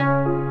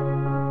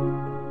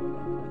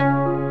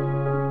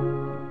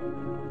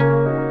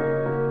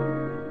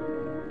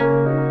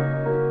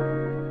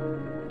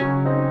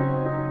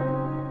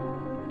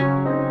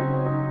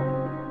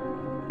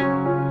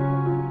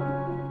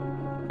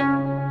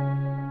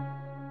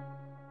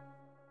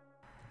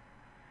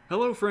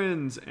Hello,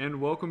 friends,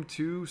 and welcome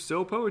to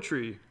So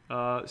Poetry,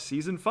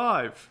 Season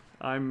 5.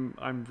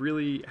 I'm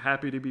really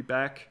happy to be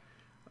back.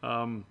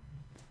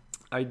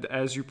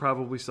 As you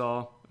probably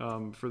saw,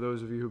 for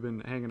those of you who've been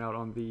hanging out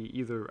on the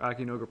either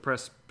Akinoga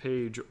Press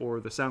page or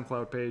the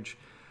SoundCloud page,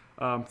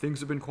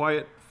 things have been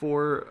quiet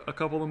for a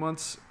couple of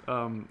months.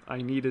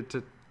 I needed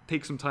to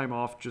take some time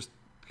off, just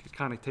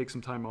kind of take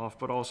some time off,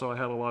 but also I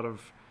had a lot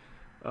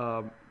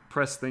of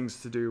press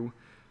things to do.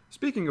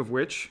 Speaking of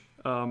which,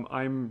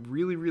 I'm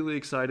really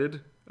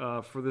excited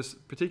for this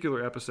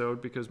particular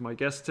episode because my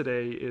guest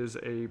today is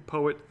a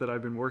poet that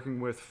I've been working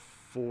with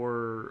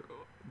for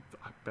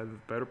the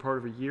better part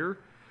of a year,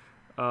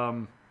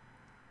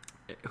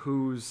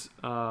 whose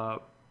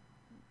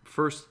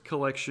first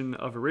collection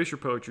of erasure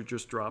poetry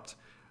just dropped.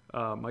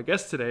 My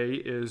guest today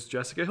is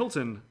Jessica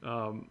Hilton,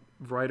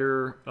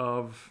 writer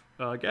of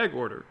Gag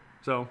Order.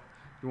 So,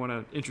 you want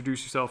to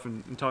introduce yourself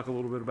and talk a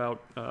little bit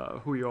about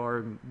who you are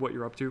and what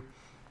you're up to?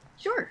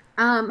 Sure.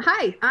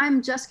 Hi,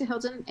 I'm Jessica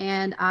Hilton,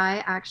 and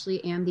I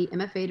actually am the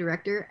MFA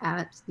director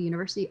at the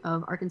University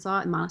of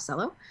Arkansas in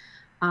Monticello.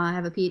 I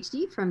have a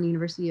PhD from the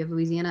University of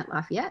Louisiana at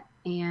Lafayette,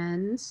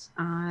 and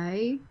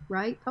I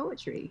write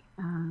poetry.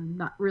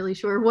 Not really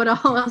sure what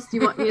all else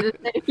you want me to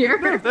say here.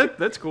 No,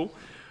 that's cool.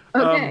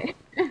 Okay.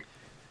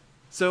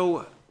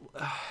 So,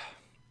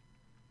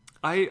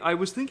 I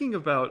was thinking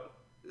about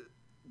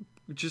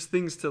just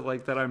things to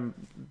like that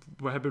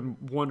have been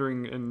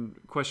wondering and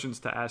questions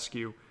to ask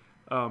you.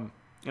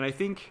 And I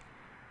think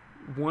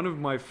one of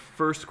my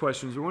first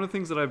questions, or one of the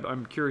things that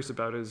I'm curious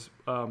about is,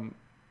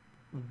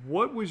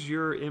 what was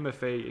your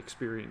MFA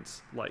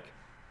experience like?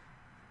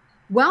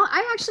 Well,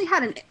 I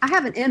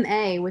have an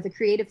MA with a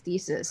creative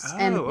thesis,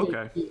 and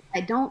okay.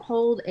 I don't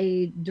hold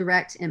a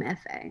direct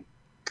MFA.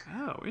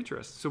 Oh,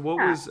 interesting. So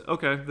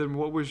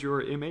what was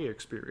your MA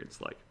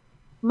experience like?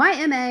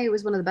 My MA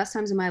was one of the best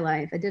times of my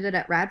life. I did it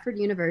at Radford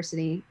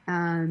University,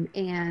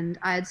 and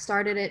I had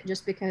started it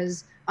just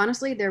because,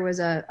 honestly, there was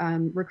a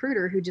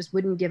recruiter who just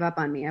wouldn't give up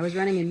on me. I was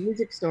running a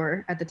music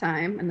store at the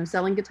time, and I was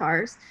selling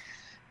guitars,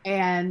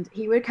 and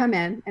he would come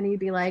in, and he'd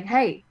be like,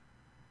 "Hey,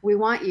 we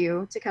want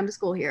you to come to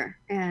school here."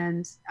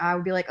 And I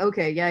would be like,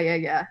 "Okay,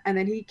 yeah." And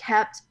then he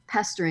kept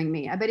pestering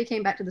me. I bet he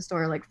came back to the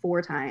store like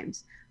 4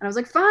 times. And I was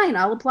like, "Fine,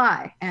 I'll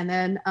apply." And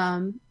then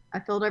I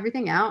filled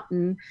everything out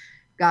and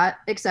got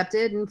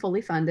accepted and fully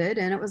funded,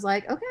 and it was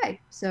like,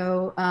 okay.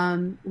 So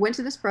went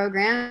to this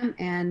program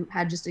and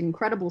had just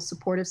incredible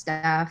supportive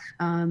staff,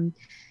 and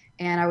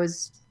I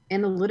was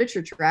in the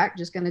literature track,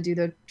 just going to do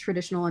the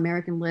traditional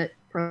American Lit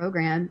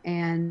program,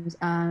 and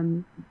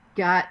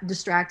got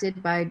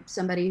distracted by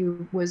somebody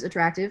who was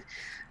attractive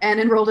and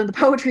enrolled in the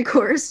poetry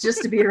course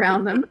just to be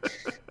around them,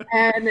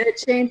 and it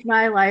changed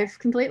my life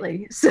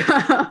completely. So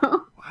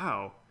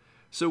Wow.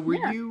 So were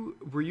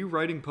you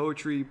writing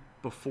poetry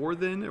before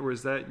then, or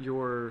was that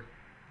your?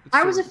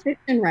 I was a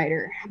fiction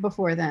writer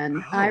before then.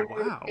 Oh, I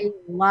wrote wow. a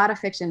lot of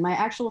fiction. My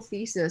actual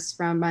thesis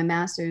from my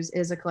master's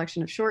is a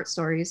collection of short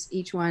stories.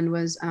 Each one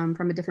was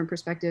from a different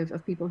perspective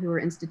of people who were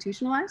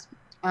institutionalized.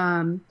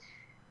 And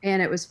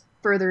it was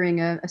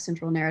furthering a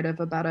central narrative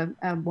about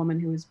a woman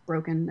who was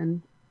broken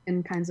and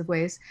in kinds of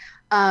ways.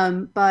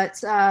 But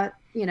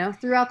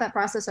throughout that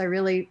process, I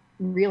really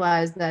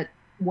realized that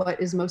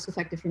what is most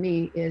effective for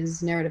me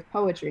is narrative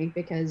poetry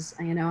because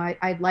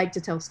I like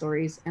to tell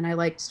stories, and I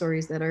like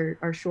stories that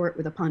are short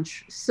with a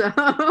punch. So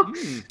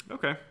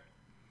Okay.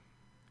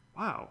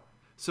 Wow.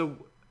 So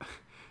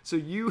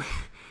you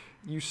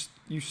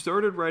you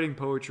started writing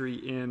poetry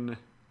in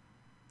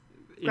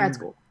grad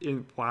school.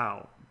 In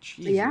wow.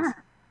 Jesus. Yeah.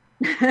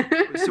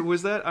 So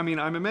was that? I mean,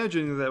 I'm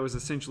imagining that was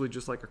essentially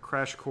just like a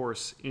crash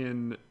course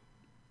in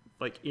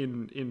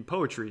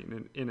poetry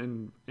and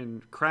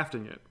in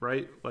crafting it,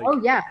 right? Like,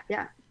 Oh yeah.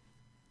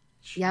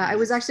 Yeah, I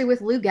was jeez. actually with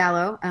Lou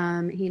Gallo.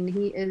 He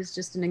is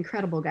just an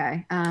incredible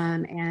guy,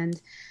 and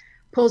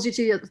pulls you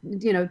to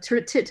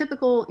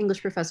typical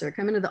English professor.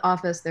 Come into the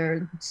office, there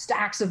are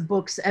stacks of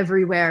books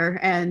everywhere,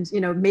 and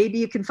maybe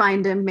you can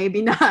find him,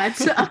 maybe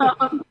not.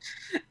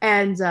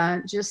 And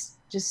just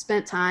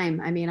spent time.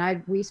 I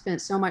mean, we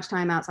spent so much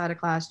time outside of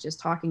class just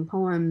talking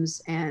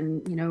poems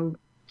and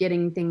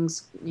getting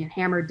things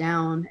hammered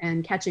down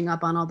and catching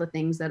up on all the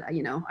things that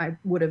I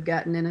would have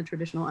gotten in a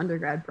traditional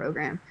undergrad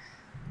program.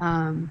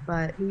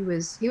 But he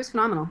was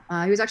phenomenal.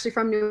 He was actually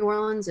from New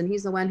Orleans, and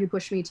he's the one who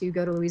pushed me to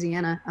go to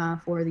Louisiana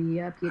for the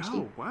PhD.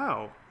 Oh,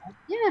 wow.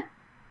 Yeah.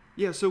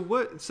 Yeah. So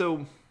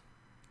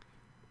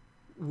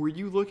were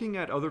you looking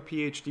at other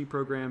PhD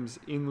programs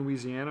in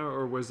Louisiana,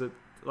 or was it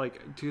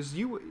like because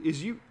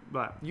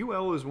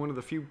UL is one of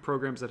the few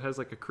programs that has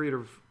like a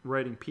creative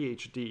writing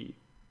PhD out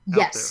there,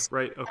 Yes.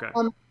 right? Okay.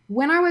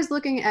 When I was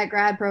looking at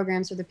grad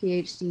programs for the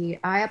PhD,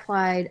 I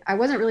applied. I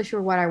wasn't really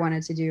sure what I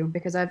wanted to do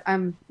because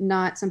I'm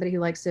not somebody who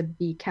likes to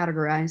be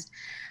categorized.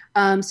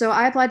 So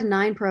I applied to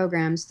 9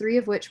 programs, 3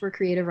 of which were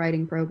creative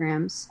writing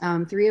programs,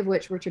 3 of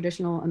which were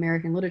traditional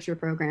American literature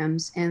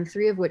programs, and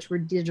 3 of which were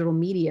digital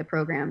media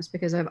programs,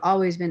 because I've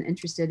always been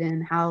interested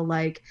in how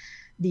like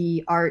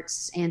the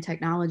arts and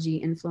technology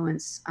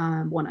influence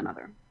one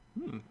another.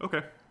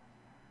 Okay.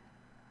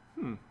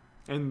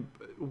 And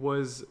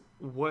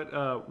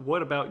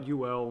what about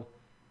UL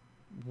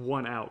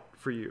won out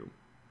for you?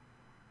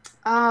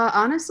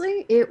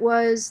 Honestly, it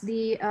was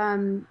the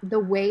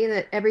way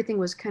that everything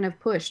was kind of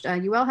pushed.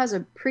 UL has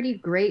a pretty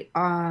great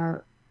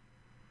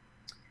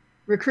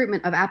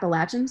recruitment of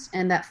Appalachians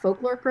and that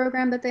folklore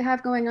program that they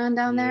have going on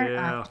down there.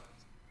 Yeah.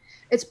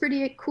 It's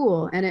pretty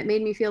cool, and it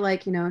made me feel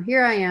like,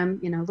 here I am,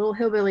 little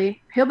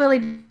hillbilly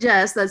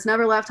Jess that's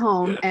never left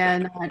home,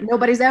 and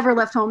nobody's ever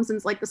left home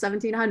since like the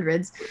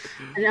 1700s,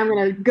 and I'm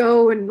gonna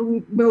go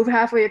and move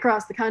halfway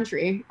across the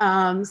country.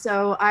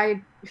 So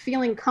I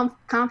feeling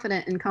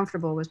confident and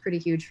comfortable was pretty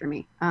huge for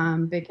me,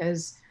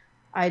 because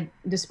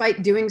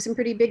despite doing some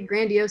pretty big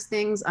grandiose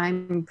things,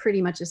 I'm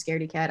pretty much a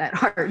scaredy cat at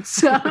heart.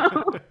 So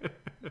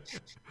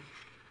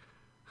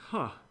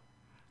Huh.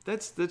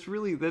 That's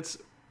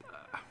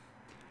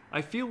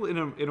I feel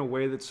in a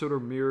way that sort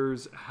of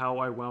mirrors how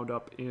I wound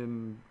up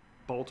in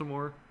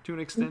Baltimore to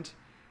an extent.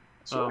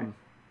 sure.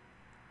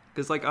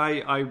 Because like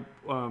I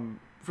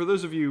for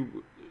those of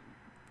you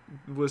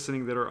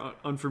listening that are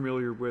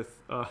unfamiliar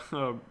with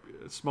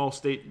small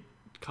state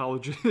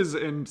colleges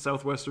in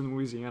southwestern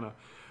Louisiana,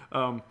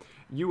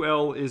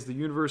 UL is the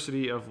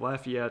University of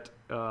Lafayette.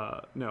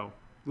 No,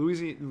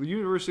 the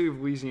University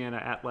of Louisiana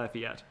at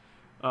Lafayette.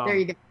 There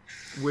you go.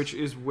 Which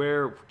is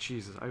where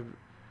Jesus, I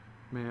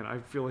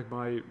feel like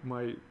my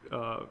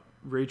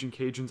Raging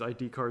Cajuns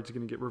ID card is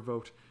going to get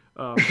revoked.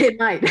 It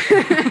might.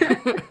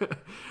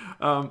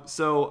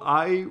 So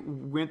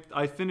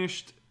I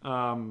finished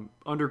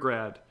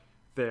undergrad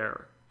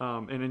there,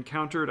 and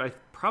encountered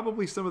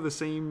probably some of the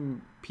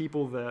same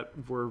people that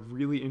were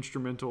really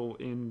instrumental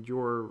in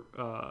your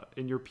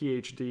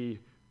PhD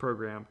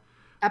program.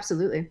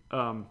 Absolutely.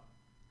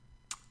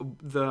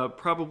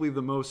 Probably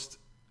the most,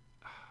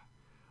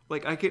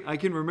 like, I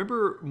can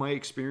remember my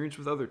experience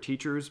with other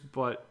teachers,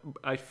 but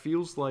I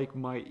feels like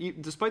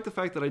despite the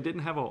fact that I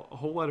didn't have a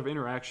whole lot of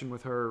interaction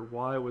with her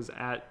while I was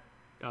at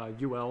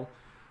UL,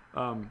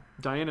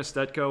 Diana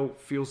Stetko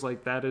feels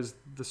like that is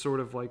the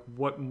sort of like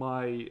what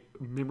my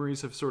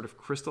memories have sort of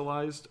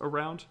crystallized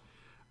around.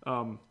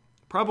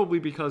 Probably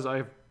because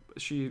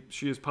she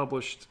has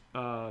published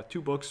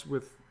 2 books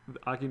with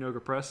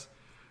Akinoga Press,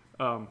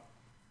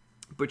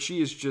 but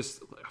she is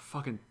just a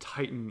fucking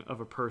titan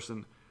of a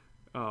person.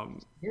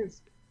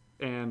 Yes.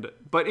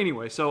 But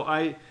anyway,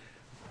 so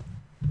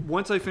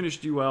once I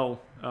finished UL,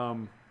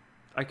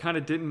 I kind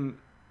of didn't.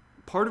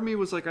 Part of me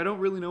was like, I don't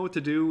really know what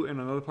to do,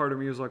 and another part of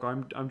me was like,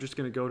 I'm just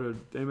going to go to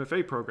the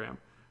MFA program,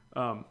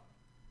 and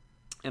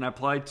I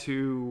applied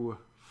to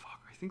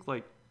I think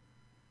like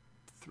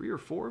 3 or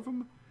 4 of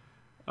them,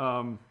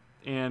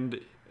 and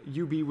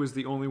UB was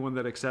the only one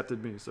that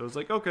accepted me. So I was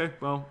like, okay,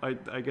 well,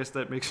 I guess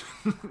that makes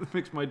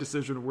makes my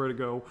decision of where to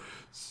go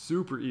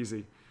super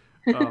easy.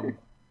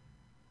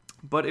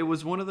 But it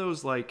was one of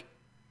those, like,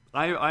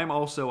 I'm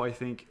also, I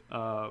think,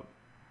 a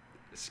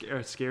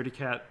scaredy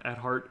cat at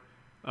heart,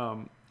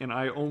 and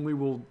I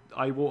will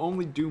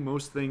only do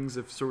most things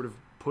if sort of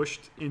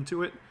pushed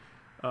into it.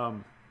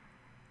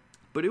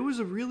 But it was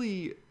a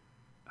really,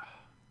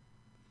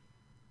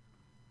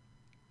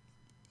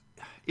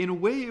 in a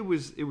way, it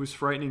was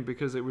frightening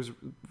because it was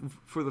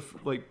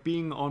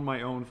being on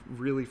my own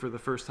really for the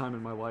first time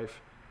in my life,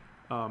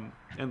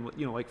 and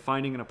like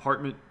finding an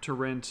apartment to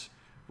rent,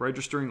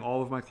 registering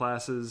all of my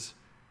classes,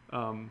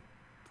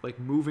 like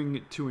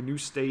moving to a new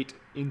state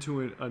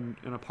into an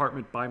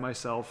apartment by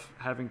myself,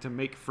 having to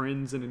make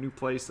friends in a new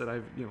place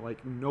that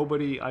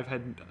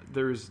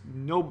there's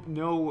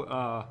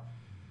no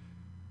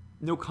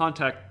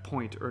contact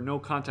point or no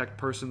contact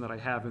person that I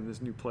have in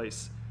this new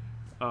place.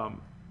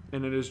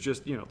 And it is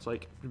just, it's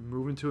like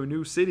moving to a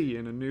new city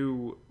in a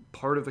new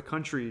part of the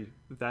country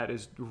that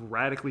is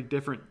radically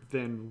different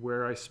than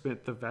where I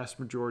spent the vast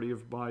majority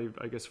of my,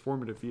 I guess,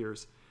 formative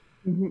years.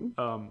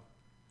 Mm-hmm.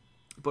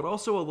 But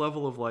also a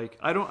level of like,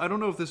 I don't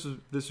know if this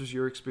was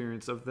your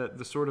experience of that,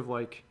 the sort of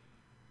like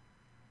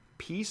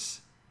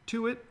peace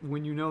to it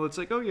when it's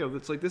like, oh yeah,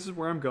 it's like, this is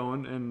where I'm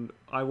going and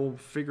I will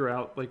figure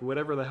out like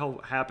whatever the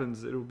hell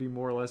happens, it'll be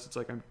more or less, it's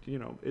like,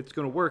 it's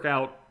going to work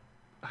out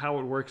how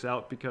it works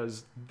out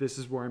because this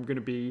is where I'm going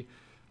to be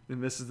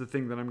and this is the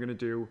thing that I'm going to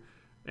do.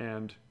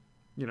 And,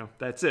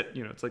 that's it.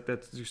 It's like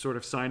you sort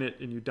of sign it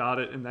and you dot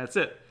it and that's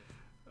it.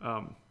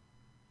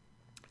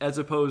 As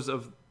opposed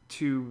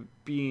to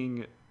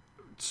being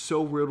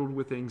so riddled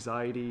with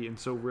anxiety and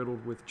so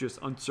riddled with just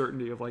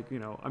uncertainty of like,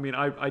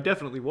 I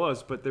definitely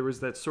was, but there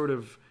was that sort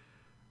of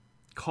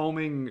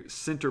calming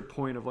center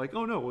point of like,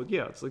 oh no, well,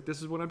 yeah, it's like,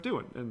 this is what I'm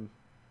doing. And,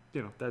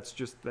 that's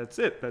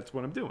it. That's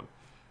what I'm doing.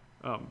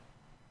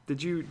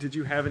 Did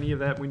you have any of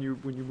that when you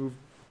moved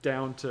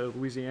down to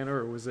Louisiana,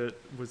 or was it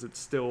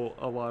still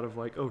a lot of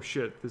like, oh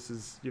shit, this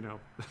is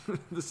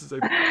this is a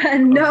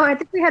No, I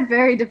think we had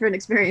very different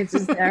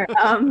experiences there.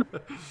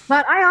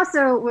 But I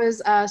also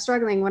was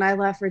struggling when I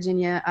left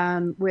Virginia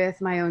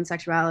with my own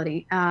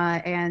sexuality,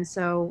 and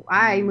so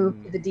I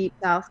moved to the deep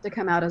south to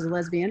come out as a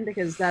lesbian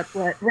because that's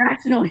what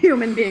rational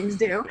human beings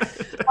do.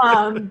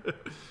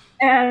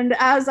 And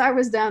as I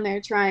was down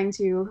there trying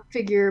to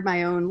figure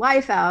my own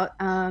life out,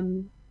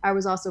 I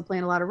was also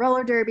playing a lot of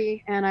roller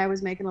derby, and I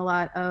was making a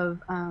lot of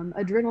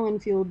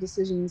adrenaline-fueled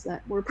decisions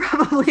that were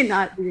probably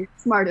not the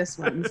smartest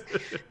ones.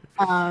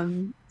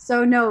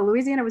 So no,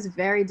 Louisiana was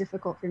very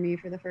difficult for me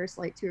for the first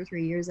like 2 or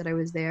 3 years that I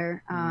was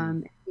there.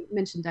 You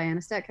mentioned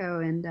Diana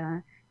Stetko,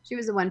 and she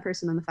was the one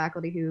person on the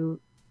faculty who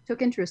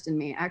took interest in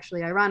me.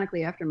 Actually,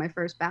 ironically, after my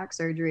first back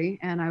surgery,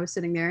 and I was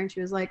sitting there, and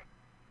she was like,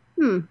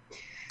 "Hmm."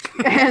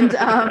 And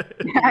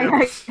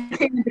I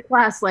came into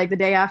class like the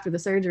day after the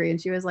surgery, and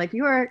she was like,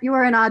 you are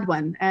an odd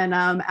one." And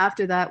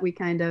after that, we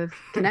kind of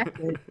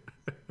connected,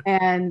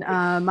 and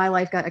my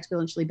life got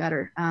exponentially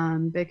better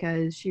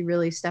because she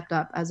really stepped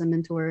up as a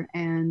mentor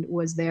and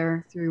was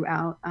there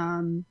throughout.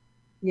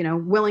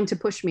 Willing to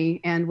push me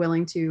and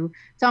willing to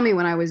tell me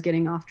when I was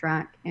getting off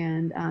track.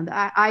 And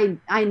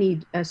I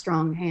need a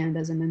strong hand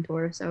as a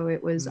mentor, so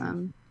it was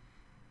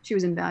she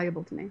was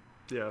invaluable to me.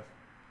 Yeah.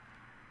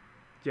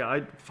 Yeah,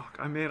 I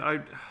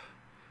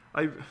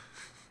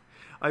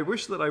I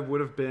wish that I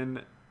would have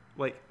been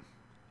like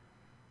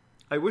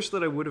I wish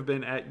that I would have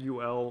been at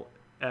UL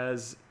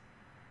as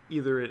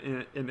either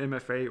an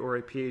MFA or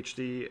a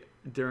PhD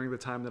during the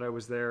time that I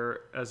was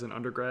there as an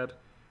undergrad,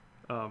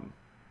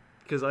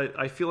 because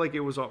I feel like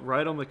it was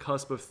right on the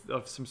cusp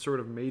of some sort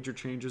of major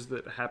changes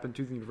that happened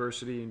to the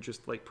university and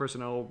just like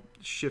personnel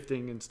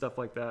shifting and stuff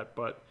like that.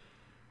 But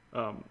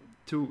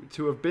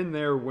to have been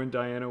there when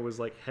Diana was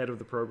like head of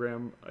the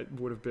program, it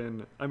would have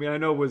been. I mean, I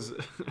know it was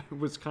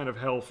was kind of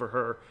hell for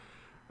her.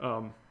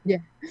 Yeah.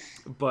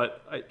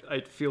 But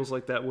it feels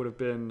like that would have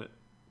been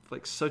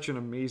like such an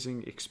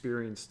amazing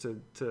experience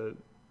to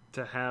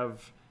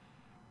have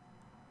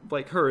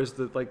like her as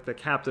the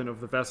captain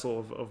of the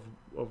vessel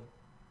of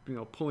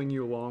pulling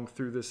you along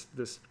through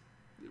this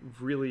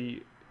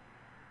really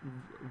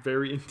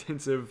very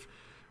intensive,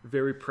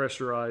 very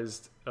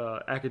pressurized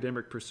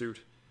academic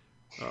pursuit.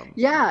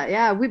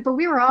 Yeah. But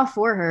we were all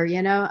for her, I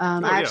Yeah.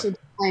 actually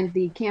designed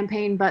the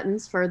campaign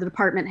buttons for the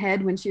department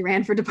head when she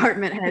ran for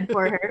department head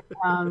for her.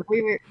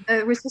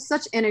 There was just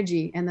such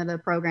energy in the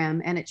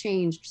program, and it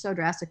changed so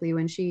drastically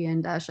when she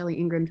and Shelley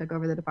Ingram took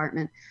over the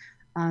department.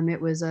 It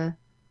was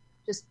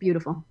just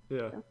beautiful.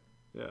 Yeah.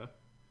 Yeah.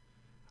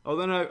 Oh,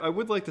 then I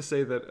would like to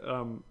say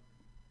that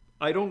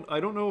I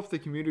don't know if the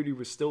community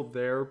was still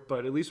there,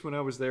 but at least when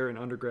I was there in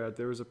undergrad,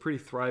 there was a pretty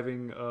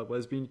thriving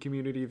lesbian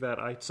community that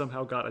I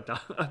somehow got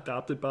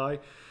adopted by.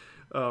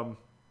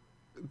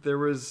 There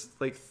was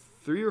like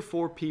 3 or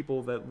 4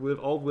 people that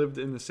all lived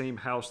in the same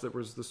house that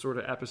was the sort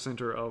of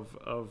epicenter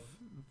of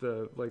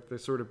the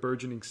sort of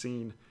burgeoning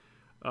scene,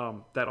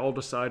 that all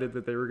decided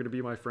that they were going to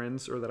be my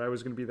friends or that I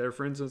was going to be their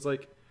friends. And it's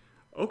like,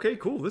 okay,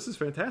 cool, this is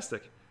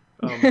fantastic.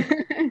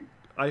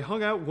 I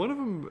hung out. One of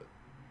them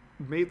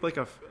made like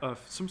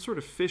some sort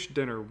of fish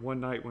dinner one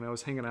night when I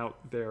was hanging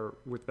out there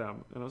with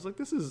them, and I was like,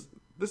 this is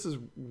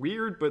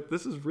weird, but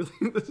this is really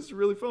this is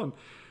really fun.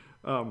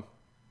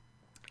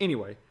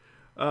 Anyway,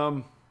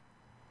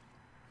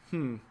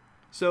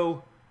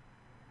 so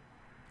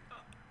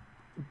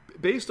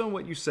based on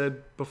what you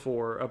said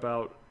before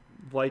about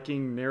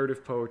liking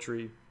narrative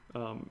poetry,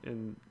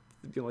 and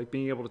like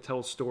being able to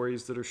tell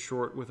stories that are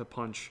short with a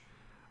punch,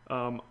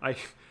 I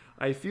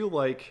feel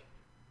like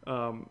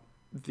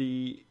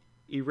the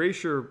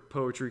Erasure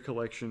poetry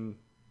collection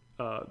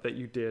that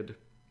you did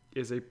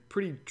is a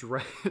pretty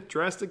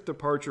drastic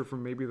departure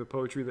from maybe the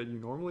poetry that you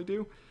normally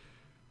do.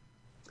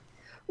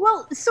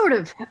 Well, sort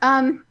of.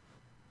 I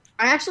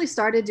actually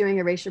started doing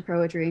erasure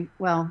poetry.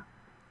 Well,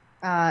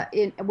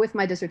 with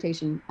my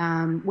dissertation.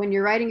 When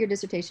you're writing your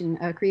dissertation,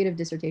 a creative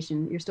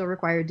dissertation, you're still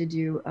required to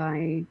do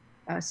an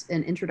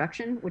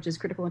introduction, which is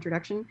critical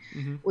introduction,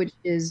 which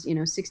is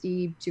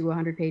 60 to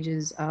 100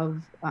 pages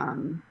of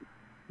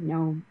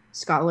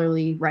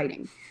scholarly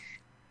writing.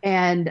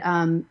 And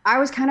I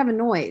was kind of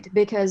annoyed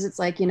because it's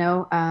like, your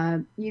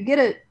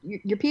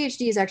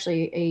PhD is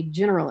actually a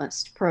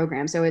generalist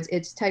program. So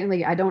it's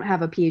technically, I don't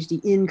have a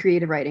PhD in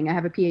creative writing. I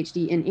have a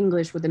PhD in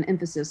English with an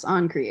emphasis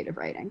on creative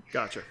writing.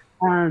 Gotcha.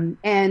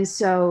 And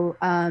so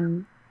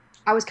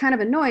I was kind of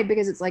annoyed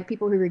because it's like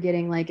people who were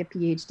getting like a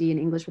PhD in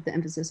English with the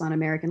emphasis on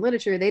American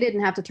literature, they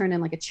didn't have to turn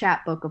in like a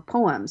chapbook of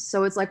poems.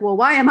 So it's like, well,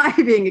 why am I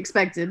being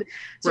expected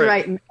to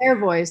write in their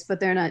voice, but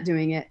they're not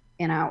doing it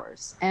in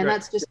ours? And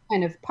that's just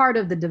kind of part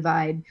of the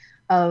divide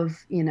of,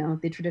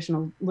 the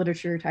traditional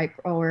literature type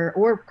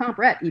or comp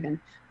ret even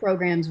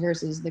programs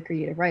versus the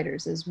creative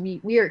writers, is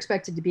we are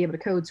expected to be able to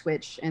code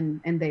switch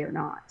and they are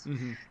not.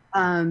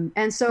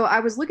 And so I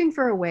was looking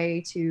for a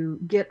way to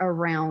get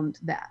around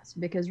that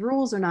because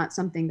rules are not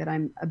something that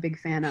I'm a big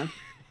fan of.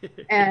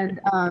 And,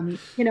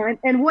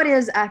 and what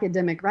is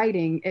academic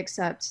writing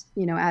except,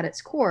 at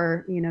its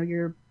core,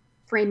 you're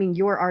framing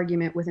your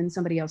argument within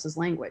somebody else's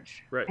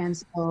language. Right. And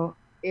so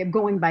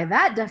going by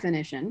that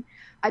definition,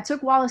 I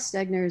took Wallace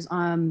Stegner's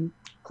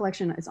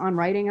collection. It's On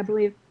Writing, I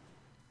believe,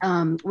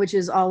 which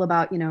is all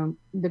about,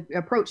 the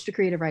approach to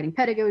creative writing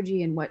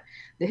pedagogy and what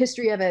the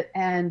history of it.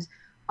 And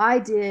I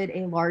did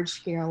a large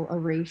scale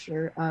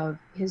erasure of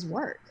his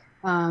work.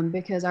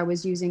 because I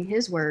was using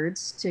his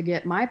words to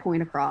get my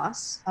point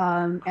across,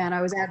 and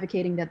I was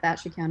advocating that that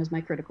should count as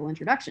my critical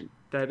introduction.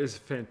 That is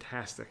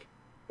fantastic.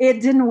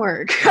 It didn't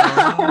work.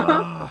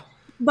 Ah.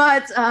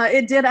 But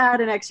it did add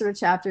an extra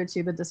chapter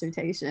to the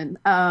dissertation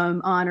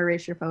on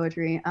erasure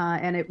poetry,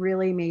 and it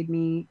really made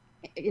me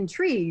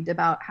intrigued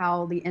about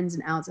how the ins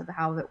and outs of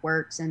how it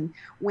works and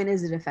when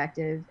is it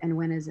effective and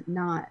when is it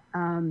not.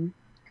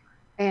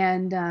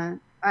 And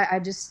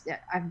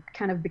I've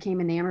kind of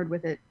became enamored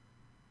with it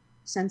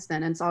since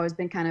then, and it's always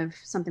been kind of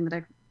something that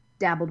I've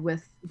dabbled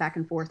with back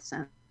and forth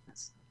since.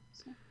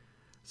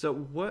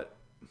 So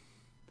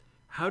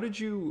how did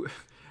you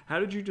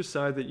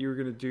decide that you were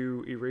going to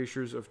do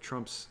erasures of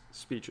Trump's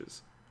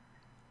speeches?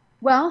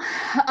 Well,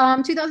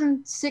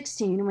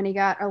 2016, when he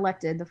got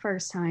elected the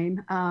first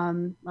time,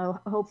 well,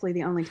 hopefully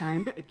the only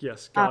time.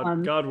 Yes,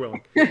 God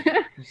willing.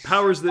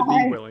 Powers that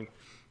be willing.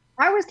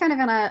 I was kind of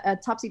in a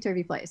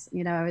topsy-turvy place.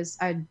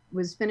 I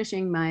was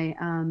finishing my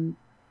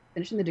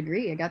finishing the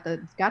degree. I got the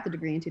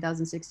degree in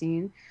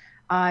 2016.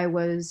 I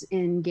was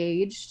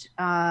engaged,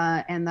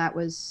 and that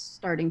was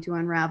starting to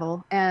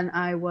unravel. And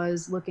I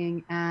was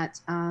looking at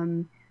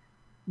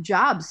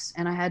jobs,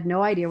 and I had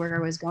no idea where I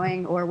was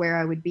going or where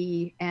I would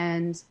be.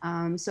 And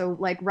so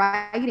like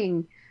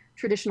writing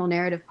traditional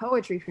narrative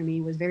poetry for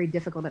me was very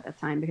difficult at that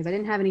time because I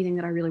didn't have anything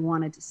that I really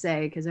wanted to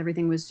say because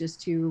everything was just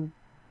too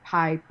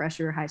high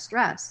pressure, high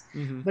stress.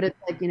 Mm-hmm. But it's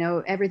like,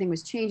 everything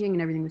was changing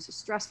and everything was so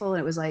stressful.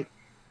 And it was like,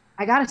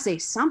 I got to say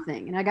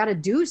something and I got to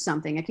do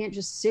something. I can't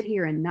just sit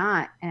here and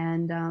not.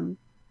 And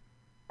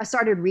I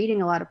started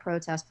reading a lot of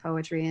protest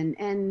poetry,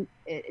 and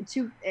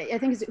I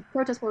think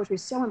protest poetry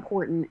is so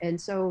important and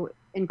so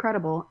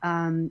incredible.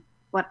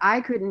 But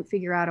I couldn't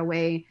figure out a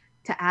way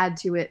to add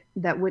to it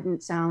that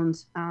wouldn't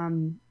sound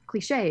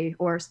cliche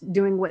or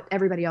doing what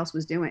everybody else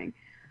was doing.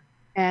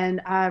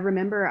 And I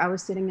remember I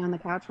was sitting on the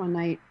couch one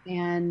night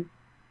and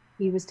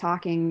he was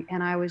talking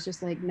and I was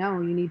just like,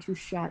 no, you need to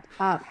shut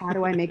up. How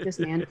do I make this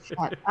man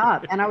shut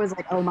up? And I was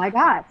like, oh my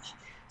gosh.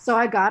 So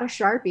I got a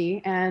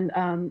Sharpie and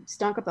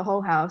stunk up the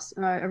whole house.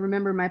 I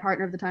remember my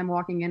partner at the time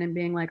walking in and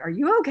being like, are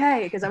you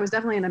okay? Because I was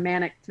definitely in a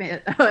manic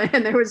fit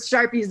and there was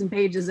Sharpies and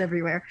pages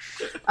everywhere.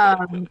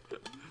 And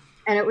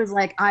it was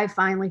like, I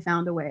finally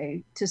found a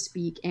way to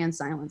speak and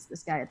silence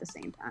this guy at the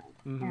same time.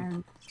 Mm-hmm.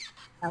 And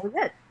that was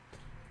it.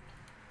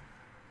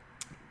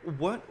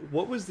 What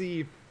was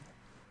the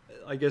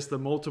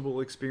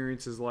multiple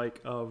experiences like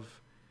of,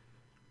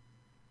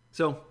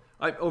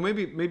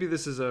 maybe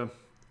this is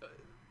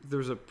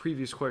there's a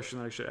previous question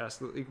I should ask.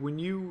 Like when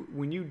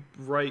you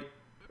write,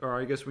 or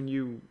I guess when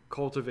you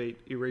cultivate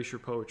erasure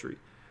poetry,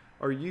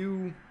 are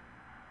you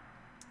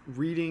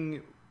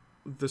reading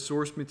the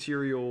source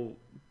material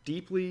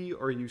deeply?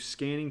 Or are you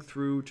scanning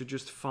through to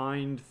just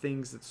find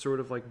things that sort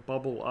of like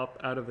bubble up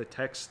out of the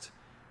text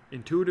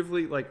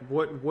intuitively? Like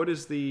what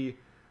is the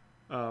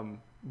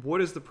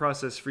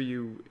process for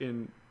you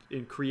in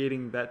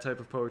creating that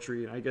type of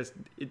poetry? And I guess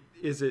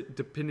is it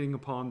depending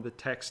upon the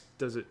text,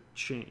 does it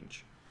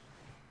change?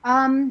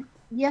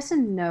 Yes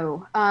and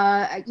no.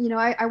 I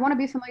want to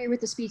be familiar with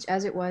the speech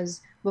as it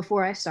was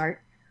before I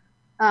start.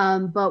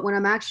 But when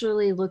I'm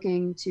actually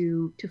looking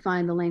to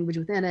find the language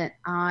within it,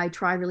 I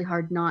try really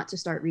hard not to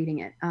start reading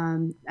it.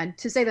 And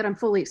to say that I'm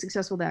fully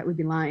successful, that would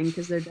be lying,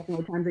 because there are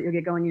definitely times that you'll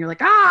get going and you're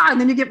like,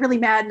 and then you get really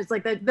mad and it's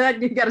like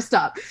that you got to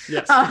stop.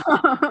 Yes.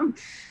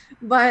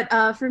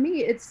 But for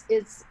me,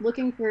 it's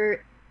looking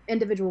for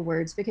individual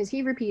words, because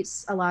he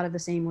repeats a lot of the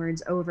same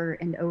words over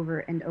and over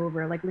and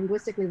over. Like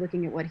linguistically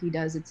looking at what he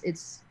does,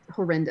 it's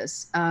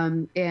horrendous.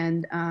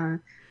 And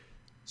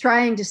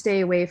trying to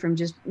stay away from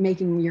just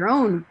making your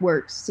own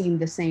works seem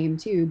the same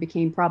too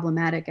became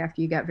problematic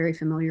after you got very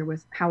familiar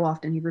with how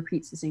often he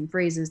repeats the same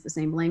phrases, the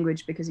same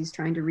language, because he's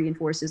trying to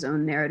reinforce his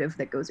own narrative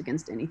that goes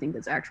against anything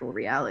that's actual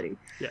reality.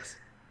 Yes.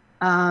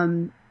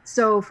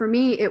 So for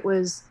me, it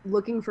was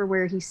looking for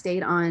where he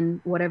stayed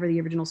on whatever the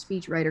original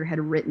speechwriter had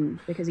written,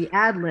 because he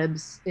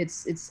ad-libs,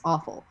 it's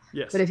awful.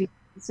 Yes. But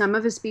some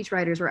of his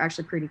speechwriters were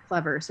actually pretty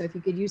clever. So if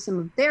you could use some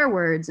of their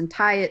words and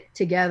tie it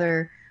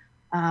together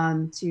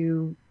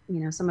to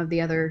some of the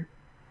other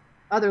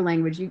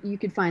language, you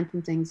could find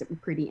some things that were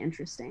pretty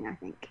interesting, I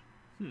think.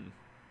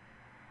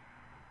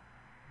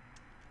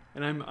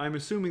 And I'm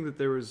assuming that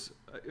there was,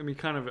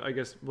 kind of, I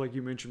guess, like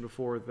you mentioned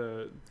before,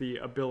 the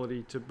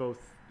ability to both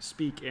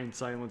speak and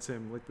silence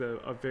him, like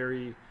a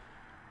very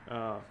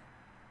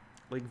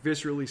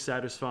viscerally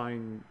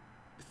satisfying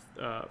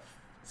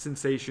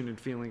sensation and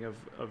feeling of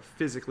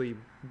physically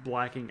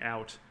blacking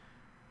out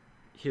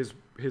his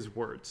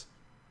words.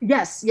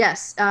 Yes.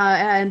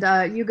 And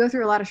you go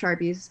through a lot of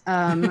Sharpies.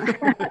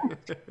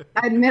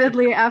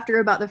 Admittedly, after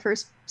about the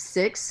first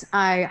 6,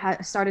 I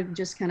started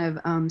just kind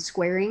of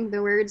squaring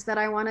the words that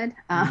I wanted,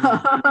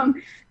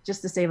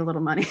 just to save a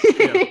little money.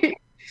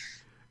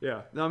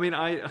 Yeah. No,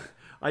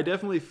 I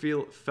definitely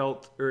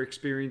felt or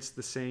experienced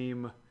the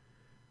same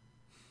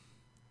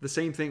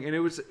thing, and it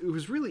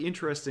was really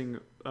interesting.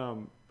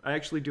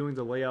 Actually doing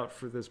the layout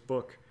for this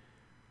book,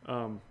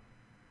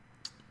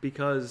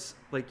 because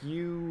like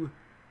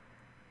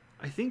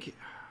I think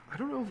I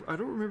don't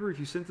remember if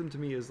you sent them to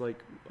me as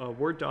like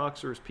Word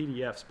docs or as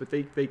PDFs, but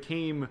they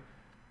came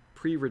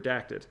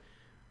pre-redacted,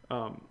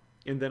 and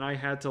then I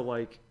had to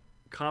like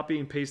copy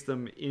and paste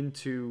them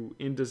into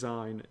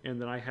InDesign,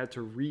 and then I had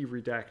to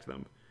re-redact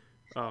them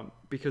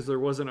because there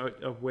wasn't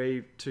a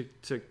way to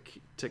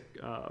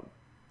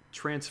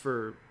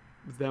transfer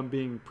them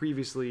being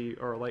previously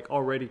or like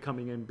already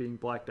coming in being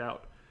blacked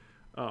out.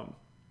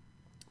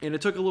 And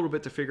it took a little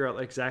bit to figure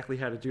out exactly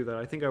how to do that.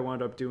 I think I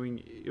wound up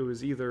doing, it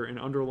was either an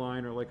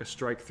underline or like a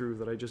strike through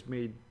that I just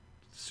made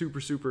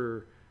super,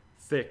 super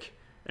thick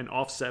and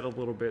offset a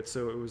little bit.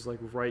 So it was like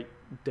right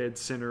dead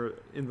center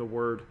in the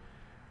word.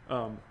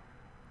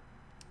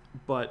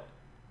 But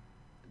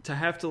to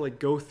have to like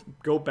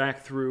go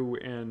back through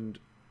and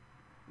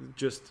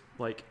just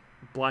like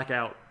black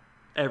out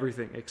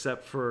everything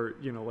except for,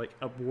 you know, like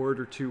a word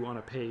or two on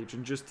a page,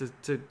 and just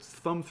to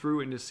thumb through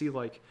and to see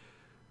like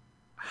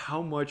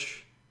how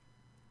much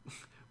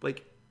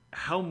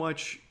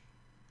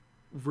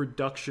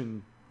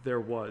reduction there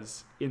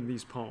was in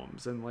these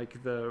poems, and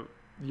like the,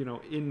 you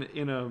know,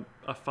 in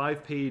a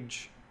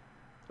 5-page,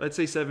 let's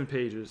say 7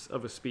 pages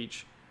of a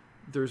speech,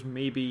 there's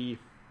maybe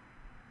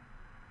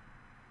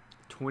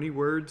 20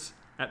 words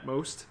at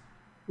most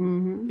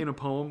in a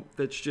poem.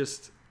 That's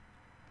just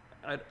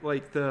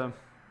like the,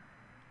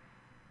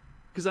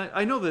 because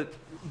I know that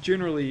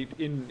generally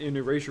in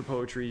erasure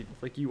poetry,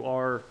 like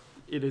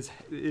it is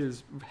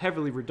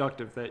heavily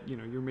reductive, that, you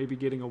know, you're maybe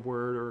getting a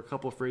word or a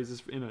couple of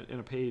phrases in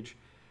a page,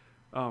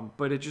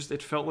 but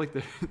it felt like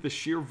the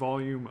sheer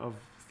volume of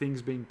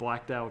things being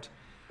blacked out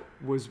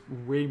was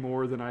way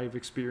more than I've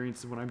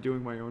experienced when I'm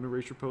doing my own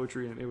erasure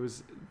poetry, and it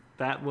was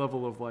that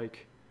level of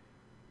like,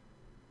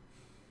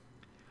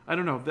 I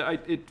don't know,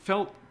 it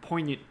felt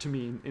poignant to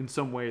me in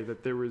some way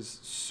that there was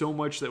so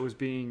much that was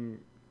being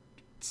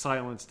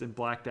silenced and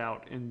blacked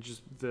out, and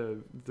just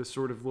the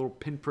sort of little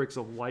pinpricks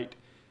of light,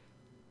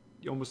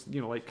 almost,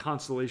 you know, like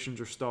constellations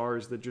or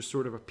stars that just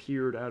sort of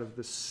appeared out of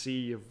the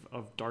sea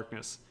of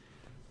darkness.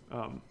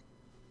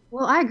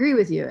 Well, I agree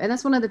with you. And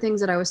that's one of the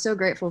things that I was so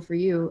grateful for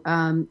you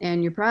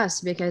and your press,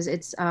 because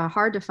it's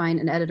hard to find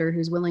an editor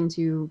who's willing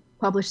to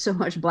publish so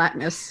much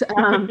blackness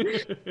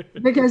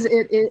because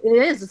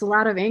it's a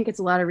lot of ink, it's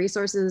a lot of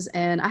resources.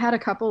 And I had a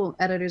couple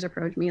editors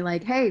approach me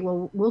like, hey,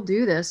 well, we'll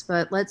do this,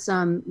 but let's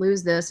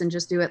lose this and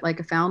just do it like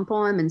a found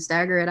poem and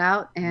stagger it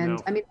out. And No.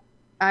 I mean,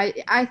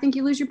 I think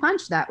you lose your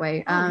punch that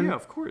way. Oh, yeah,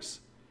 of course.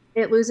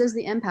 It loses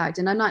the impact.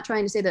 And I'm not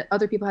trying to say that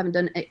other people haven't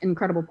done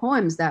incredible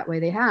poems that way.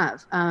 They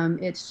have.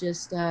 It's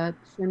just, for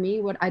me,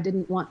 what I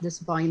didn't want this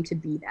volume to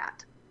be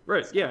that.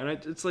 Right, yeah, and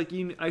it's like,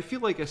 I feel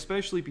like,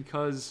 especially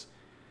because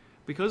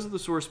of the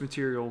source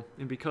material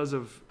and because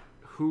of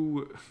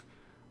who,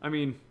 I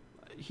mean,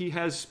 he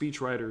has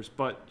speechwriters,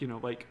 but, you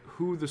know, like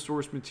who the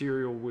source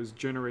material was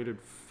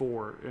generated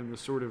for, and the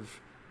sort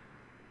of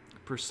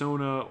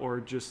persona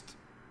or just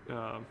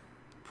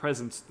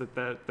presence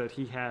that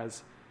he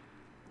has,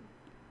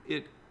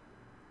 it,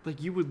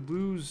 like, you would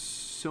lose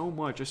so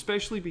much,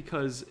 especially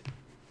because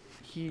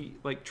he,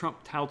 like, Trump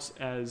touts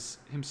as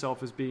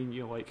himself as being,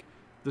 you know, like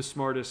the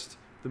smartest,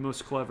 the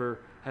most clever,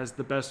 has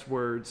the best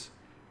words,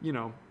 you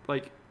know,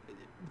 like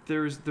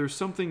there's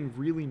something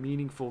really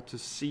meaningful to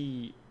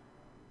see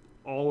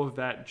all of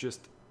that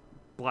just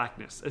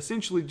blackness,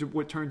 essentially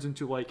what turns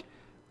into like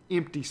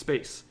empty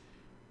space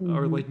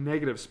or like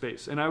negative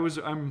space. And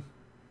I'm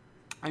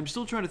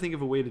still trying to think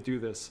of a way to do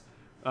this.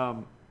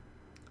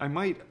 I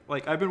might,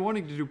 like, I've been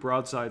wanting to do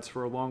broadsides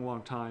for a long,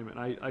 long time, and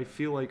I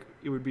feel like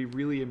it would be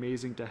really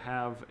amazing to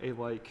have a,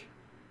 like,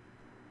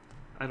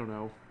 I don't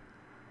know,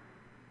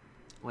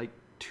 like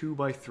 2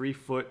 by 3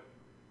 foot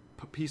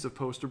piece of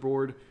poster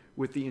board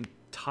with the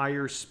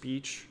entire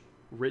speech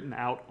written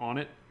out on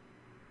it.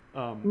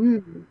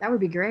 That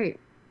would be great.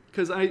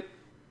 Because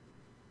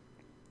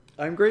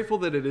I'm grateful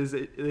that it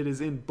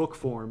is in book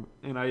form,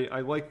 and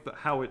I like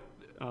how it,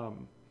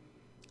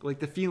 like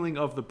the feeling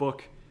of the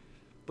book,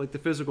 like the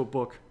physical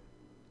book,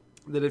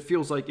 that it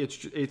feels like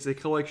it's a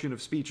collection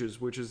of speeches,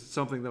 which is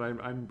something that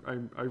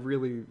I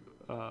really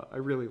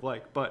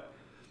like. But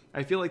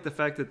I feel like the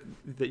fact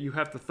that you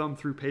have to thumb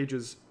through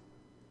pages,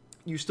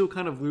 you still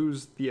kind of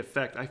lose the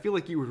effect. I feel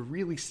like you would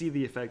really see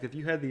the effect if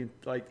you had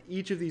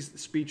each of these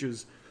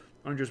speeches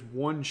on just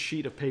one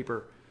sheet of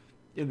paper,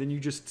 and then you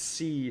just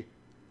see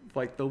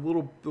like the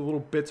little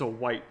bits of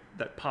white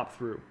that pop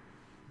through.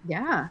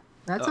 Yeah,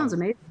 that sounds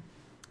amazing.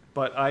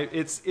 But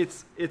it's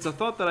a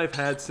thought that I've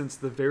had since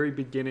the very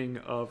beginning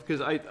of,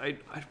 because I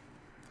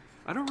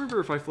don't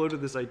remember if I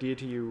floated this idea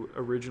to you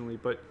originally,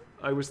 but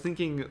I was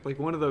thinking, like,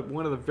 one of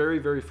the very,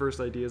 very first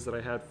ideas that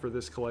I had for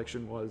this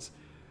collection was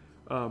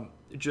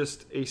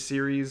just a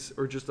series,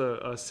 or just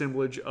a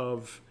assemblage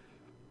of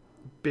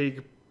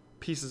big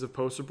pieces of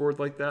poster board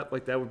like that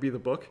would be the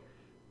book.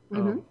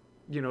 You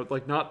know,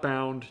 like not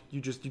bound, you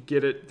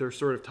get it, they're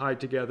sort of tied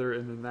together,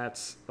 and then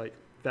that's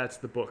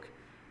the book.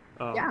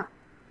 Yeah.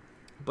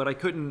 But I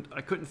couldn't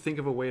think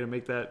of a way to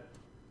make that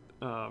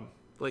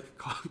like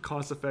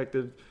cost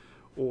effective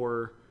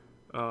or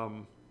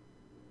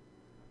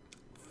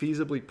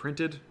feasibly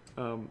printed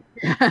Um,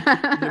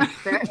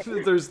 Fair.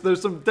 there's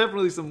some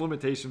definitely some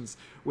limitations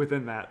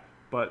within that,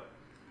 but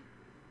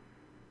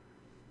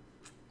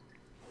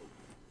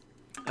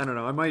I don't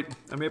know. I might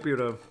be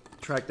able to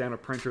track down a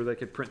printer that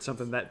could print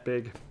something that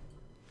big,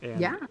 and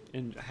Yeah.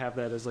 have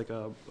that as like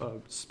a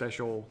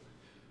special.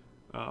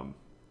 Um,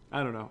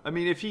 I don't know. I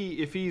mean, if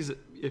he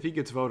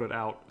gets voted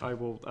out,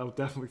 I'll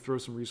definitely throw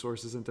some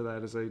resources into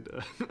that as a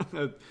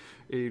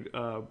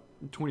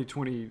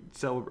 2020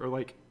 or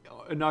like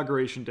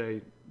inauguration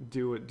day.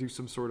 Do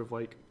some sort of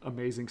like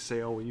amazing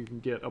sale where you can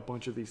get a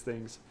bunch of these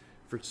things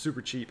for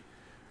super cheap.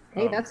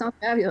 Hey, Um, that sounds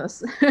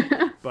fabulous.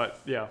 but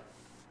yeah,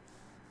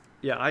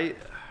 yeah, I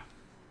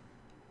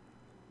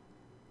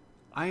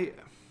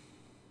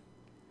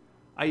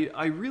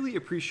I really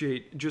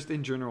appreciate just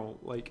in general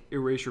like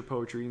erasure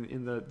poetry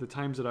in the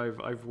times that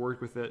I've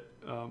worked with it,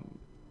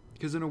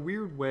 because in a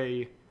weird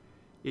way,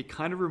 it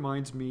kind of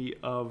reminds me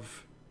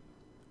of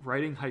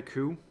writing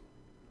haiku.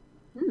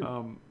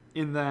 Hmm.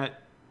 In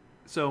that,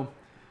 so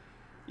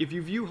if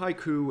you view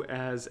haiku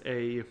as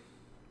a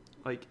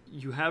like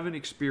you have an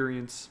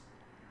experience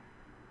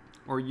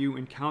or you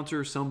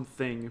encounter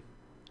something,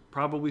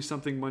 probably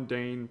something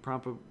mundane,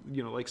 probably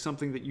like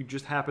something that you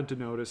just happen to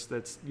notice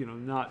that's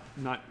not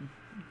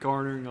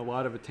garnering a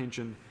lot of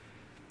attention,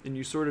 and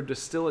you sort of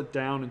distill it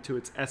down into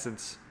its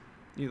essence.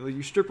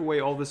 You strip away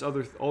all these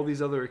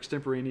other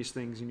extemporaneous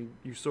things, and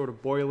you sort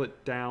of boil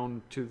it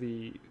down to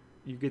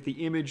you get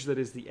the image that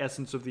is the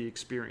essence of the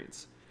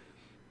experience.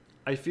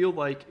 I feel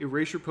like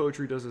erasure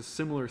poetry does a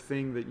similar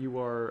thing that you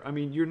are. I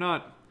mean, you're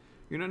not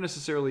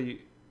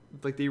necessarily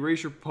like the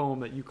erasure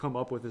poem that you come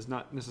up with is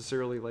not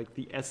necessarily like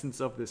the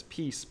essence of this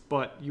piece,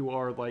 but you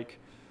are like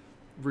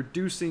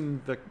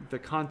reducing the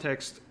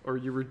context, or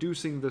you're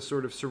reducing the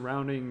sort of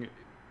surrounding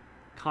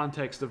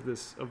context of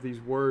these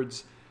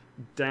words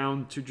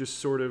down to just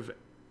sort of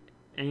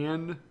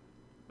an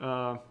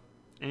uh,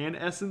 an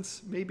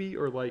essence maybe,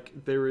 or like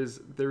there is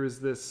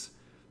this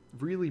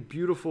really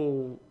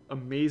beautiful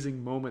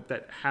amazing moment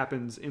that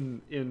happens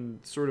in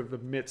sort of the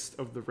midst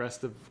of the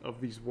rest of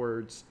these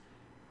words,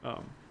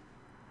 um,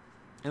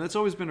 and that's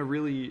always been a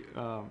really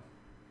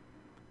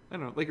I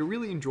don't know, like a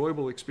really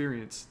enjoyable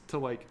experience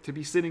to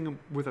be sitting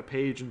with a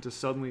page and to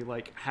suddenly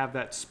like have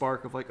that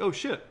spark of like, oh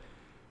shit,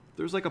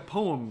 there's like a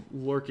poem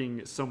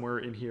lurking somewhere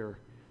in here,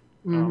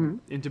 Hmm.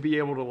 and to be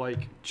able to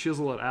like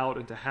chisel it out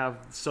and to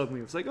have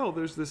suddenly it's like, oh,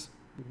 there's this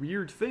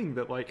weird thing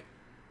that like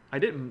I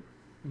didn't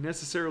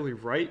necessarily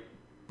write,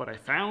 but I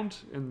found,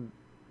 and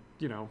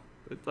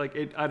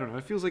I don't know,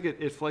 it feels like it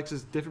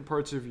flexes different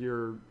parts of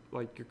your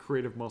like your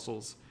creative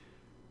muscles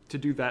to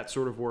do that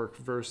sort of work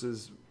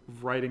versus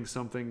writing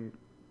something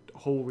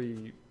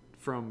wholly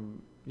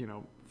from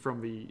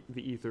the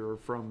ether, or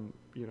from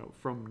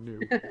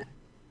new.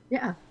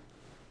 Yeah.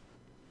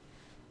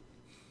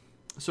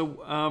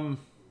 So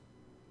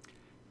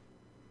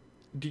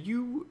do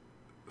you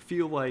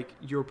feel like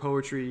your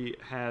poetry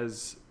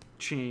has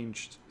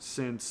changed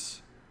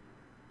since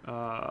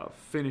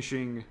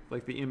finishing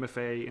like the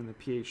MFA and the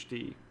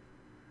PhD,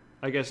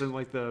 I guess in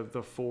like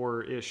the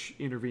four-ish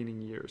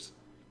intervening years?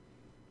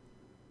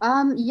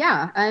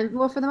 Yeah.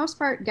 Well, for the most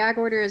part, gag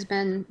order has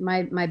been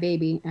my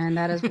baby, and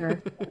that is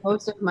where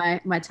most of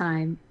my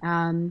time.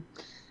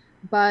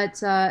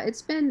 But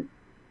it's been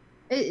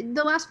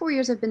the last 4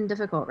 years have been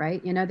difficult,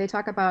 right? They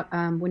talk about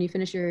when you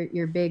finish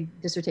your big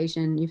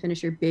dissertation, you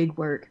finish your big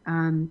work,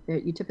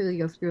 that you typically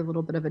go through a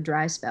little bit of a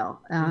dry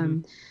spell. Mm-hmm.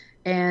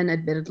 And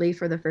admittedly,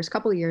 for the first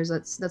couple of years,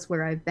 that's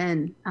where I've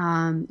been.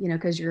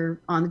 Because you're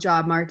on the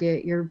job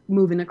market, you're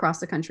moving across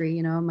the country.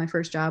 My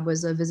first job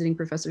was a visiting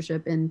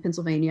professorship in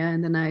Pennsylvania,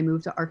 and then I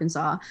moved to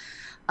Arkansas.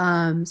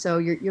 So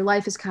your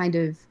life is kind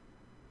of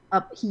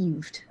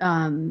upheaved,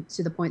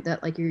 to the point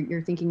that like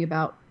you're thinking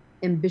about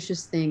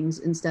ambitious things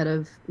instead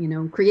of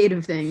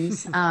creative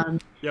things.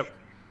 Yep.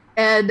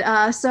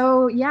 And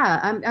so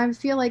yeah, I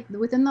feel like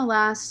within the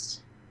last,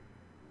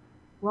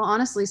 well,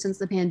 honestly, since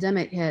the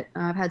pandemic hit,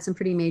 I've had some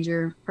pretty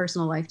major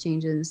personal life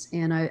changes,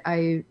 and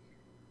I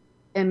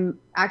am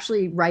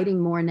actually writing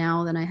more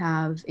now than I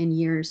have in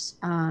years.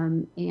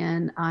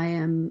 And I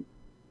am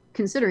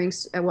considering,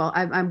 well,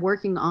 I'm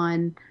working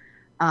on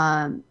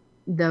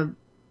the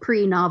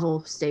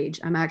pre-novel stage.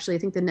 I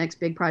think the next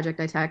big project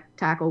I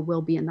tackle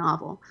will be a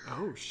novel.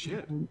 Oh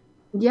shit.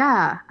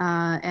 Yeah,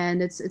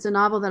 and it's a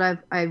novel that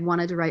I've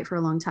wanted to write for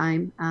a long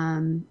time.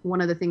 One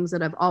of the things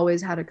that I've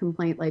always had a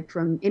complaint like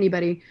from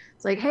anybody,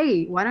 it's like,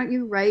 hey, why don't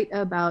you write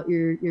about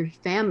your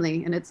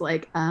family? And it's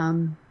like, I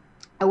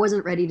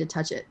wasn't ready to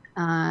touch it.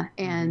 Mm-hmm.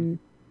 And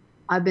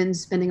I've been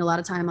spending a lot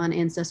of time on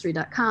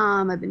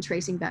ancestry.com. I've been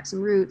tracing back some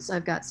roots.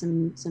 I've got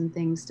some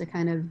things to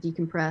kind of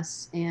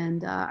decompress,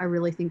 and I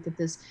really think that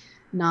this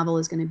novel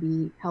is going to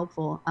be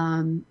helpful.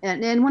 And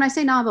when I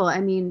say novel, I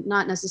mean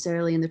not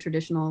necessarily in the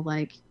traditional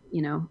like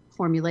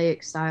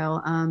formulaic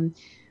style.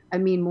 I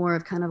mean more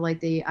of kind of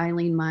like the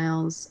Eileen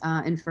Miles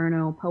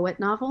Inferno poet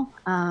novel.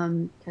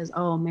 Because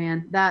oh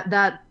man,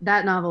 that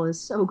novel is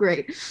so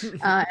great,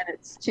 and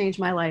it's changed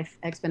my life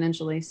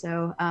exponentially.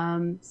 So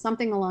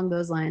something along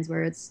those lines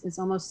where it's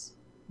almost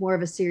more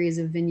of a series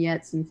of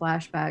vignettes and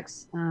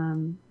flashbacks.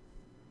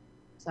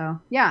 So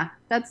yeah,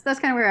 that's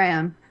kind of where I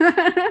am.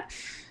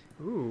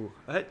 Ooh,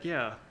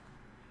 yeah.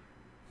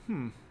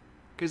 Hmm.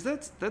 Because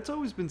that's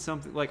always been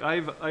something like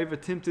I've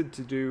attempted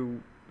to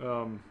do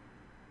um,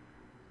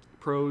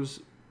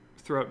 prose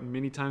throughout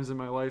many times in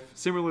my life.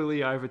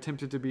 Similarly, I've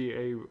attempted to be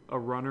a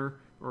runner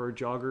or a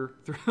jogger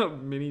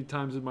throughout many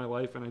times in my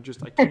life, and I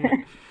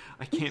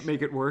can't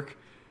make it work.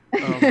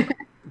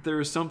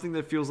 There is something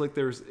that feels like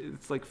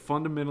it's like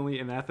fundamentally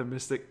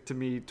anathemistic to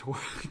me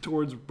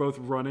towards both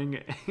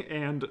running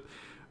and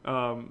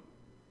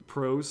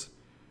prose.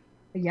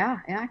 Yeah,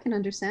 yeah, I can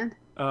understand.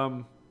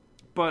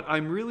 But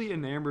I'm really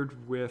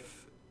enamored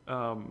with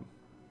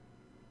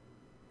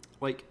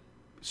like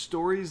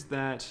stories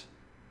that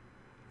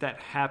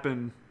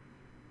happen.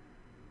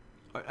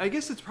 I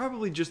guess it's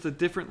probably just a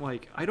different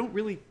like I don't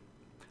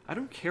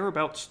care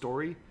about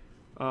story.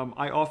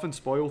 I often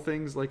spoil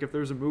things. Like if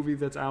there's a movie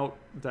that's out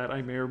that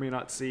I may or may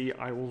not see,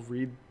 I will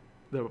read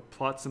the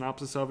plot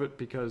synopsis of it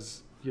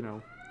because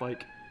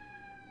like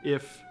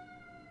if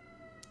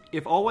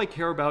all I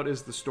care about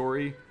is the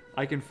story,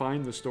 I can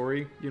find the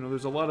story.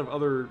 There's a lot of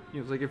other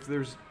like if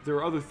there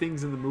are other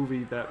things in the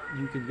movie that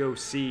you can go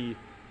see,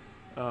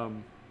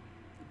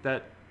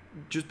 that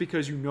just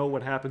because you know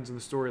what happens in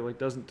the story like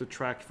doesn't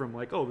detract from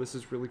like, oh, this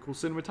is really cool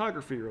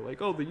cinematography, or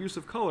like, oh, the use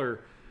of color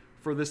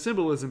for the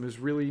symbolism is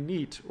really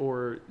neat,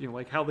 or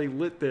like how they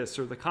lit this,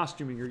 or the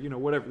costuming, or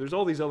whatever. There's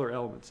all these other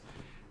elements.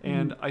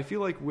 And I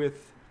feel like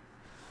with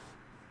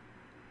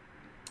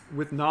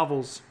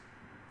novels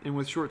and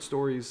with short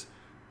stories,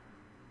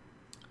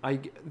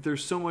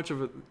 there's so much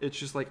of it. It's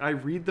just like I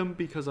read them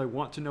because I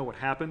want to know what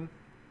happened,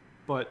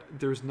 but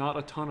there's not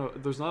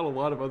a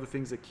lot of other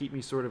things that keep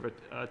me sort of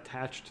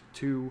attached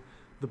to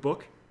the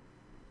book.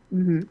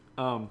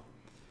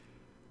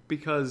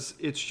 Because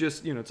it's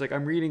just it's like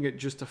I'm reading it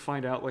just to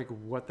find out like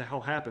what the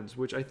hell happens,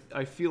 which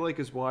I feel like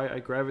is why I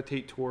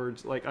gravitate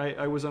towards like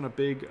I was on a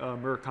big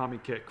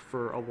Murakami kick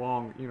for a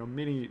long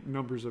many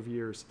numbers of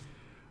years,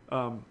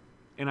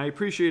 and I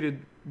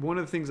appreciated one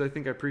of the things I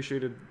think I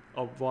appreciated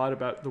a lot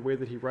about the way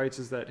that he writes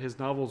is that his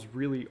novels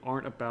really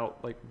aren't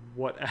about like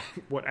what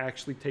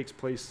actually takes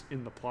place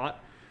in the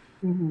plot.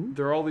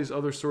 There are all these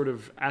other sort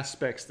of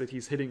aspects that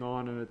he's hitting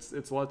on, and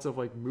it's lots of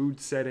like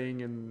mood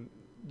setting and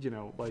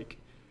like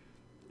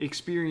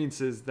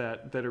experiences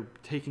that are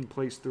taking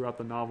place throughout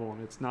the novel,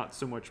 and it's not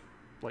so much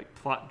like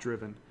plot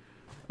driven.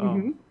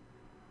 And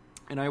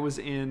I was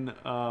up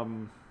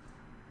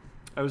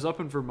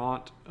in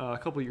Vermont a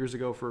couple of years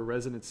ago for a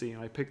residency,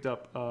 and I picked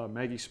up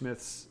Maggie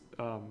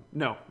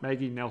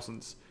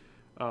Nelson's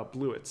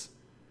Bluets.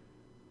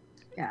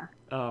 Yeah.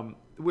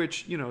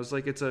 Which is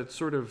like it's a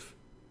sort of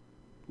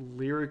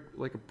lyric,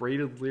 like a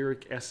braided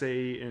lyric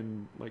essay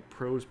and like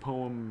prose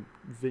poem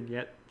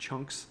vignette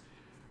chunks.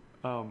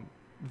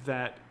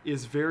 That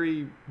is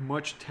very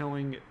much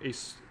telling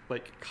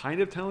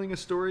telling a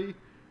story,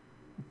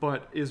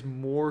 but is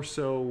more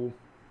so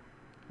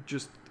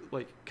just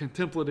like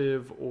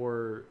contemplative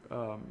or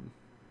I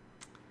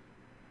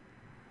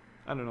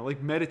don't know,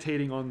 like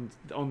meditating on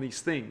these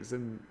things,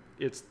 and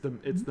it's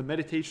the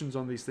meditations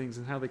on these things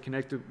and how they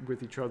connect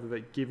with each other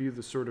that give you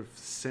the sort of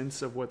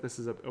sense of what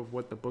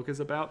what the book is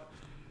about,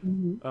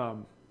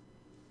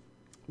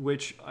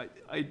 which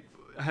I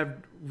have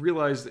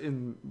realized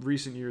in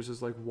recent years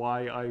is like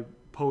why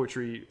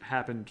poetry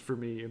happened for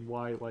me, and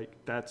why like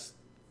that's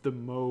the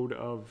mode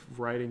of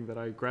writing that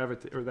I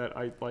gravitate, or that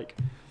I like.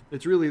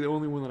 It's really the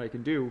only one that I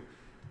can do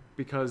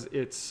because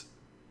it's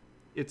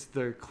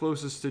the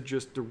closest to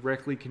just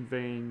directly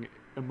conveying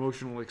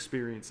emotional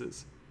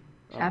experiences.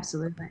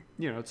 Absolutely.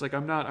 It's like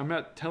I'm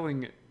not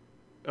telling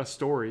a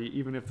story,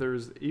 even if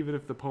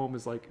the poem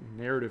is like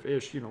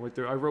narrative-ish. Like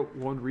I wrote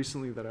one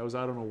recently that I was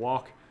out on a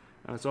walk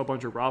and I saw a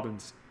bunch of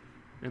robins,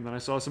 and then I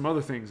saw some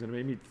other things, and it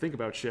made me think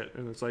about shit.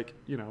 And it's like,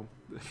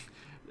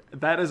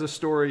 that as a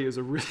story is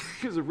a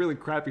really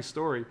crappy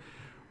story.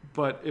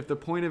 But if the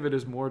point of it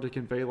is more to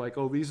convey like,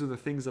 oh, these are the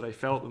things that I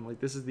felt, and like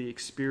this is the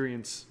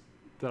experience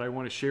that I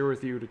want to share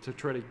with you to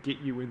try to get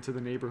you into the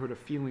neighborhood of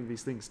feeling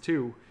these things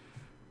too.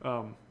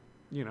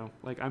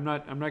 Like I'm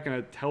not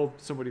gonna tell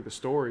somebody the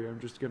story. I'm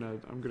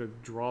gonna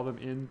draw them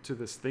into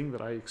this thing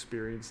that I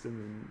experienced, and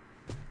then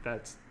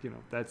that's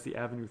the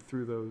avenue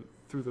through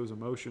those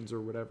emotions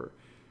or whatever.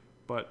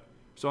 But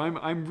so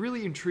I'm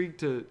really intrigued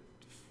to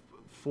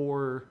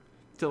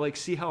like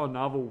see how a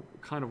novel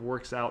kind of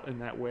works out in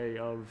that way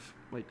of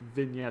like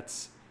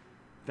vignettes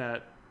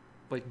that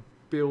like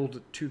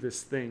build to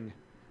this thing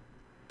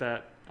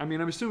that, I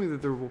mean, I'm assuming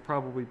that there will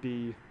probably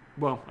be,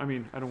 well, I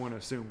mean, I don't want to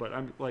assume, but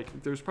I'm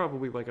like, there's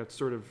probably like a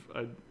sort of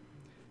at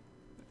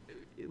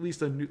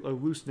least a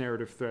loose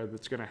narrative thread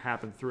that's going to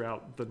happen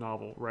throughout the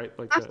novel, right?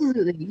 Like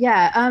absolutely,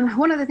 yeah.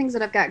 One of the things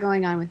that I've got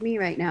going on with me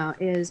right now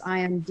is I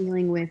am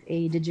dealing with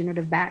a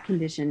degenerative back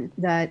condition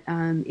that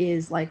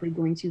is likely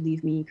going to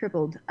leave me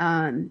crippled.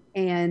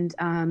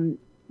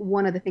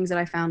 One of the things that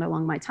I found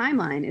along my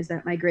timeline is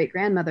that my great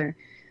grandmother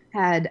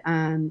had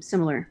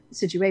similar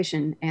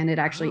situation, and it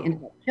actually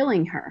ended up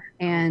killing her.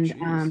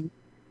 And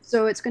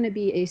So it's going to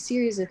be a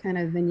series of kind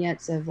of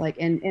vignettes of like,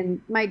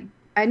 and my,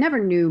 I never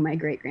knew my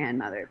great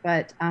grandmother,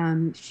 but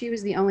she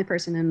was the only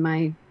person in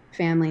my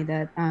family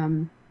that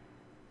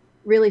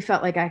really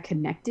felt like I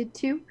connected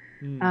to,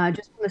 Mm.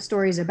 just from the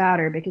stories about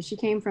her, because she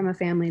came from a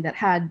family that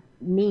had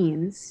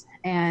means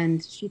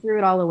and she threw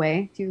it all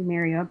away to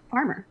marry a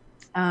farmer.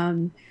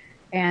 Um,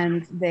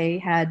 and they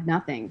had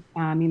nothing.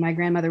 I mean, my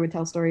grandmother would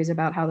tell stories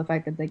about how the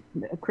fact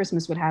that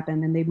Christmas would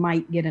happen and they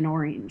might get an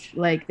orange.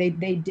 Like they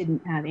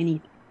didn't have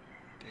anything.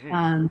 Dang.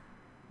 Um,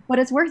 but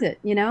it's worth it,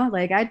 you know.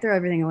 Like I'd throw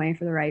everything away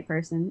for the right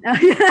person,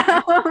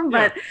 Yeah.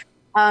 but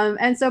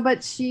and so,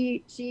 but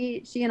she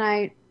and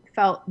I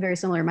felt very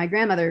similar. My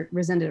grandmother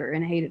resented her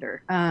and hated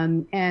her,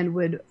 and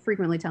would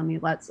frequently tell me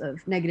lots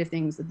of negative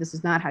things that this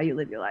is not how you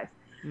live your life.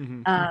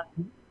 Hmm.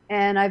 Um,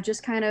 and I've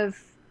just kind of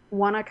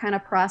want to kind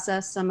of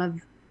process some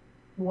of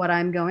what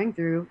I'm going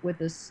through with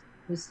this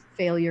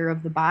failure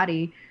of the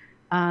body,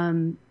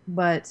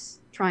 but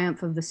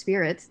triumph of the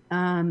spirit,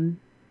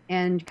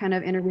 and kind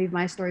of interweave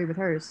my story with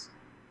hers.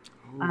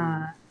 Ooh.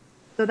 Uh,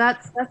 so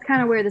that's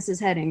kind of where this is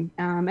heading.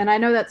 And I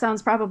know that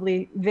sounds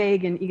probably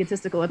vague and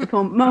egotistical at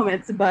the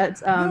moment,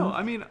 but No,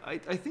 I mean, I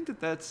think that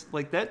that's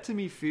like that to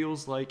me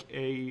feels like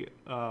a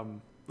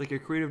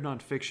creative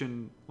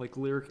nonfiction like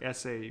lyric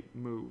essay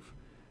move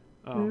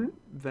mhm,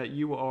 that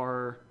you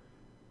are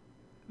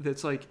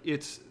that's like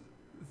it's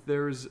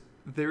there's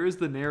there is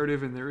the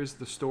narrative and there is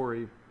the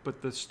story,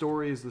 but the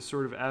story is the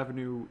sort of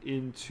avenue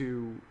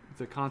into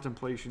the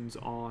contemplations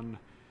on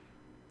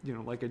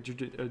like a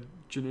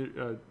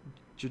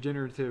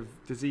degenerative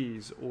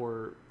disease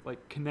or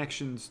like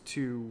connections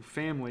to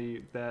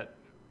family that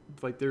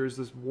like there is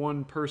this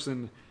one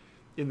person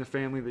in the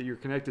family that you're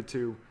connected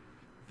to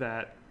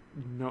that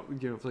no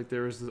like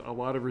there is a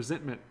lot of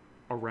resentment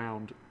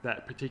around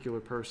that particular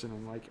person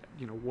and like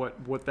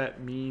what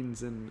that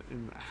means and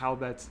how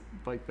that's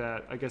like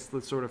that I guess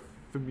the sort of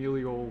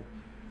familial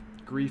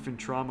grief and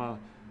trauma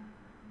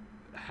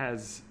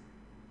has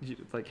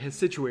has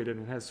situated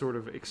and has sort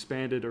of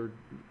expanded or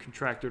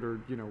contracted or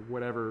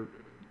whatever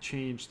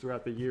changed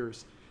throughout the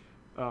years.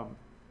 um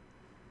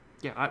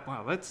yeah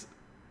wow that's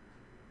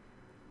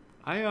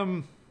I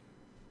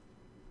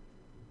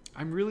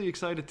I'm really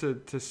excited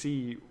to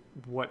see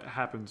what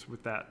happens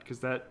with that because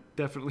that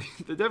definitely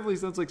that definitely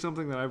sounds like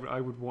something that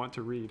I would want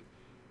to read.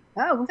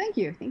 oh well, thank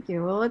you.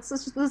 Well, let's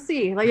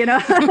see, like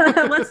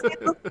let's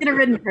get it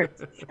written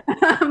first.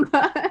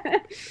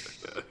 But,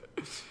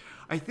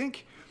 I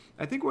think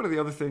I think one of the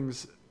other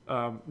things,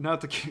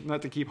 not to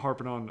keep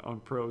harping on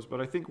prose,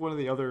 but I think one of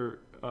the other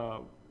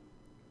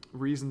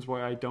reasons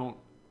why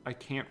I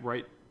can't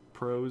write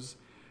prose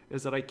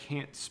is that I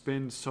can't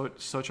spend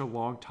such a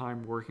long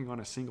time working on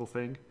a single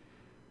thing.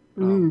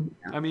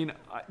 yeah. I mean,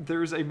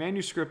 there's a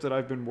manuscript that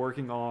I've been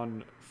working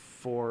on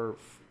for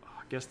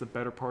I guess the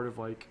better part of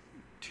like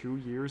 2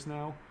 years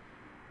now.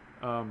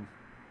 Um,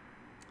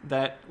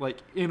 that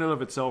like in and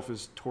of itself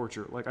is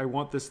torture. Like I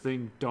want this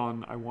thing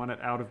done. I want it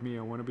out of me.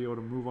 I want to be able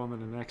to move on to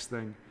the next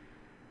thing.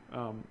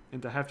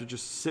 And to have to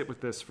just sit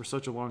with this for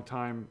such a long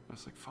time, I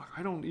was like, fuck,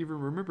 I don't even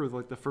remember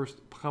like the first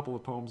couple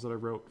of poems that I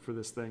wrote for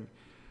this thing.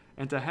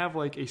 And to have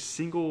like a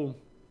single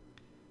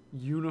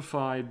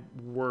unified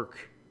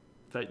work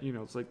that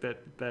it's like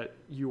that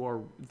you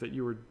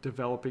are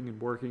developing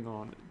and working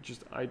on.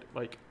 Just I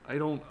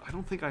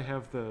don't think I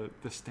have the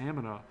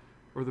stamina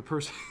or the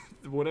person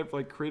whatever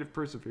like creative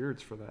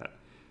perseverance for that.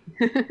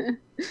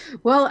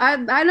 Well,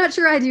 I'm not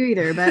sure I do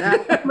either,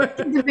 but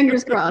let's keep the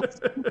fingers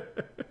crossed.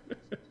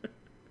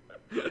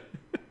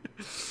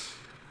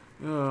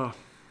 uh,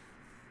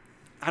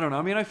 I don't know.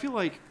 I mean, I feel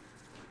like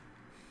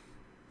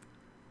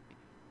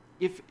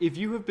if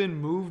you have been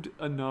moved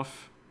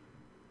enough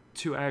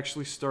to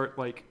actually start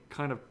like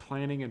kind of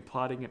planning and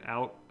plotting it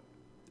out,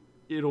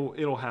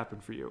 it'll happen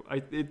for you.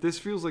 This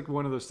feels like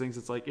one of those things.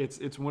 It's like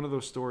it's one of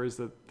those stories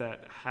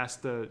that has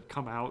to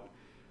come out.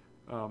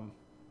 Um,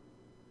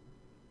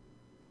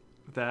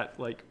 that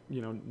like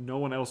no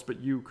one else but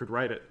you could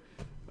write it.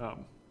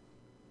 Um,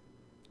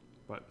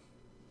 but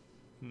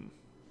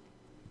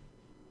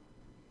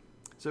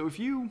so if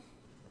you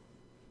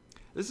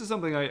this is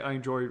something I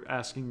enjoy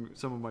asking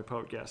some of my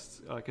poet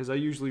guests because I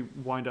usually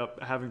wind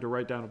up having to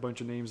write down a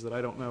bunch of names that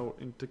I don't know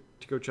and to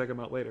go check them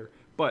out later.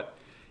 But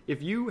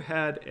if you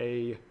had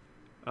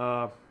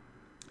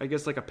I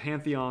guess like a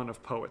pantheon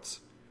of poets,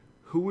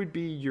 who would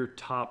be your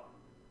top?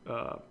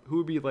 Who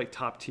would be like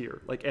top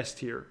tier, like S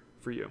tier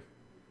for you?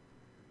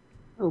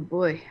 Oh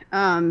boy.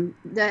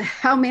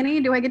 How many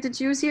do I get to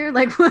choose here?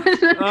 Like, what?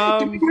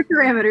 Give me Um, more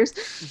parameters.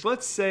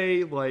 let's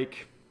say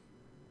like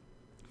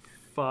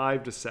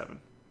 5 to 7.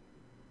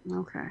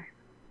 Okay.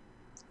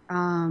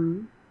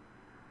 Um,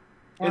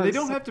 And oh, they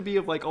don't have to be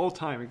of like all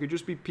time. It could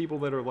just be people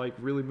that are like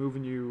really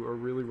moving you or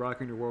really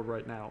rocking your world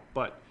right now.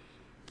 But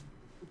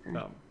okay.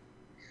 um,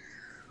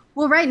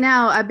 Well, right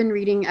now I've been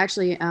reading.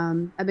 Actually,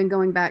 I've been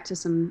going back to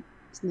some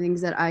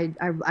things that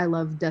I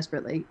love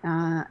desperately,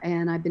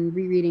 and I've been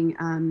rereading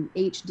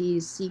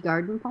H.D.'s Sea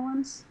Garden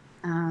poems,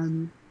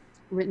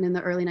 written in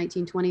the early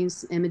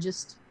 1920s,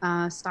 Imagist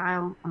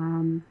style.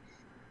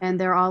 and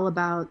they're all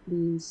about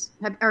these.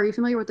 Are you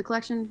familiar with the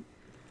collection?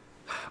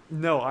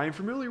 No, I'm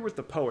familiar with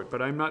the poet,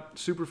 but I'm not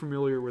super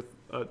familiar with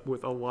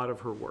a lot of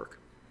her work.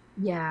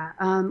 Yeah.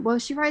 Well,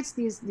 she writes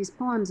these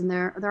poems, and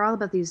they're all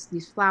about these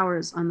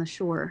flowers on the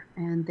shore,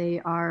 and they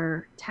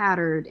are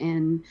tattered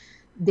and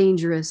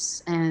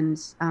dangerous. And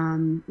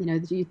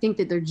you think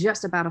that they're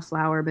just about a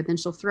flower, but then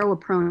she'll throw a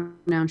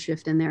pronoun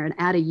shift in there and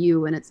add a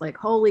you, and it's like,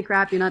 holy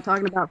crap, you're not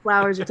talking about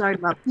flowers, you're talking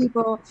about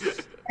people.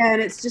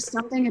 And it's just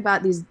something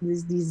about these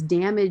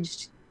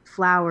damaged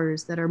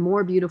flowers that are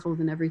more beautiful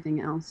than everything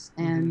else.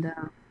 Hmm. And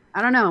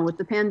I don't know, with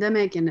the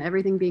pandemic and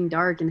everything being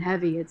dark and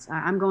heavy,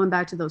 I'm going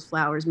back to those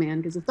flowers, man.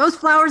 Because if those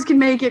flowers can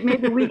make it,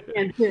 maybe we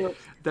can too.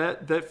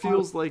 That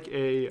feels like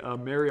a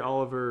Mary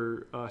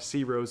Oliver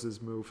Sea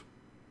Roses move.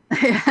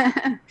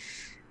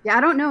 Yeah,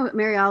 I don't know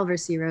Mary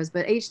Oliver's Sea Rose,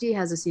 but HD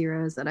has a Sea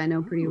Rose that I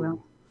know pretty well.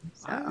 Ooh,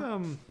 I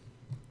So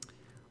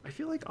I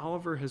feel like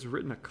Oliver has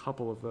written a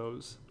couple of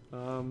those.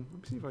 Let me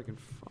see if I can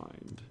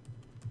find.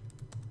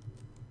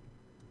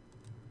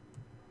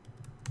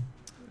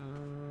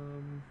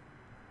 Um,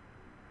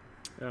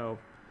 oh,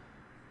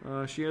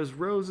 she has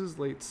roses,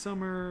 late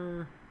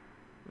summer.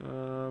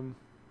 Um,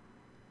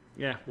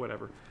 yeah,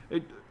 whatever.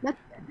 It, that's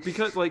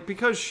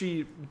because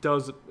she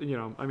does,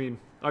 I mean,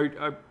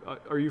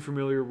 are you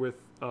familiar with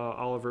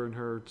Oliver and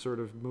her sort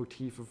of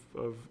motif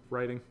of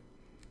writing?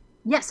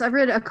 yes, I've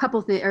read a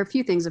couple or a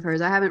few things of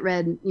hers. I haven't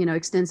read,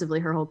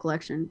 extensively her whole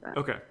collection, but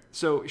Okay,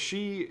 so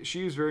she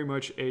is very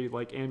much a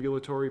like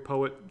ambulatory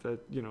poet that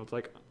it's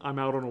like I'm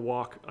out on a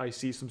walk, I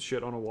see some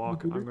shit on a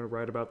walk, I'm Mhm. going to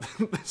write about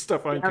the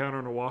stuff I Yep. encounter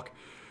on a walk.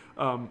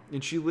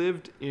 And she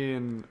lived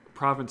in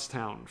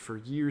Provincetown for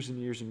years and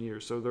years and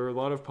years. So there are a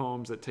lot of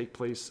poems that take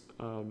place,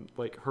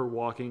 like her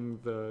walking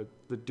the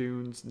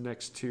dunes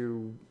next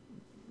to,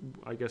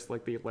 I guess,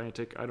 like the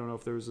Atlantic. I don't know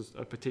if there was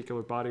a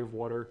particular body of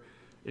water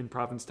in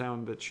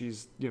Provincetown that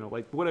she's,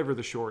 like whatever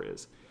the shore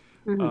is.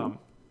 Mhm. Um,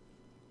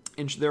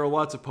 and there are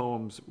lots of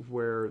poems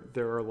where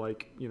there are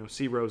like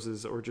sea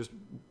roses or just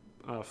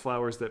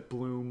flowers that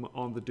bloom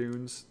on the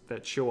dunes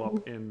that show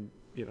up in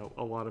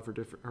a lot of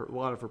a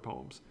lot of her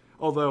poems.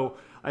 Although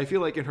I feel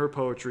like in her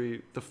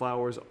poetry the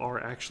flowers are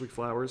actually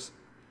flowers.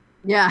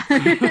 Yeah.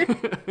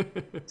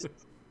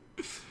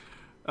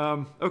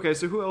 Okay,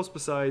 so who else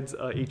besides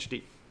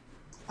HD?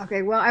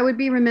 Okay, well, I would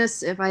be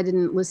remiss if I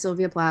didn't list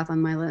Sylvia Plath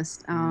on my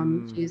list.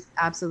 Mm, She's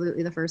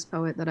absolutely the first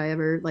poet that I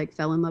ever like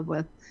fell in love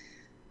with.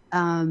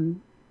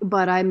 Um,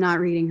 but I'm not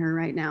reading her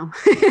right now.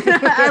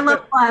 I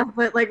love Plath,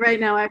 but like right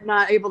now, I'm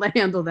not able to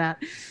handle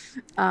that.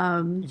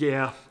 Um,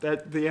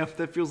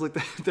 that feels like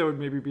that would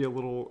maybe be a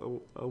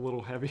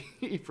little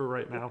heavy for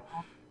right now.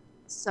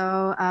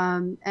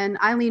 and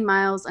Eileen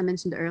Miles, I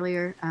mentioned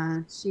earlier,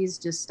 she's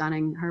just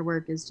stunning. Her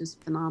work is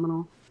just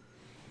phenomenal.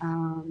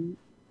 Um,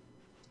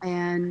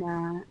 and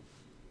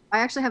I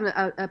actually have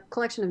a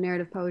collection of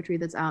narrative poetry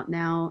that's out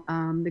now.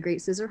 The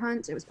Great Scissor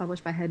Hunt. It was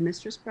published by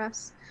Headmistress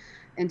Press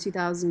in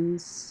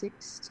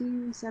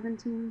 2016,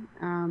 17.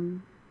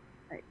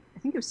 I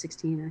think it was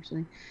 16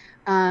 actually.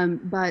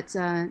 But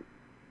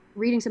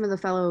reading some of the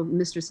fellow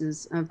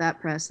mistresses of that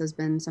press has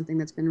been something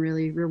that's been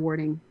really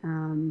rewarding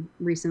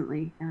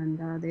recently, and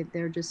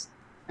they're just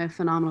a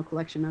phenomenal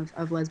collection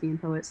of lesbian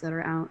poets that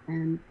are out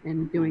and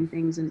doing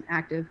things and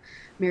active.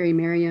 Mary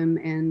Merriam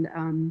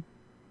and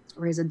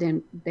Reza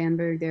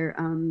Danberg,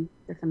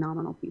 they're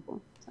phenomenal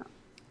people. So.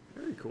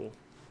 Very cool.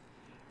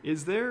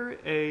 Is there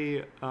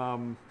a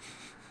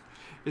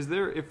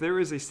if there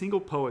is a single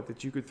poet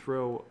that you could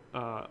throw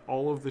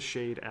all of the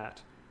shade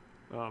at,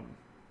 um,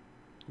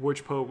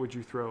 which poet would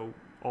you throw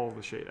all of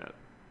the shade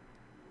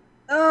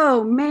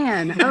Oh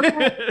man.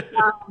 Okay. at?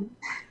 Um,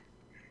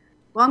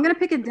 well, I'm going to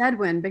pick a dead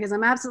one because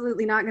I'm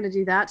absolutely not going to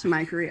do that to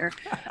my career.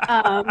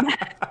 Um,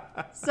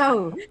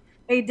 so,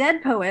 a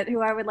dead poet who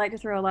I would like to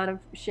throw a lot of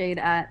shade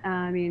at,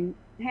 I mean,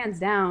 hands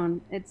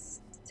down, it's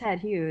Ted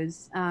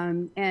Hughes.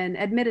 And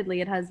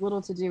admittedly, it has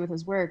little to do with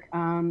his work.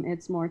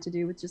 It's more to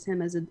do with just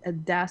him as a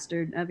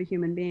dastard of a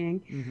human being.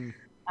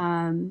 Hmm.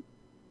 Um,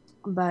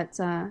 but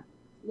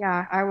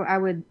yeah, I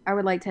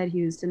would like Ted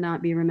Hughes to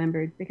not be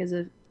remembered because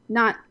of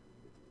not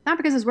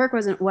because his work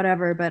wasn't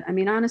whatever, but I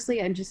mean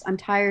honestly, I'm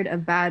tired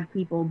of bad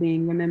people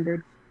being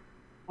remembered,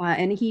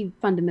 and he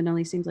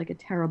fundamentally seems like a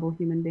terrible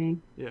human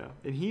being. Yeah,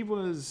 and he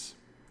was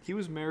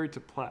married to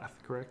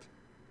Plath, correct?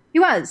 He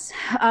was,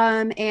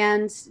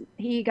 and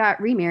he got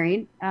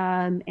remarried,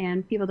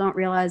 and people don't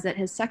realize that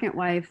his second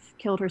wife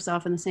killed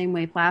herself in the same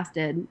way Plath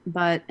did,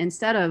 but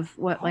instead of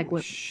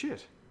Holy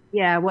shit!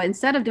 yeah, what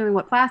instead of doing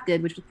what Plath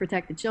did, which was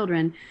protect the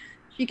children,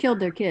 she killed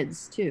their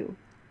kids too.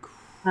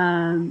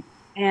 Um,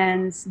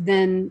 and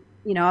then,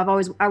 I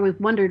was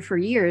wondered for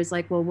years,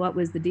 like, well, what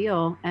was the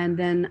deal? And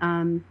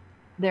then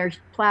their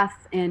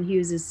Plath and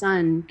Hughes's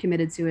son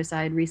committed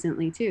suicide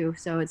recently too.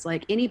 So it's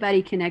like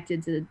anybody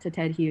connected to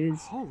Ted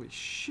Hughes Holy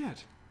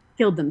shit!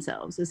 killed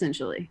themselves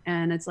essentially.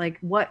 And it's like,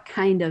 what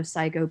kind of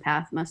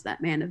psychopath must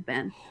that man have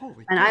been?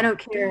 Holy And I god don't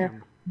care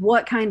damn!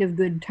 what kind of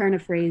good turn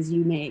of phrase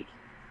you make.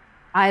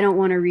 I don't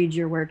want to read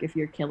your work if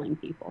you're killing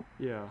people.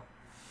 Yeah,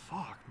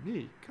 fuck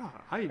me, God,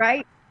 I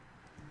Right?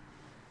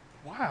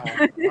 Wow.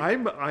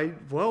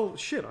 Well,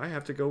 shit, I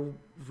have to go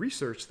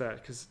research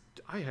that because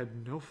I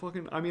had no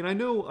fucking, I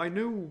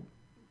know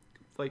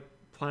like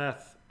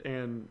Plath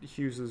and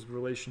Hughes's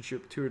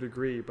relationship to a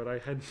degree, but I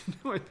had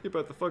no idea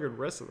about the fucking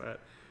rest of that.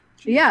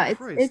 Jesus Yeah,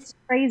 Christ. it's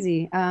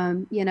crazy.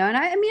 And I mean,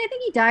 I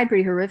think he died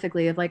pretty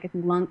horrifically of like I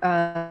think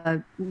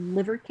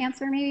liver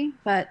cancer maybe,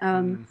 but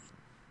Mm.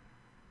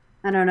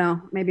 I don't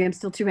know. Maybe I'm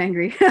still too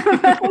angry.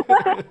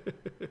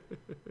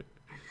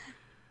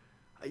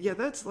 Yeah,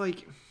 that's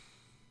like,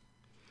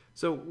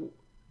 so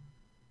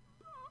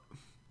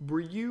were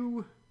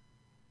you,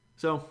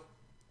 so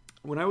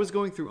when I was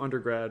going through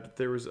undergrad,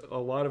 there was a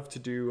lot of to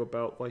do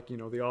about like,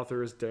 the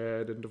author is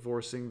dead and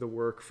divorcing the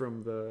work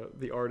from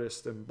the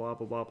artist and blah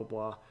blah blah blah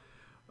blah.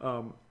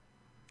 Um,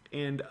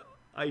 and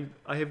I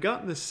have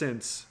gotten the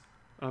sense.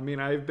 I mean,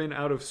 I've been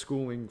out of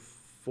schooling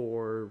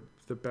for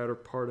the better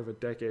part of a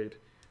decade,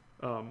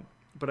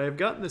 but I've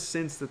gotten the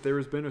sense that there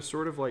has been a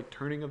sort of like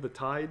turning of the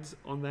tides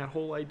on that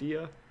whole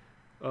idea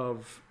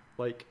of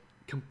like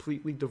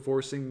completely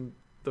divorcing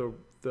the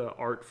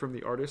art from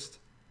the artist.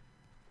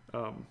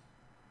 Um,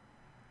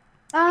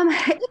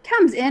 It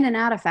comes in and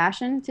out of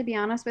fashion, to be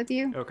honest with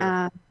you.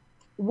 okay.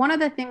 One of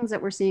the things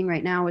that we're seeing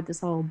right now with this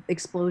whole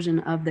explosion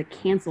of the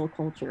cancel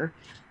culture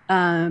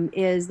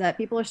is that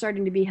people are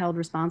starting to be held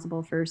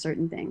responsible for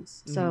certain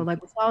things. So, Mm-hmm.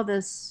 like we saw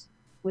this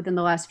within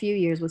the last few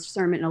years with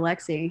Sermon and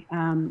Alexei,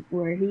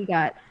 where he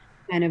got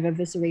kind of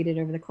eviscerated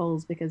over the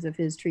coals because of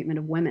his treatment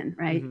of women,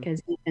 right? Mm-hmm.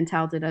 Because he's been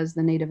touted as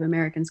the Native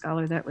American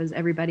scholar that was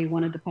everybody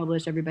wanted to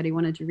publish, everybody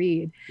wanted to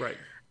read. Right.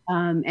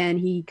 And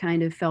he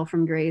kind of fell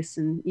from grace.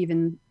 And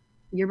even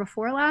year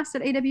before last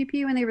at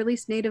AWP when they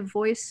released Native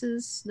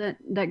Voices,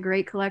 that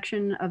great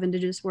collection of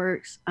indigenous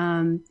works,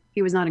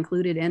 he was not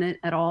included in it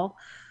at all.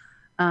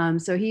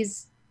 So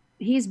he's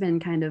been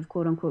kind of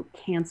quote unquote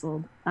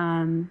canceled.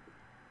 And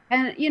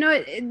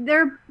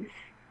they're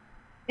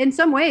in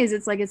some ways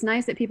it's like it's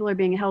nice that people are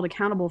being held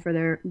accountable for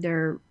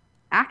their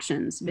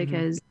actions Mm-hmm.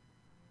 because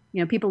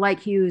people like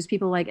Hughes,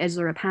 people like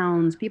Ezra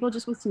Pounds, people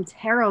just with some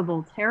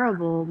terrible,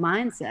 terrible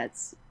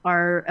mindsets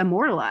are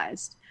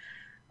immortalized.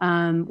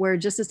 Where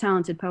just as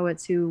talented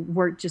poets who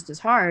work just as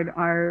hard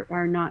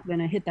are not going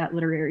to hit that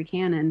literary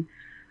canon.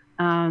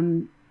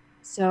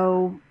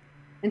 So,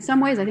 in some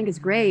ways, I think it's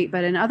great,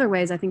 but in other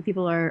ways, I think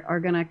people are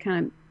going to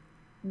kind of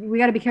we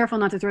got to be careful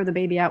not to throw the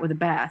baby out with the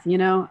bath.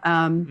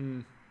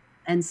 Mm.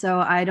 And so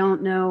I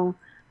don't know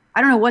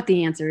what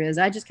the answer is.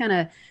 I just kind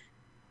of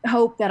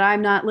hope that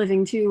I'm not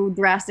living too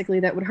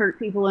drastically that would hurt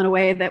people in a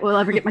way that will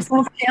ever get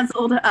myself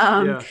canceled.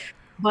 Yeah.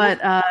 Well,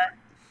 But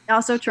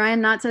also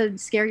trying not to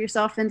scare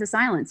yourself into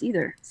silence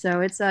either.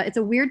 So it's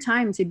a weird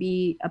time to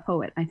be a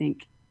poet, I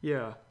think.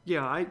 yeah.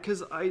 Yeah.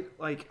 Because I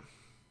like.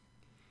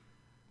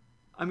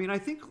 I mean, I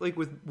think like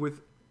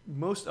with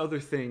most other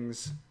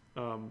things,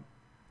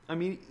 I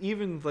mean,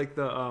 even like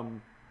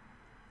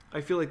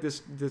I feel like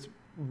this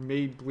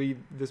may bleed.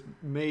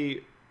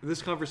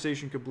 This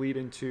conversation could bleed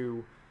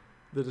into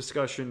the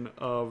discussion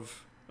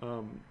of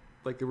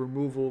like the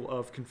removal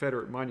of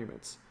Confederate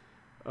monuments.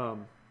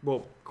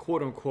 Well,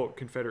 quote unquote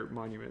Confederate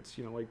monuments.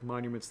 Like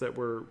monuments that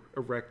were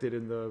erected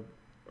in the Like,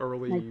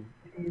 early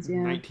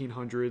yeah.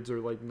 1900s or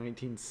like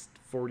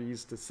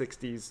 1940s to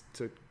 60s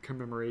to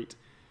commemorate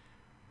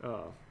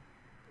uh,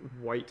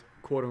 white,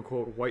 quote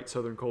unquote, white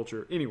Southern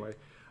culture. Anyway,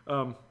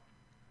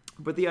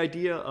 but the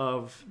idea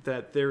of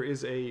that there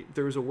is a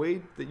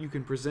way that you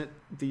can present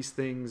these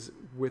things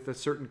with a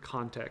certain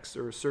context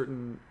or a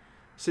certain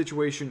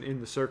situation in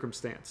the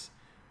circumstance,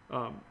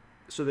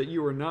 so that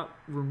you are not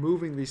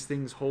removing these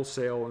things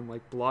wholesale and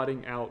like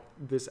blotting out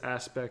this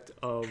aspect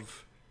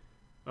of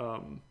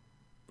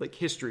like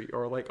history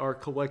or like our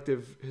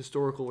collective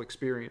historical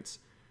experience,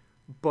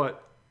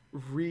 but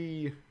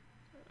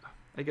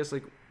I guess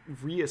like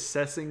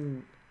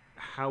reassessing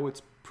how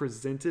it's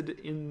presented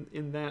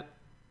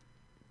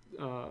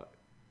uh,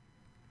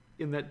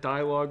 in that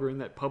dialogue or in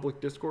that public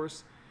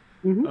discourse.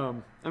 Hmm.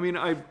 I mean,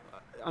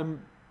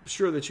 I'm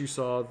sure that you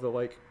saw the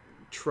like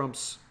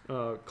Trump's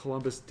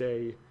Columbus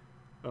Day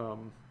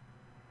um,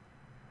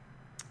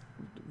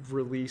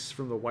 release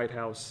from the White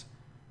House,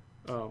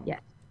 Yeah.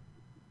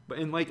 but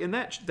and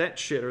that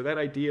shit or that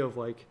idea of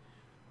like,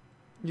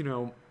 you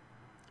know,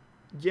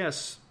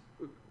 yes,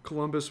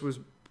 Columbus was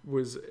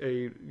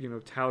a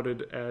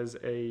touted as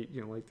a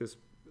like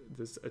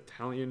this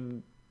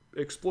Italian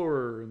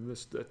explorer and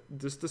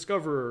this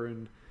discoverer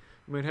and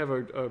might have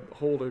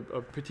hold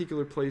a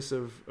particular place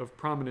of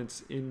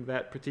prominence in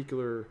that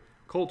particular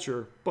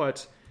culture,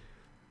 but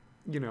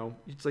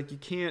it's like you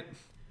can't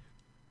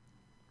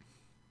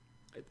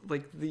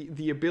like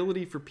the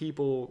ability for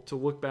people to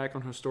look back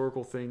on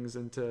historical things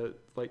and to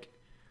like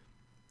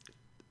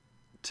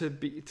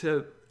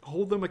to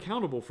hold them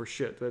accountable for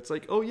shit that's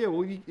like, oh yeah,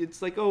 well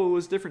it's like, oh, it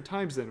was different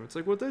times then. It's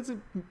like, well, it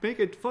doesn't make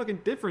a fucking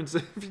difference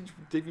if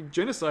you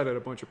genocided a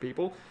bunch of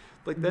people.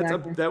 Like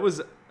Exactly. that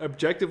was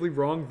objectively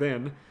wrong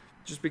then.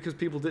 Just because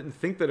people didn't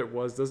think that it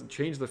was doesn't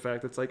change the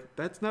fact it's like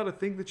that's not a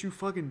thing that you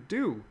fucking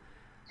do,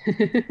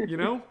 you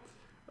know.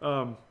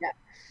 um Yeah.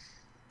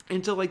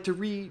 and to like to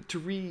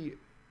re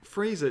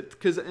phrase it,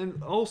 because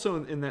and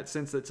also in that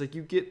sense that's like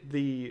you get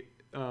the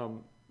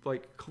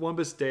like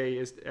Columbus Day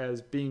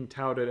as being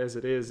touted as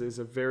it is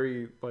a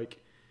very like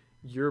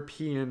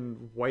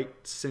European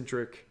white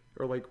centric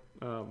or like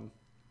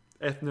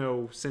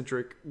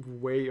ethnocentric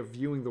way of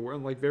viewing the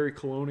world, like very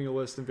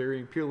colonialist and very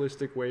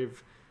imperialistic way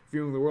of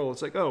viewing the world.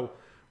 It's like, oh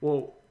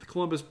well,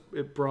 Columbus,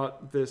 it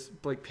brought this,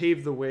 like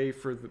paved the way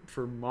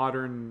for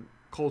modern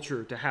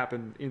culture to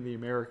happen in the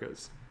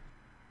Americas.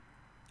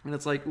 And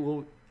it's like,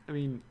 well, I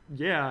mean,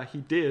 yeah,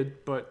 he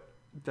did, but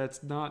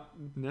that's not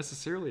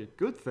necessarily a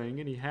good thing.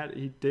 And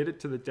he did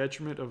it to the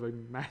detriment of a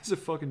massive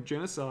fucking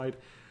genocide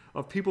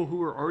of people who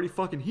were already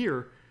fucking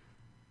here,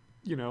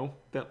 you know,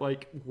 that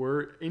like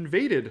were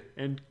invaded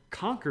and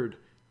conquered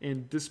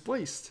and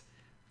displaced.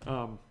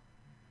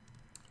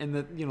 And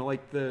that, you know,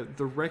 like the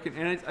reckon,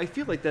 and I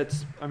feel like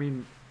that's, I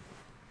mean,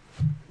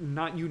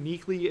 not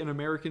uniquely an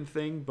American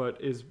thing,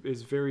 but is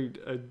very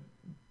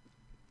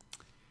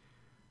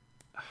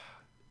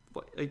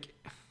like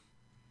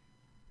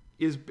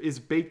is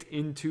baked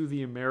into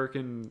the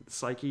American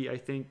psyche, I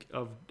think,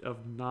 of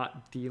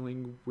not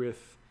dealing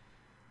with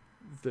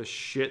the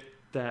shit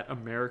that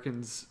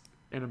Americans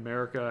and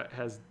America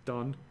has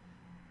done.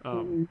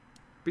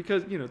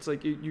 Because, you know, it's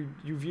like you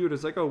view it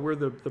as like, oh, we're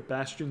the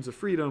bastions of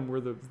freedom, we're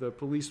the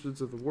policemen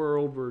of the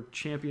world, we're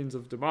champions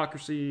of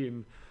democracy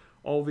and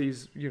all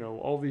these, you know,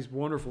 all these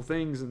wonderful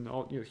things and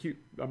all, you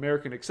know,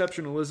 American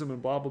exceptionalism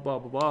and blah blah blah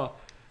blah blah.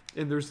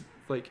 And there's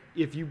like,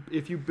 if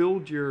you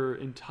build your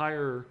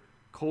entire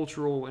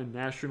cultural and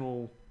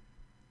national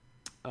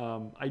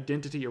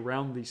identity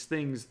around these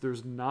things,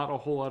 there's not a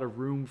whole lot of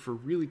room for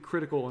really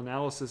critical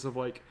analysis of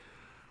like,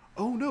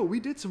 oh no, we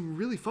did some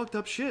really fucked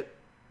up shit.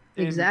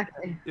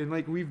 Exactly. And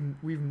like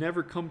we've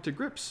never come to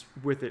grips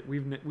with it.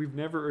 We've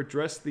never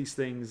addressed these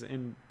things,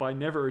 and by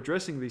never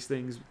addressing these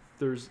things,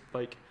 there's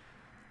like,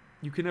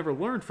 you can never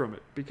learn from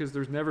it because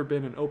there's never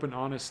been an open,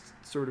 honest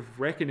sort of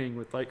reckoning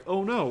with like,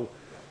 oh no,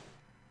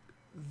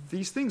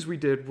 these things we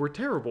did were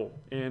terrible.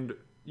 And,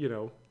 you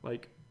know,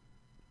 like,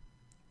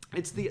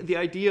 it's the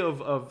idea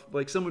of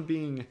like someone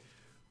being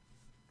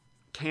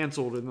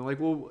canceled and they're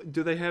like, well,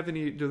 do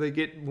they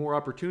get more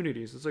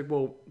opportunities? It's like,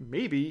 well,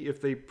 maybe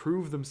if they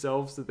prove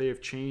themselves that they have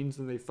changed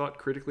and they've thought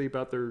critically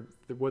about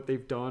what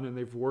they've done and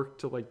they've worked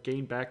to like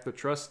gain back the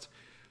trust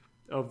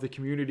of the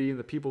community and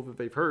the people that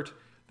they've hurt,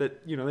 that,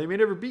 you know, they may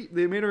never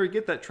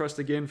get that trust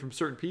again from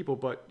certain people.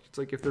 But it's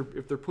like, if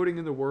they're putting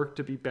in the work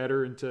to be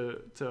better and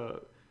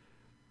to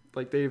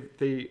like they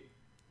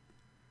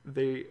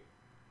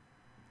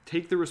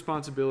take the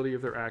responsibility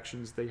of their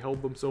actions, they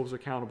held themselves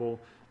accountable,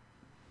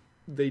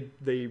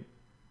 they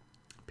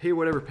pay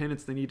whatever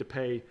penance they need to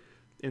pay,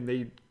 and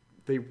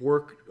they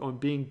work on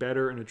being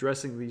better and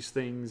addressing these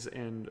things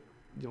and,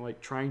 you know, like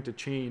trying to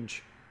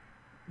change,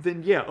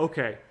 then yeah,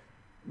 okay,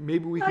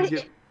 maybe we can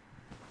get.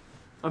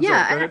 I'm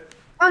sorry, go ahead.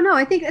 Oh no,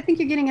 I think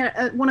you're getting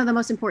at one of the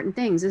most important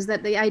things is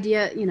that the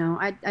idea, you know,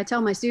 I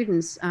tell my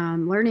students,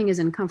 learning is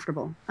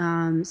uncomfortable.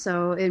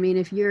 So, I mean,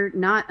 if you're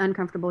not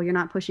uncomfortable, you're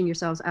not pushing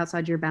yourselves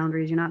outside your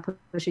boundaries, you're not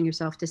pushing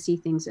yourself to see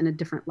things in a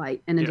different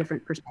light, in a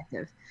different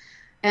perspective.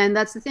 And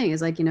that's the thing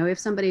is like, you know, if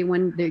somebody,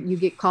 when you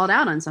get called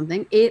out on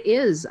something, it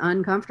is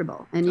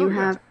uncomfortable and you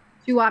have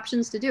two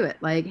options to do it.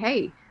 Like,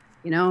 hey,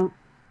 you know,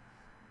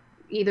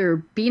 either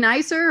be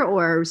nicer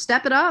or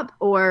step it up,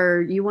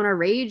 or you want to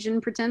rage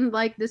and pretend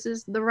like this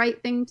is the right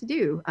thing to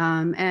do.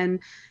 And,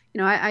 you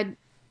know, I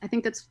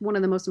think that's one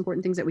of the most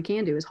important things that we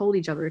can do is hold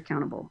each other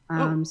accountable.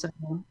 And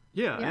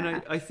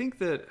I think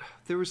that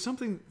there's some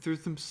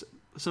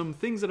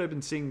things that I've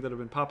been seeing that have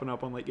been popping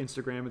up on like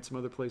Instagram and some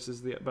other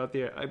places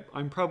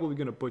I'm probably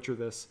going to butcher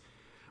this,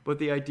 but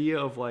the idea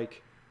of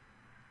like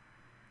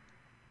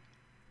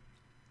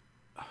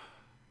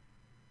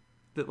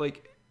that,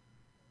 like,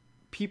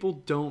 people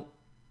don't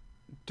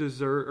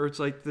deserve, or it's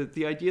like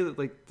the idea that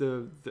like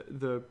the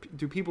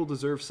do people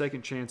deserve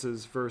second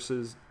chances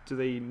versus do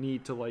they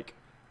need to like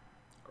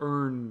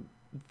earn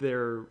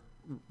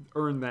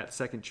that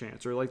second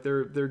chance, or like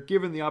they're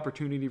given the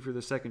opportunity for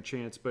the second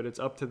chance, but it's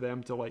up to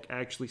them to like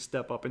actually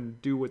step up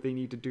and do what they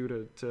need to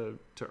do to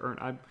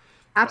earn.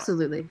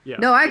 Absolutely.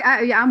 No,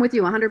 I'm with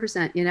you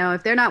 100%. You know,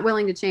 if they're not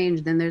willing to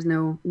change, then there's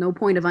no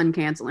point of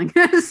uncanceling.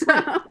 So.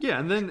 Right. Yeah.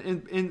 And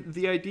then, and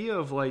the idea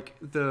of like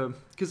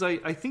cause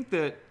I think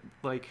that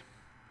like,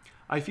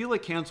 I feel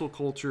like cancel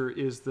culture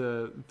is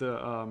the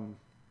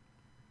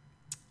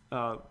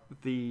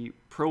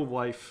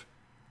pro-life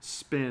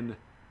spin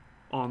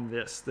on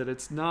this, that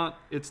it's not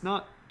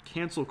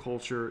cancel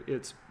culture,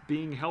 it's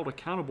being held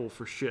accountable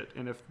for shit.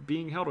 And if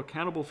being held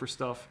accountable for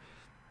stuff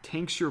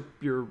tanks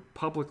your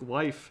public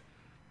life,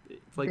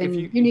 like, then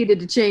if you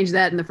needed to change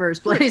that in the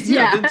first place.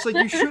 Yeah, then it's like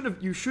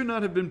you should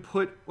not have been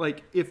put,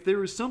 like, if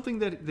there is something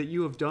that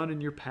you have done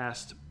in your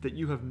past that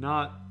you have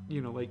not,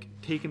 you know, like,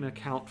 taken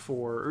account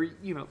for, or,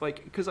 you know,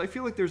 like, because I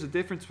feel like there's a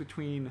difference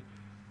between,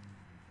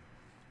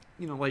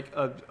 you know, like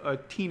a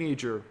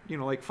teenager, you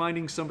know, like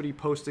finding somebody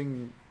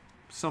posting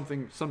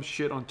some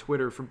shit on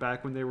Twitter from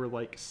back when they were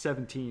like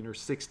 17 or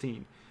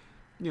 16.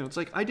 You know, it's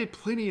like, I did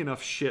plenty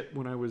enough shit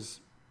when I was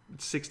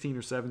 16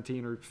 or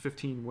 17 or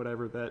 15,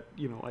 whatever, that,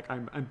 you know, like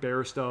I'm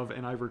embarrassed of,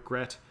 and I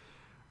regret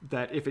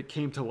that if it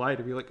came to light,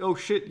 I'd be like, oh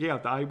shit, yeah,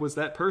 I was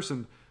that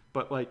person,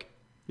 but like,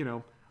 you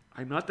know,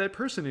 I'm not that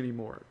person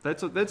anymore.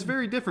 That's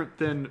very different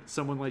than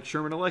someone like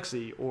Sherman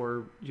Alexie,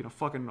 or, you know,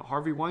 fucking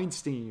Harvey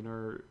Weinstein,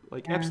 or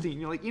like Epstein,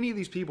 you know, like any of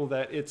these people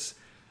that it's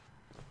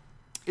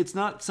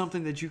not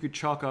something that you could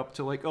chalk up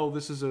to like, oh,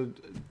 this is a,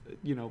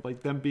 you know,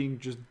 like them being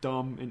just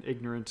dumb and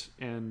ignorant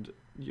and,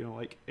 you know,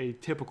 like a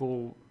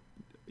typical,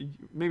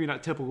 maybe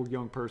not typical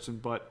young person,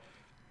 but,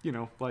 you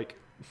know, like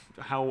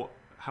how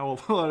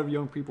a lot of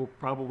young people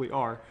probably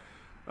are,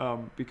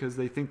 because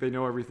they think they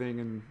know everything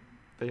and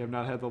they have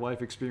not had the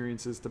life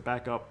experiences to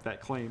back up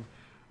that claim.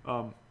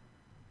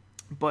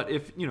 But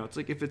if, you know, it's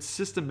like if it's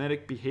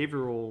systematic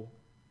behavioral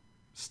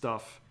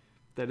stuff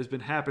that has been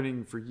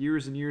happening for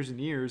years and years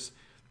and years,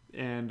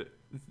 and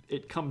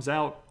it comes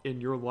out and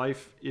your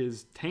life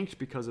is tanked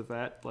because of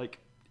that, like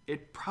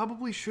it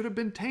probably should have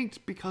been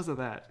tanked because of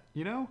that,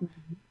 you know?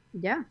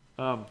 Yeah.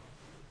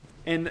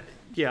 And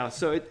yeah,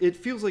 so it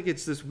feels like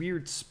it's this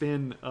weird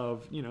spin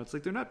of, you know, it's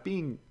like they're not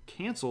being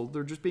canceled,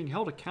 they're just being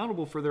held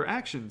accountable for their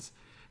actions.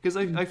 Because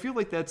I feel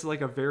like that's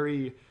like a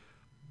very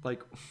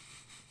like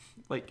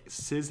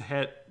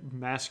cishet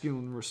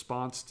masculine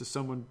response to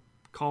someone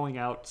calling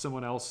out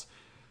someone else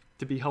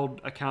to be held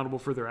accountable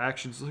for their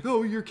actions. It's like,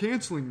 oh, you're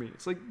canceling me.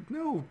 It's like,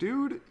 no,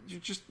 dude,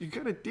 you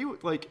gotta deal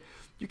with, like,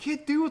 you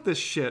can't deal with this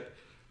shit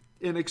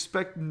and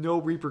expect no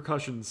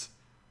repercussions.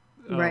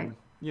 Right.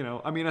 You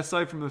know, I mean,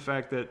 aside from the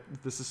fact that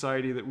the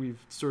society that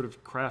we've sort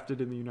of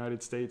crafted in the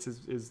United States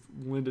is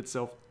lend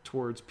itself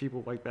towards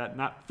people like that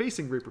not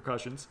facing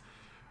repercussions.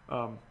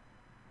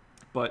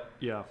 But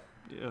yeah,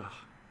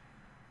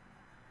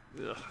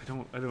 I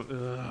don't.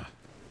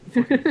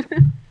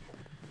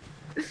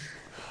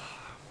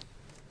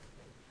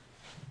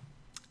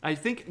 I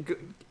think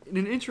in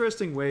an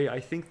interesting way,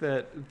 I think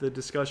that the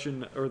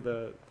discussion, or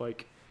the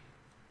like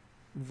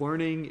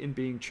learning and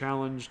being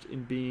challenged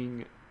and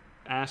being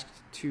asked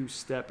to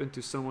step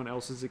into someone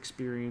else's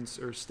experience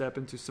or step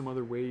into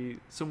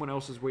someone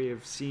else's way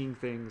of seeing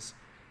things,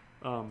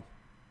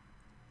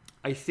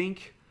 I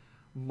think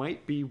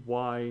might be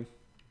why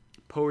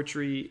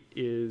poetry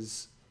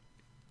is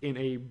in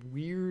a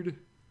weird,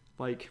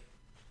 like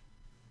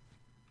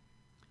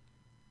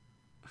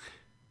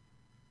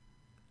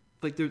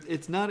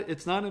it's not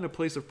in a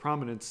place of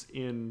prominence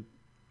in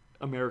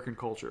American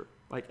culture,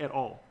 like at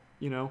all,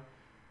 you know.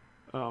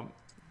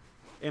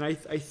 And I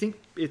think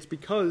it's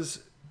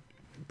because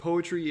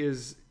poetry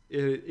is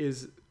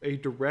a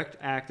direct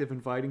act of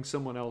inviting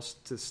someone else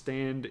to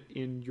stand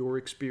in your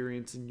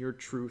experience and your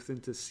truth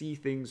and to see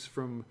things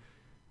from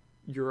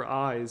your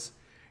eyes.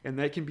 And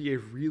that can be a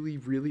really,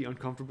 really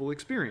uncomfortable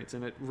experience.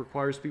 And it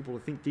requires people to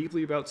think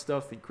deeply about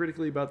stuff, think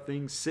critically about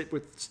things, sit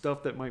with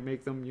stuff that might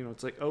make them, you know,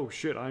 it's like, oh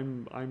shit,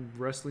 I'm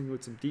wrestling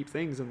with some deep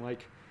things. And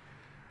like,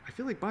 I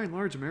feel like by and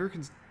large,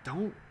 Americans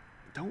don't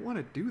want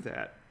to do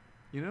that,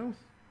 you know?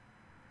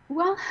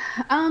 Well,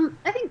 I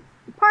think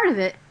part of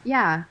it,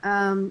 yeah,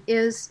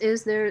 is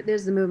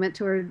there's the movement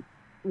toward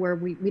where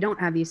we don't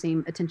have the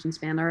same attention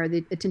span, or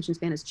the attention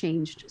span has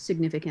changed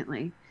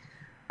significantly.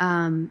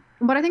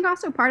 But I think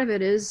also part of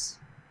it is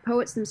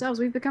poets themselves.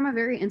 We've become a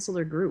very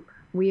insular group.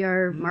 We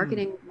are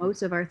marketing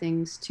most of our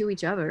things to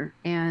each other,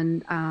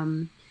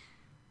 and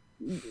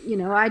you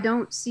know, I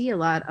don't see a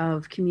lot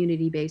of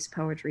community-based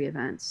poetry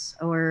events,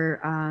 or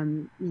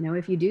you know,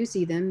 if you do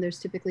see them, there's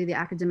typically the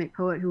academic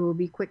poet who will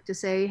be quick to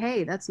say,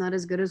 hey, that's not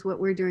as good as what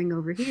we're doing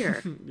over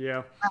here.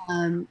 Yeah.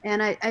 And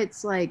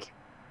it's like,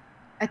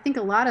 I think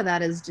a lot of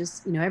that is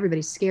just, you know,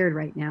 everybody's scared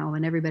right now,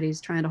 and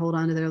everybody's trying to hold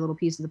on to their little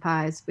piece of the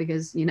pies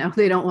because, you know,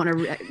 they don't want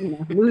to, you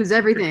know, lose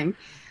everything.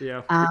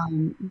 Yeah.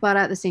 But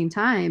at the same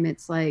time,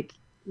 it's like,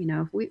 you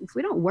know, if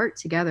we don't work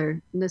together,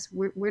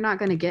 we're not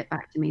going to get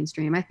back to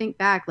mainstream. I think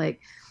back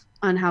like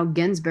on how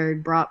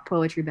Ginsberg brought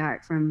poetry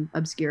back from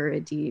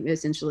obscurity,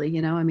 essentially,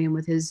 you know, I mean,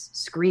 with his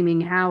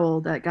screaming howl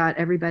that got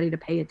everybody to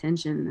pay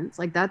attention. And it's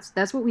like,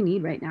 that's what we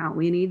need right now.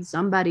 We need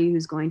somebody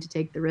who's going to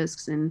take the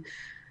risks and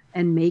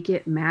make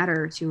it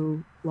matter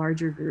to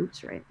larger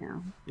groups right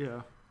now.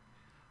 Yeah.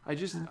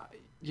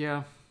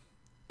 Yeah.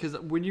 Cause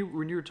when you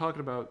were talking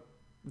about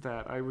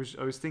that, I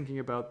was thinking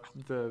about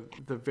the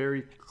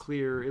very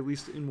clear, at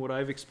least in what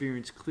I've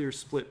experienced, clear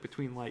split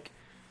between like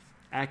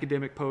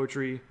academic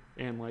poetry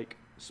and like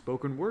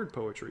spoken word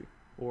poetry,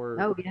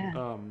 or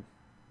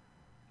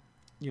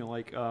you know,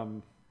 like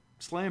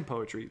slam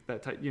poetry,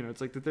 that type. You know,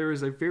 it's like that there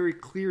is a very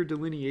clear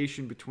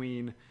delineation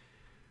between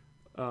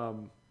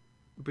those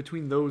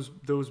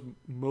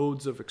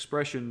modes of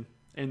expression,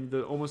 and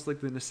the almost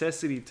like the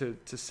necessity to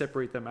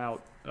separate them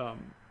out.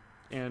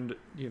 And,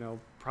 you know,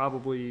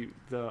 probably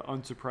the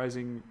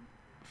unsurprising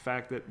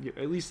fact that,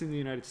 at least in the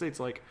United States,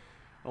 like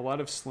a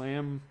lot of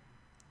slam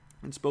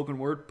and spoken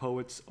word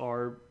poets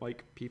are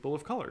like people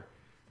of color.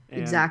 And,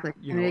 exactly.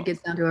 I mean, it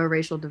gets down to a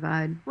racial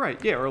divide.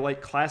 Right. Yeah. Or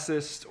like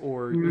classist,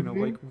 or, you know,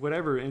 like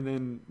whatever. And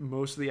then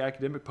most of the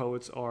academic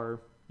poets are,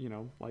 you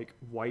know, like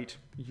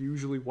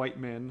usually white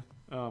men.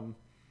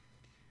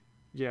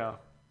 Yeah.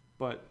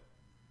 But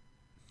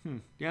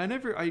Yeah,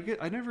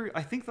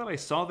 I think that I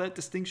saw that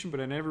distinction, but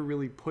I never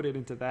really put it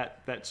into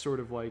that sort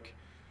of like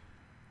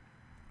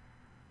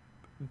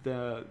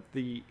the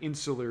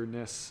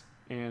insularness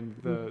and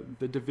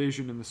the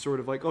division and the sort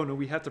of like, oh no,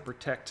 we have to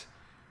protect,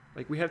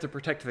 like we have to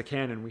protect the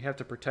canon, we have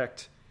to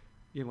protect,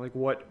 you know, like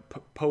what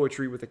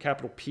poetry with a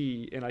capital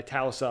P and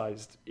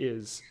italicized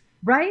is.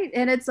 Right?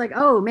 And it's like,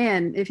 oh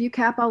man, if you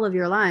cap all of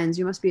your lines,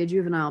 you must be a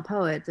juvenile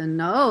poet.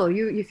 And oh,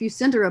 you if you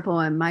center a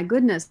poem, my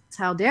goodness,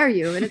 how dare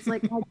you? And it's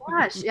like, my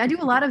gosh, I do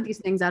a lot of these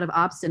things out of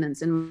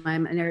obstinance in my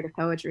narrative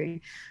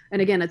poetry.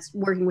 And again, it's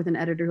working with an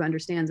editor who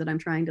understands that I'm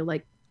trying to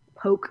like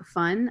poke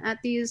fun at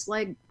these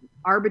like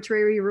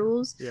arbitrary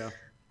rules. Yeah.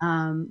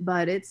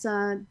 But it's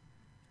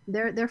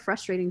they're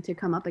frustrating to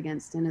come up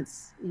against, and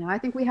it's, you know, I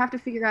think we have to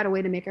figure out a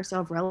way to make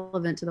ourselves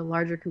relevant to the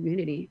larger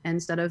community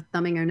instead of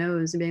thumbing our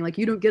nose and being like,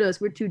 you don't get us,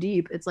 we're too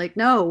deep. It's like,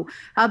 no,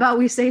 how about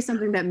we say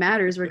something that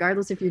matters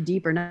regardless if you're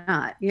deep or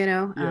not, you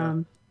know? Yeah.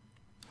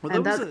 Well,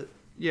 and that was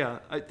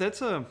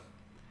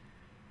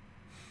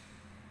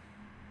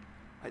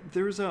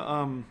there's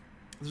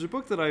a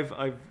book that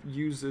I've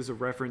used as a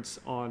reference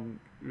on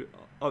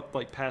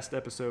like past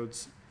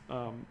episodes.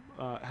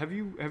 Have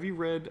you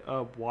read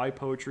Why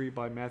Poetry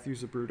by Matthew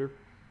Zapruder?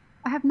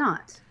 I have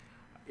not.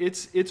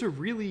 It's a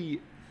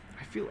really,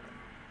 I feel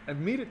I've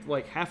made it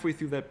like halfway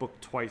through that book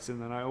twice, and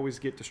then I always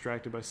get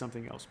distracted by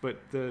something else. But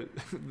at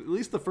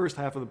least the first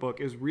half of the book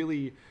is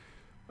really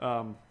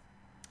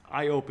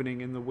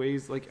eye-opening in the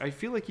ways, like I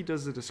feel like he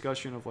does a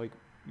discussion of like,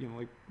 you know,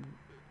 like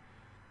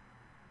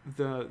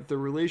the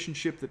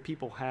relationship that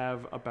people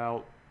have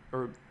about,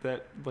 or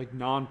that like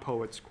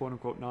non-poets, quote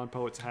unquote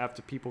non-poets, have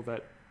to people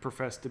that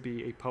profess to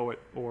be a poet,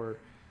 or,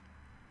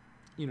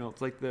 you know,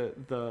 it's like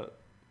the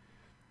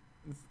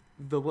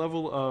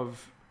level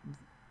of,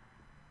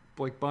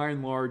 like, by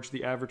and large,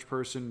 the average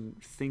person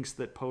thinks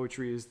that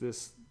poetry is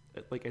this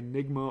like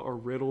enigma or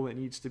riddle that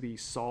needs to be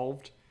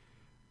solved,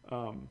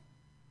 or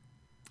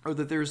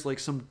that there's like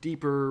some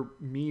deeper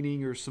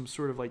meaning or some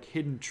sort of like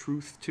hidden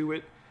truth to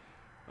it,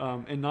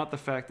 and not the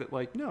fact that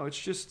like, no, it's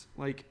just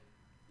like,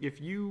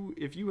 if you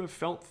have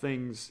felt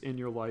things in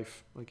your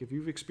life, like if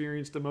you've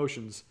experienced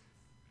emotions,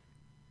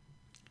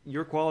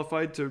 you're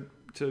qualified to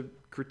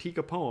critique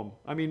a poem.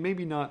 I mean,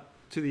 maybe not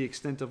to the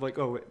extent of like,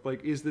 oh,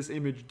 like, is this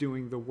image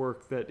doing the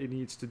work that it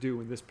needs to do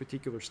in this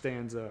particular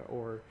stanza,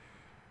 or,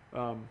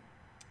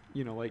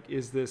 you know, like,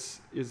 is this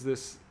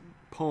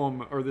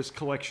poem or this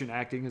collection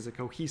acting as a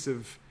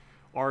cohesive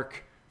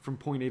arc from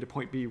point A to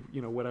point B,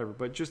 you know, whatever.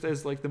 But just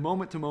as like the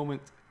moment to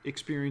moment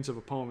experience of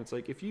a poem, it's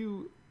like, I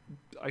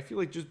feel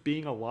like just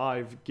being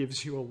alive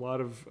gives you a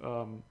lot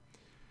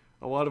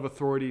of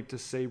authority to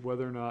say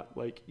whether or not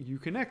like you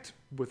connect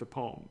with a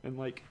poem, and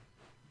like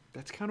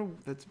that's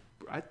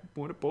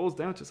what it boils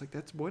down to. It's like,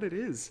 that's what it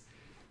is.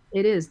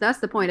 It is. That's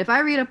the point. If I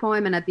read a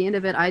poem and at the end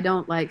of it I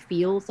don't like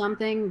feel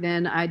something,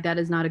 then that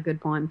is not a good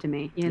poem to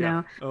me, you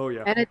know? Oh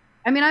yeah. And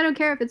I mean, I don't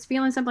care if it's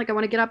feeling something like I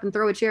want to get up and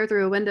throw a chair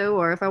through a window,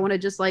 or if I want to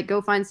just like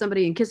go find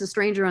somebody and kiss a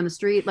stranger on the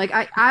street. Like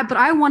but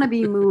I want to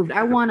be moved.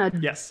 I want to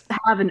Yes.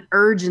 have an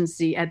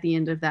urgency at the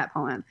end of that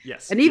poem.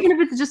 Yes. And even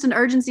if it's just an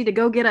urgency to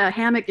go get a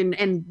hammock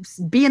and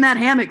be in that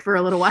hammock for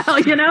a little while,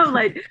 you know,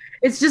 like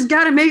it's just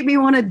got to make me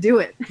want to do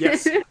it.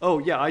 Yes. Oh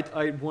yeah. I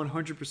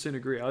 100%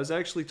 agree. I was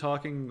actually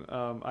talking,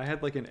 I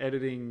had like an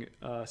editing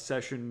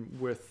session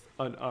with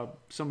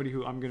somebody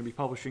who I'm going to be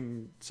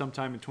publishing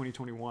sometime in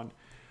 2021.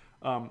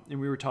 And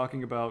we were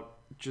talking about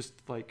just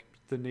like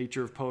the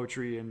nature of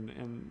poetry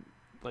and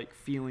like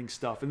feeling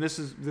stuff. And this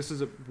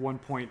is at one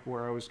point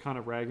where I was kind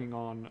of ragging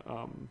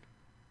on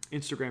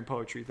Instagram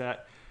poetry,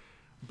 that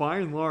by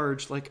and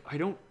large, like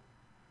the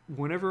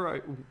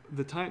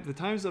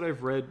times that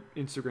I've read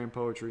Instagram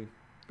poetry,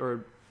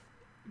 or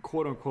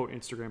quote unquote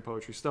Instagram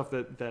poetry, stuff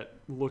that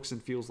looks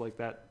and feels like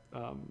that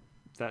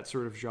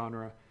sort of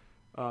genre,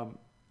 I'm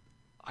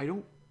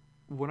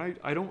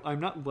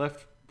not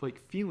left like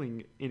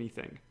feeling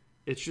anything.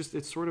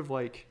 It's sort of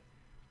like,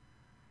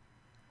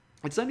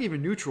 it's not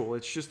even neutral.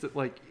 It's just that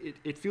like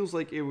it feels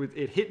like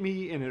it hit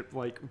me and it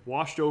like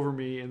washed over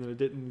me, and then it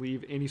didn't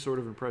leave any sort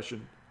of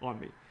impression on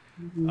me.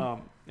 Mm-hmm.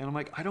 And I'm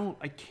like,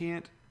 I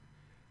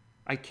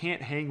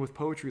can't hang with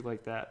poetry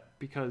like that,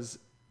 because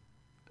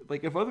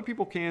like if other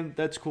people can,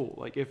 that's cool.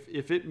 Like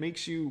if it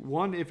makes you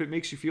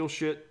feel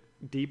shit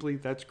deeply,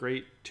 that's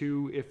great.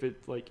 Two, if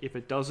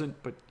it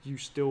doesn't, but you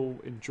still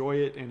enjoy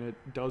it and it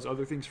does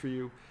other things for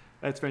you,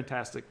 that's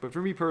fantastic. But for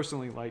me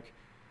personally, like,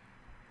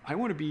 I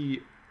want to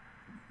be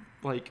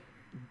like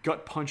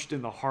gut punched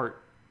in the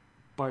heart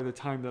by the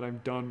time that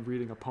I'm done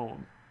reading a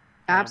poem.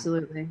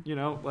 Absolutely. You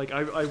know, like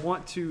I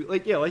want to,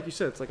 like, yeah, like you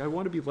said, it's like I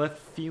want to be left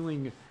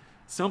feeling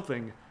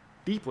something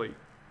deeply.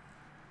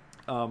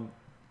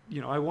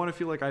 You know, I want to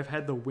feel like I've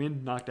had the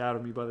wind knocked out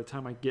of me by the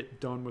time I get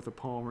done with a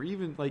poem, or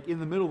even like in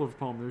the middle of a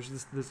poem,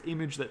 there's this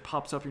image that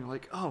pops up and you're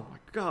like, oh my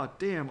God,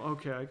 damn.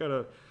 Okay. I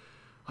gotta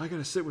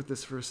sit with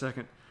this for a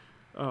second.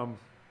 I'm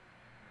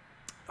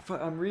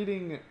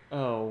reading,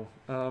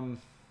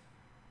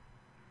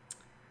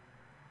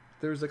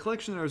 there's a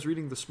collection that I was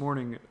reading this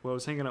morning while I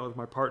was hanging out with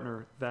my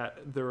partner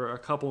that there were a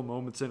couple of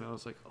moments in it I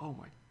was like, oh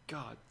my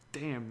god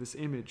damn, this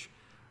image.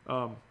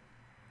 But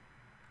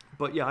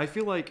yeah, I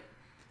feel like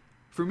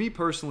for me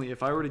personally,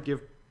 if I were to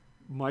give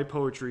my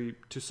poetry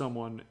to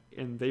someone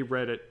and they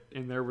read it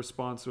and their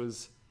response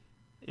was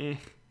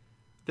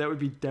that would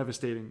be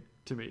devastating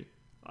to me.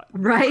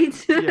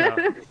 Right.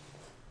 Yeah.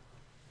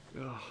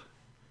 Ugh.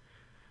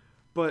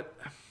 But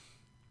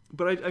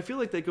I feel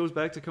like that goes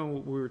back to kind of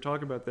what we were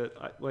talking about,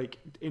 that like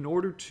in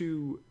order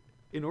to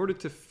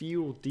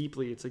feel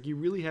deeply, it's like you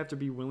really have to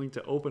be willing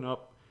to open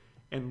up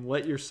and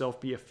let yourself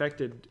be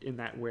affected in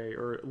that way,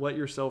 or let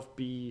yourself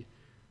be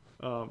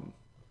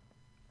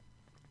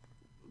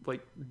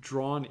like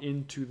drawn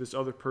into this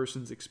other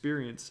person's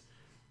experience.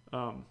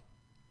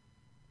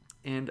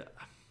 And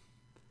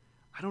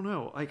I don't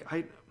know, like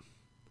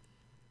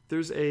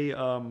there's a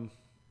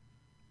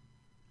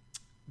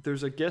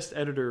guest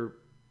editor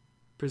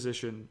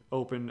position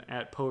open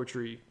at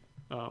the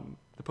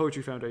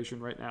Poetry Foundation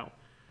right now,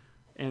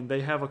 and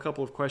they have a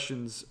couple of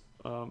questions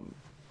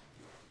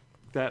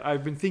that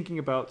I've been thinking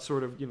about,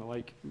 sort of,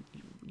 like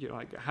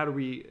how do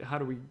we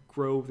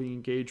grow the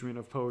engagement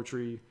of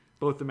poetry,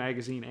 both the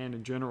magazine and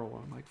in general.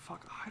 And I'm like,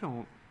 fuck,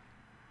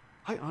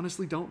 I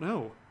honestly don't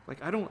know.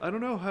 Like I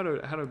don't know how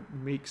to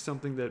make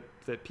something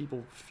that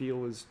people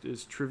feel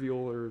is trivial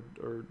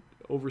or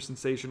over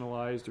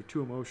sensationalized or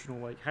too emotional.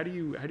 Like how do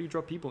you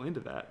draw people into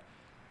that?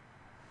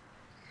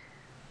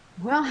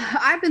 Well,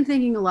 I've been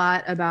thinking a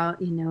lot about,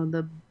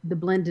 the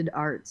blended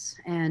arts,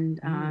 and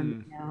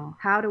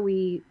how do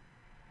we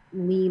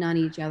lean on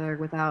each other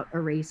without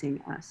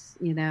erasing us.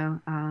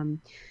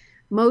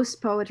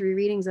 Most poetry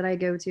readings that I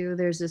go to,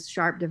 there's this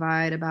sharp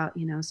divide about,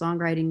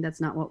 songwriting.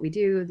 That's not what we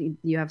do.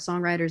 You have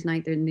songwriters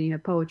night, then you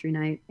have poetry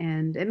night.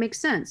 And it makes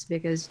sense,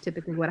 because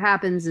typically what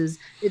happens is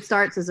it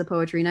starts as a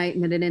poetry night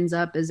and then it ends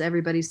up as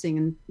everybody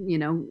singing,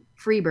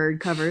 Freebird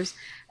covers.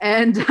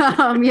 And,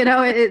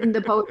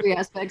 the poetry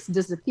aspects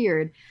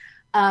disappeared.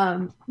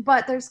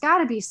 But there's got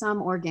to be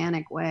some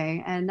organic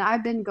way. And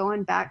I've been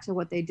going back to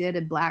what they did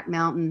at Black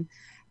Mountain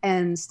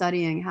and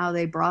studying how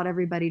they brought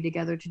everybody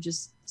together to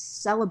just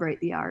celebrate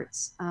the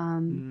arts.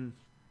 And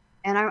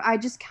I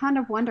just kind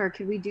of wonder,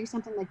 could we do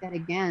something like that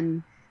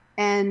again?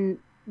 And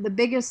the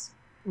biggest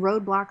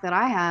roadblock that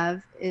I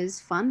have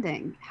is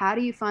funding. How do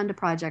you fund a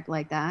project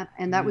like that?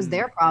 And that was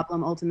their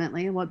problem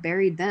ultimately, what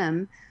buried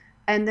them.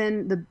 And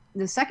then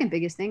the second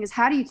biggest thing is,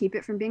 how do you keep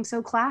it from being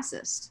so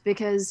classist?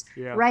 Because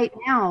right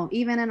now,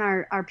 even in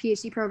our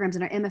PhD programs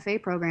and our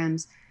MFA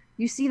programs,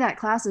 you see that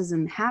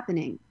classism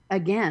happening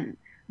again.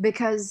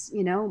 Because,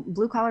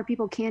 blue collar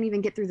people can't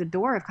even get through the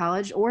door of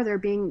college, or they're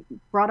being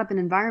brought up in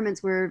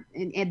environments where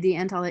the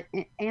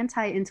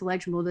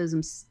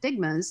anti-intellectualism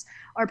stigmas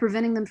are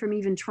preventing them from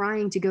even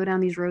trying to go down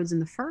these roads in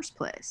the first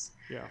place.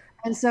 Yeah.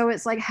 And so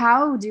it's like,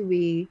 how do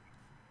we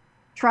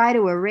try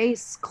to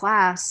erase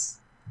class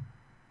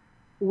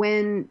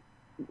when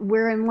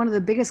we're in one of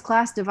the biggest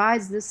class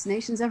divides this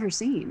nation's ever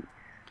seen?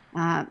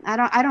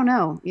 I don't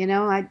know.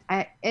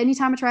 I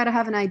anytime I try to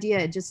have an idea,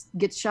 it just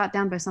gets shot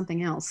down by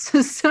something else.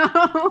 So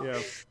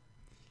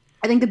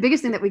I think the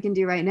biggest thing that we can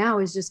do right now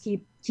is just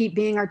keep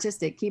being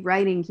artistic, keep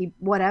writing, keep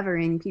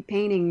whatevering, keep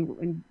painting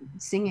and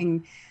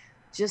singing.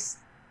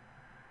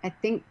 I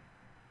think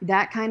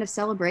that kind of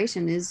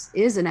celebration is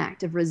an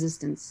act of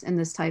resistance in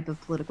this type of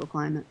political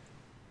climate.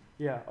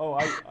 Yeah. Oh,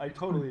 I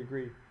totally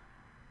agree.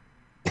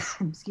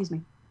 Excuse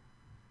me.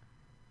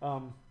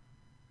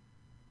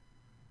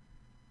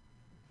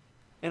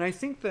 And I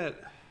think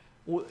that,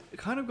 well,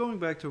 kind of going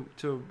back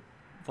to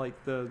like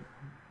the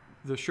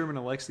Sherman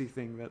Alexie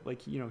thing, that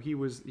like, he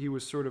was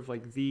sort of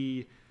like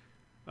the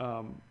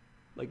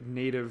like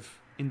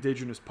native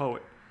indigenous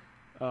poet.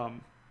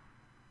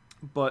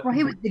 But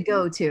he was the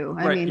go-to.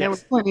 I mean, there were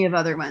plenty of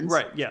other ones.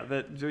 Right. Yeah.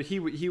 That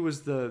he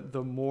was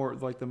the more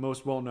like the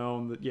most well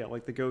known.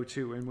 Like the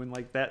go-to. And when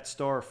like that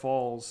star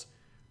falls,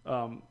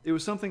 it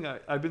was something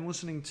I've been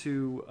listening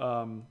to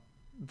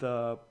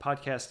the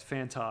podcast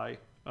Fantai.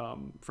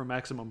 From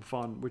Maximum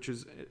Fun, which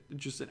is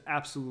just an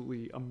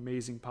absolutely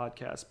amazing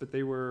podcast. But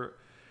they were,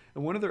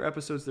 in one of their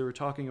episodes, they were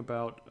talking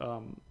about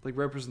like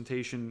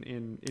representation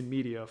in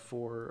media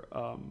for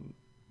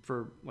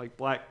like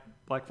black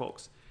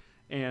folks,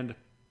 and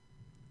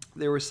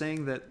they were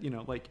saying that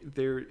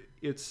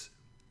it's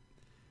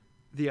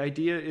the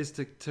idea is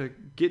to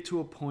get to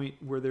a point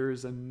where there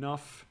is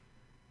enough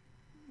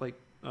like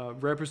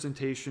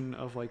representation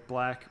of like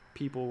black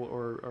people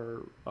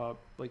or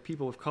like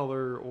people of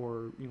color,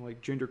 or like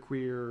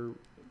genderqueer,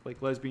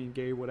 like lesbian,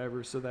 gay,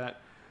 whatever, so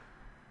that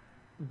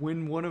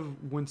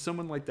when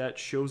someone like that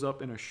shows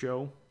up in a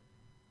show,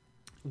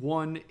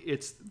 one,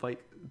 it's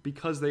like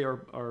because they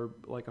are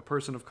like a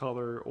person of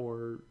color,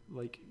 or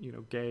like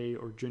gay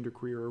or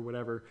genderqueer or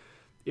whatever,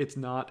 it's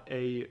not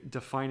a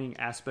defining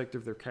aspect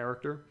of their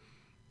character,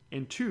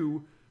 and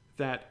two,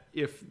 that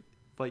if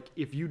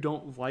you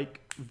don't like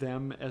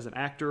them as an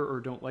actor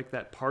or don't like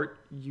that part,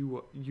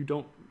 you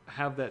don't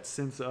have that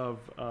sense of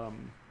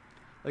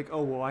like,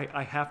 oh well,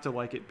 I have to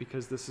like it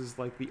because this is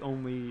like the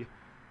only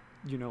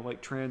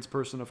like trans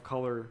person of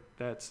color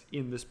that's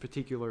in this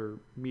particular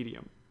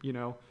medium.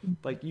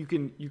 Like you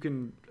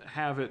can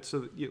have it so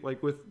that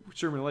like with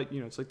Sherman, like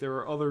it's like there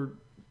are other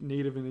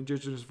Native and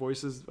Indigenous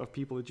voices of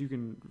people that you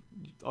can,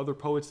 other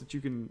poets that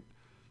you can,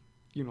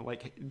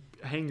 like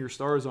hang your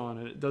stars on,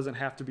 and it doesn't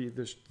have to be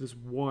this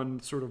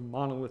one sort of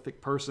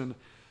monolithic person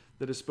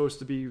that is supposed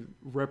to be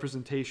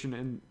representation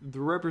and the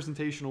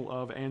representational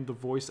of and the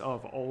voice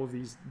of all of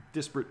these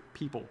disparate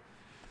people.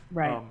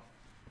 Right.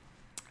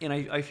 And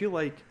I feel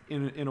like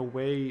in a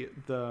way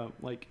the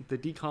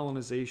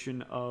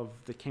decolonization of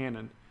the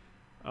canon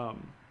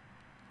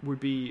would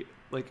be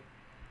like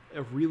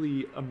a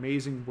really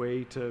amazing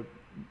way to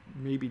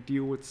maybe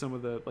deal with some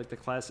of the like the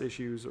class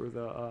issues or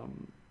the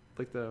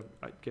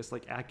I guess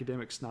like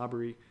academic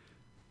snobbery,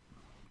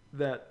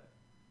 that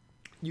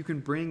you can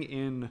bring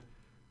in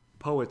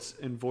poets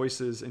and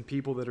voices and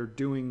people that are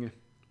doing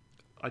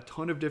a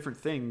ton of different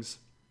things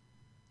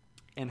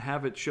and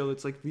have it show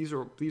that's like these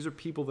are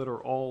people that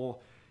are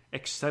all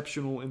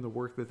exceptional in the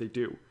work that they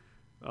do.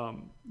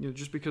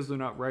 Just because they're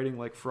not writing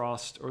like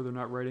Frost or they're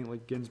not writing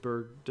like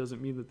Ginsberg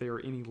doesn't mean that they are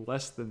any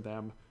less than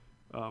them.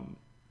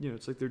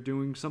 It's like they're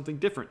doing something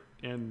different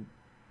and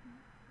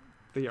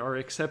they are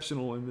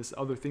exceptional in this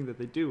other thing that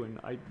they do. And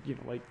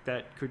like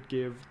that could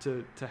give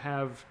to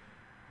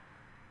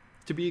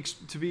be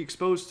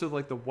exposed to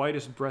like the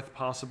widest breadth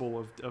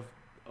possible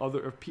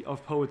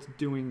of poets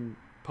doing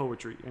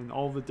poetry and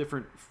all the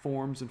different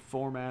forms and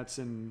formats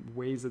and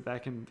ways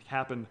that can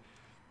happen,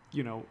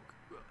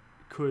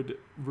 could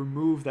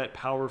remove that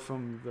power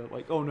from the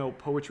like, oh no,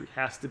 poetry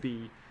has to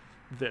be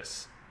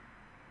this.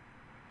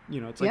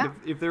 It's like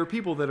if there are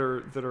people that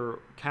are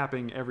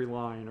capping every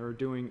line or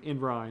doing in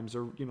rhymes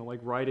or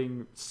like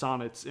writing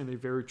sonnets in a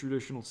very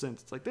traditional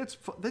sense, it's like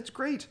that's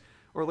great.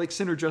 Or like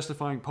sinner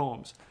justifying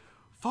poems,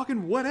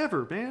 fucking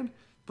whatever, man.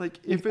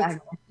 Like if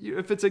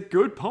it's a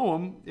good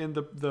poem and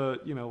the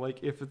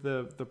like if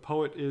the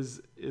poet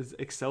is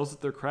excels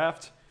at their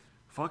craft,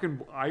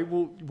 fucking I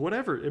will,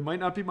 whatever. It might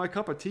not be my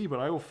cup of tea, but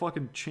I will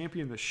fucking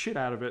champion the shit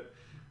out of it.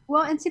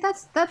 Well, and see,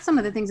 that's some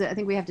of the things that I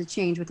think we have to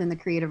change within the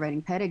creative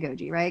writing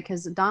pedagogy, right?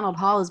 Because Donald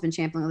Hall has been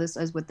championing this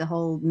as with the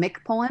whole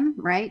MIC poem,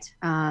 right?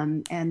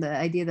 And the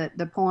idea that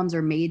the poems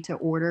are made to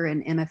order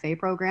in MFA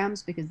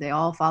programs because they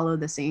all follow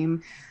the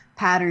same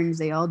patterns,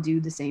 they all do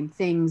the same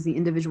things. The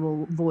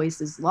individual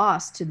voice is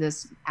lost to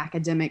this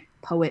academic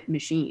poet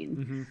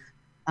machine.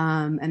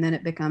 Mm-hmm. And then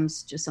it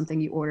becomes just something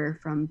you order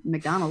from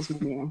McDonald's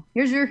menu.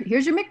 Here's your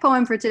MIC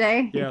poem for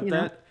today. Yeah,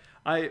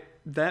 I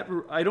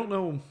don't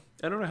know.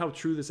 I don't know how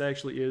true this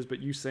actually is,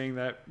 but you saying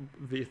that,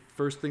 the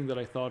first thing that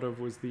I thought of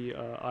was the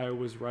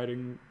Iowa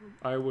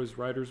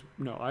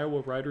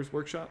Writers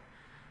Workshop,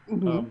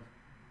 mm-hmm.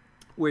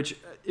 Which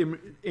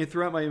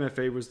throughout my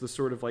MFA was the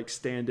sort of like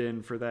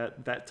stand-in for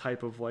that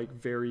type of like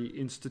very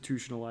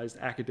institutionalized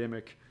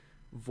academic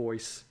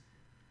voice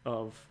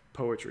of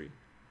poetry.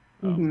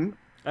 Mm-hmm.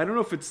 I don't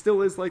know if it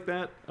still is like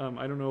that.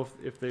 I don't know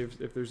if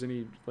there's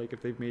any like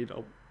if they've made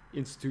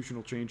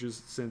institutional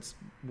changes since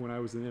when I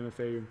was in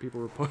MFA and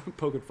people were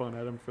poking fun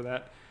at them for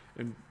that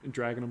and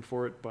dragging them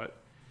for it. But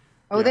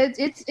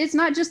it's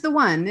not just the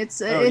one.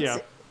 It's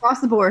across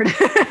the board.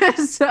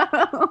 So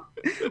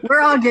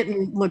we're all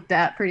getting looked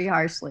at pretty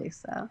harshly.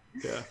 So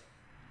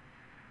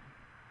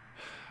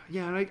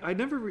and I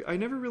never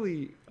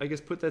really, I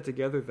guess, put that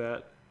together,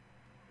 that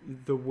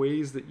the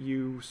ways that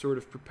you sort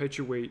of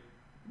perpetuate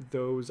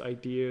those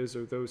ideas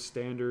or those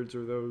standards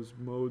or those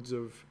modes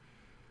of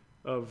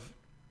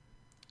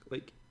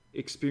like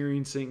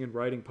experiencing and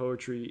writing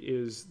poetry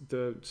is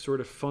the sort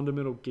of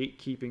fundamental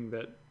gatekeeping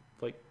that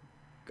like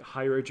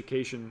higher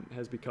education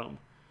has become.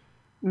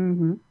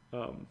 Mm-hmm.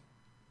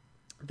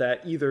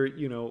 That either,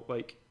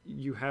 like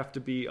you have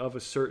to be of a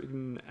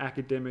certain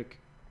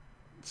academic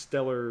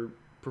stellar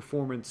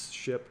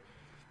performance-ship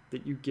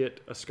that you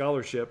get a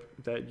scholarship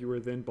that you are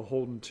then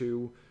beholden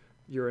to,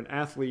 you're an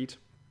athlete,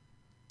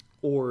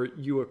 or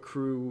you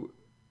accrue,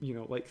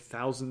 like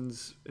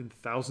thousands and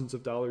thousands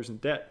of dollars in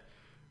debt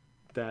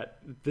that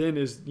then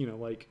is,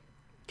 like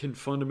can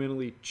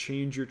fundamentally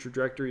change your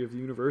trajectory of the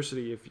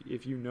university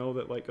if you know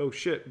that like, oh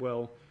shit,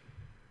 well,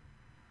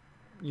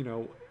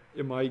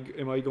 am I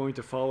going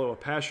to follow a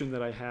passion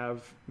that I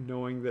have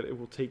knowing that it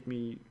will take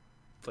me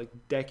like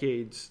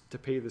decades to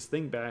pay this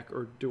thing back,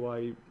 or do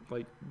I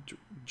like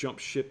jump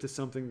ship to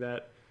something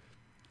that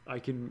I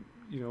can,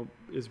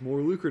 is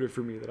more lucrative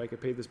for me, that I could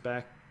pay this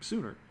back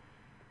sooner?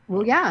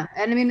 Well, yeah.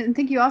 And I mean, I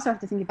think you also have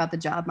to think about the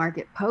job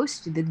market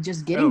post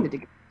just getting the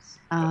degrees.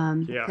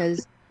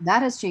 Because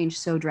that has changed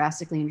so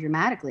drastically and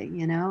dramatically,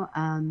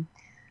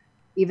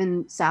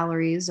 even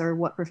salaries are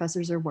what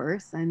professors are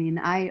worth. I mean,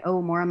 I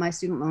owe more on my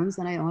student loans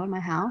than I owe on my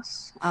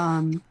house.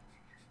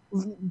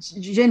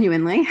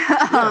 Genuinely.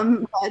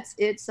 But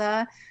it's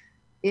a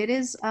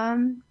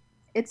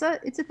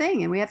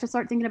thing, and we have to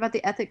start thinking about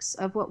the ethics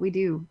of what we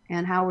do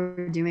and how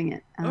we're doing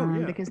it.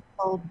 Because the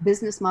whole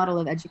business model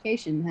of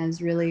education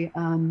has really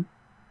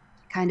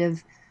kind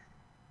of,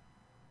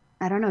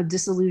 I don't know,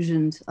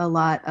 disillusioned a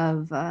lot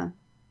of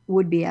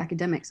would-be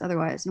academics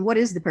otherwise? And what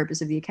is the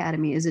purpose of the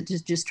academy? Is it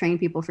just train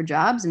people for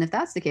jobs? And if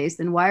that's the case,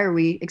 then why are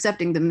we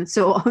accepting them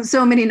so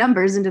many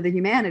numbers into the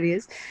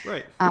humanities?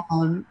 Right.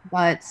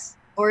 But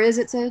or is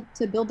it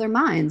to build their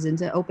minds and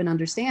to open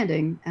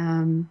understanding?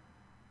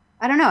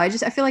 I don't know. I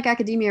feel like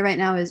academia right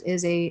now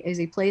is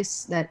a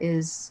place that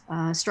is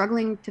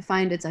struggling to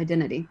find its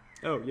identity.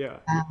 Oh yeah.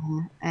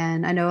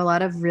 And I know a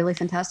lot of really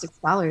fantastic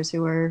scholars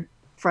who are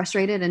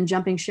frustrated and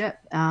jumping ship,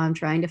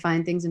 trying to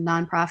find things in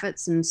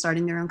nonprofits and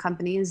starting their own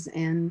companies.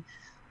 And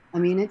I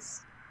mean,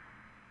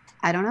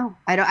 I don't know.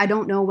 I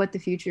don't know what the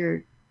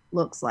future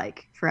looks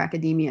like for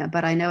academia,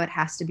 but I know it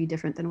has to be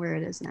different than where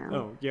it is now.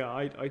 Oh yeah,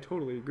 I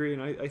totally agree.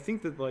 And I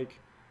think that like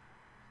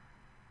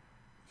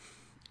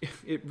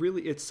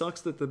it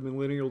sucks that the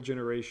millennial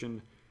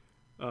generation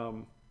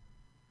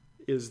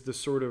is the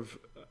sort of,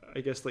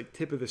 I guess, like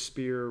tip of the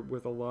spear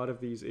with a lot of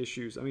these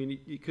issues. I mean,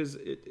 because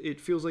it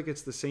feels like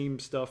it's the same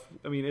stuff.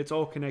 I mean, it's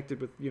all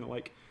connected with,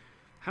 like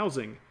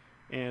housing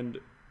and,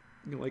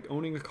 like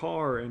owning a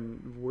car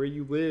and where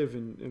you live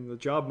and the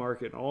job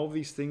market. And all of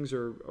these things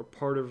are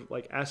part of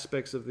like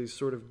aspects of these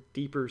sort of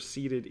deeper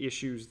seated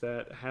issues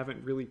that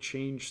haven't really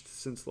changed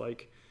since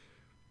like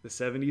the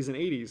 70s and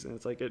 80s. And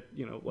it's like,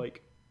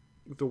 like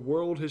the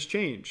world has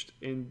changed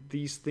and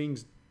these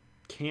things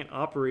can't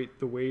operate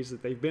the ways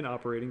that they've been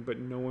operating, but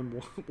no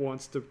one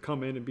wants to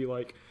come in and be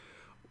like,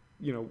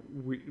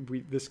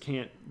 this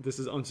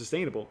is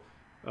unsustainable.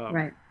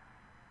 Right.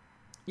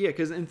 Yeah.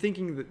 Cause and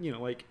thinking that,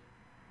 like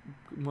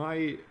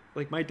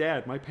my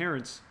dad, my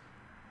parents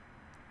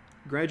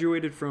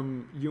graduated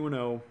from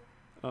UNO,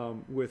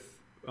 with,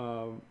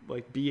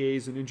 like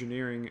BAs in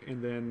engineering.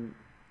 And then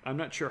I'm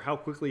not sure how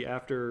quickly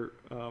after,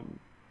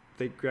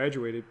 they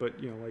graduated,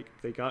 but like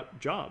they got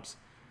jobs.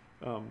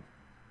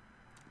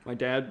 My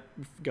dad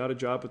got a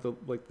job at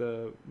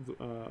the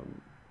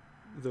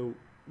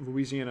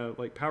Louisiana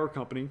like power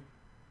company,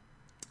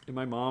 and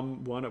my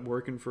mom wound up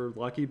working for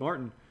Lockheed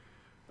Martin.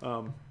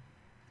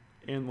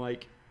 And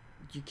like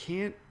you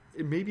can't,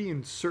 maybe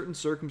in certain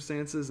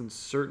circumstances and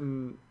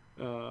certain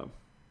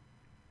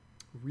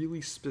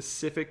really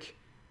specific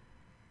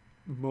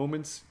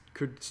moments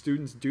could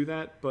students do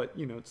that, but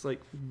it's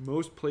like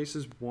most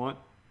places want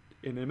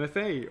an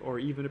MFA or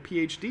even a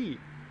PhD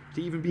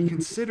to even be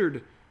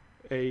considered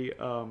a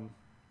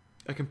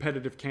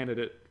competitive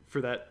candidate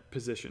for that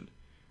position.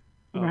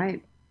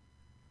 Right.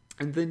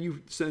 And then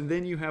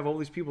you have all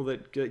these people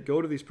that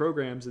go to these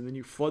programs, and then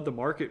you flood the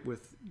market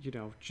with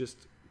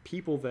just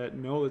people that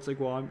know it's like,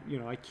 well,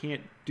 I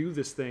can't do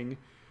this thing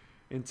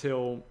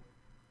until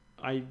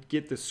I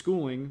get the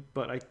schooling,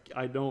 but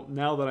I don't,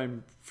 now that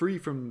I'm free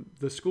from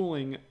the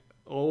schooling,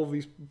 all of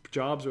these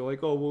jobs are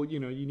like, oh, well, you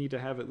need to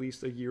have at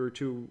least a year or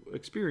two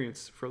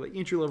experience for like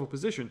entry-level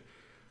position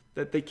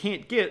that they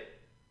can't get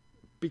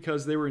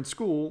because they were in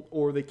school,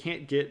 or they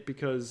can't get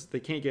because they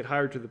can't get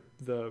hired to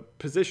the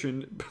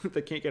position.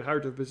 They can't get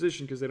hired to the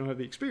position because they don't have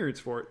the experience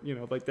for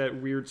it. Like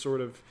that weird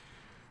sort of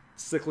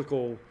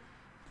cyclical,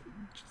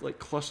 like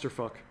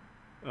clusterfuck.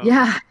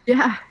 Yeah.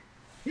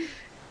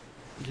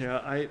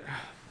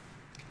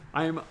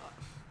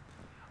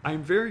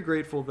 I'm very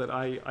grateful that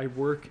I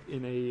work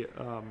in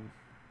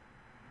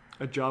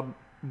a job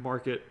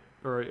market,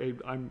 or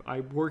I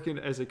work in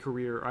as a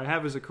career. I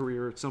have as a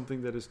career. It's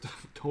something that is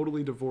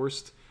totally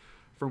divorced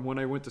from when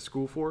I went to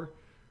school for.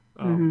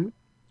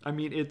 I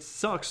mean, it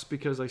sucks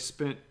because I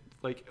spent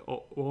like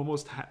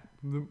almost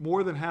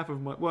more than half of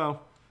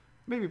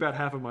maybe about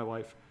half of my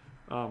life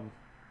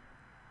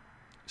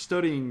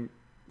studying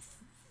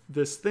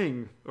this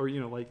thing, or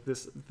like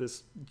this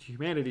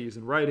humanities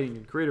and writing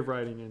and creative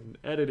writing and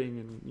editing,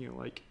 and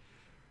like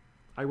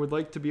I would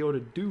like to be able to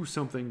do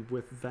something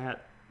with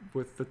that,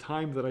 with the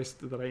time that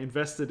I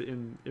invested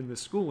in this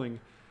schooling.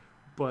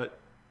 But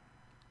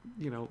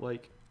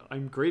like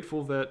I'm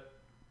grateful that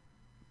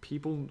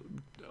people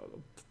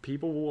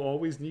will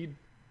always need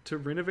to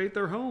renovate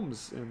their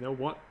homes, and they'll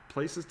want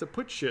places to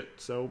put shit.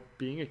 So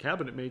being a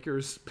cabinet maker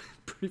is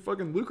pretty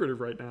fucking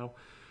lucrative right now.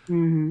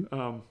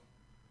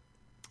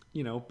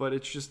 But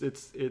it's just,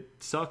 it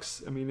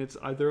sucks. I mean,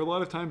 there are a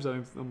lot of times that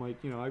I'm like,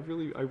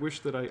 I wish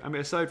that I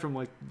mean, aside from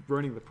like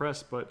running the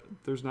press, but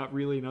there's not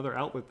really another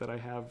outlet that I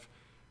have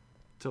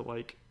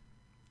to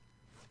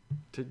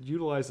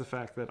utilize the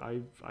fact that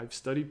I've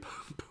studied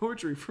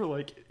poetry for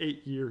like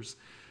 8 years,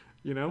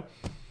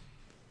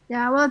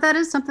 Yeah, well, that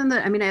is something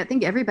that, I mean, I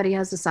think everybody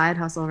has a side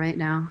hustle right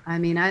now. I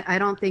mean, I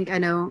don't think, I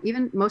know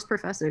even most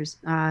professors,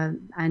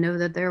 I know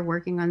that they're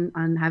working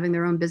on having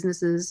their own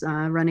businesses,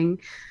 running,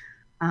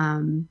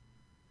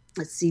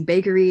 let's see,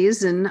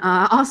 bakeries and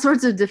all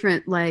sorts of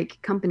different like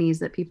companies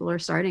that people are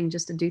starting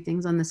just to do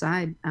things on the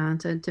side,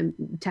 to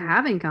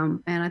have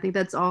income. And I think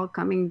that's all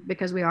coming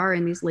because we are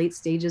in these late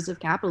stages of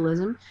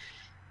capitalism,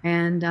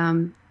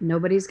 and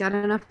nobody's got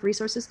enough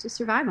resources to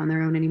survive on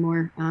their own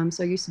anymore.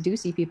 So you do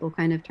see people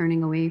kind of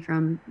turning away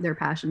from their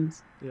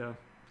passions. Yeah.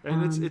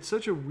 And it's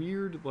such a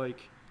weird,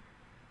 like,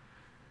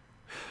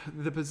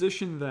 the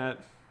position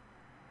that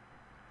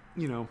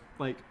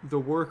like the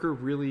worker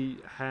really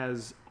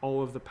has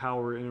all of the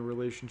power in a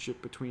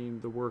relationship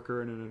between the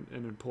worker and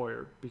an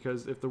employer.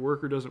 Because if the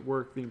worker doesn't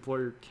work, the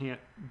employer can't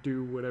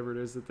do whatever it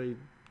is that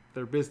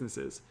their business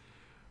is.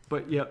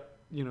 But yet,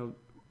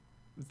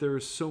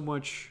 there's so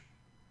much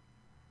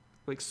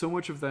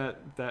of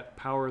that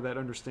power, that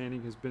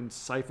understanding has been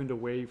siphoned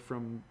away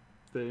from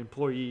the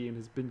employee and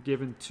has been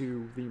given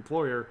to the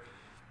employer.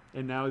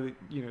 And now,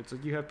 it's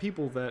like you have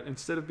people that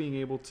instead of being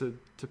able to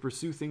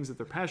pursue things that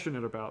they're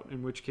passionate about,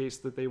 in which case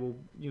that they will,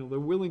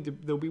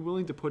 they'll be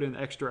willing to put in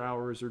extra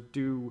hours or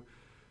do,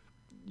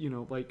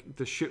 like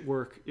the shit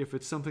work if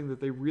it's something that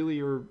they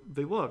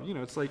love.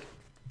 It's like,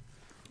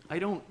 I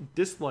don't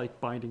dislike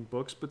binding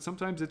books, but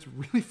sometimes it's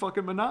really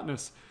fucking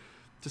monotonous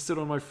to sit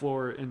on my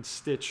floor and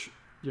stitch,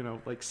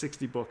 like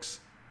 60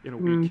 books in a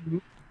week.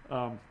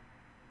 Mm-hmm.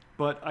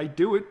 But I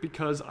do it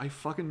because I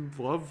fucking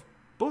love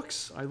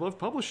books. I love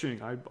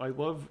publishing. I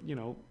love,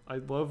 I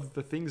love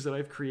the things that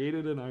I've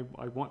created, and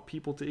I want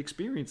people to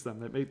experience them.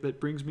 That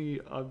brings me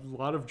a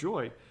lot of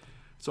joy.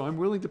 So I'm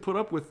willing to put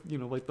up with,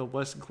 like the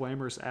less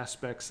glamorous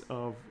aspects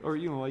of, or,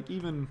 like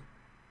even,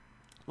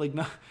 like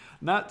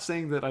not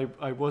saying that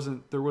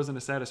there wasn't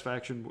a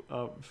satisfaction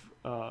of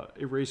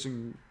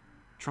erasing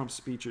Trump's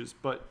speeches,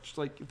 but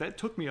like that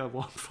took me a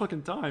long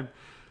fucking time.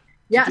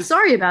 Yeah,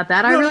 sorry about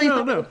that. I really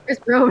thought it was Chris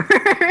Grover.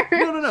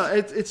 No.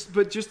 It's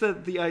but just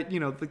that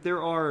like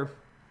there are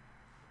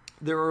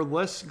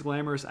less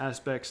glamorous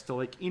aspects to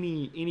like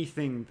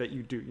anything that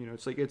you do.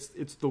 It's like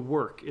it's the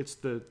work, it's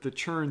the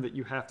churn that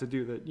you have to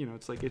do. That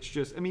it's like it's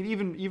just. I mean,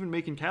 even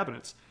making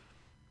cabinets.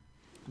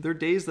 There are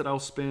days that I'll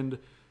spend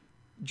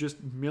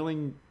just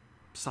milling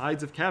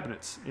sides of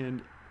cabinets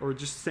or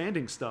just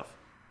sanding stuff,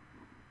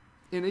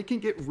 and it can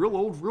get real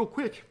old real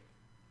quick.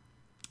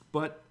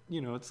 But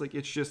it's like,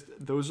 it's just,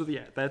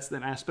 that's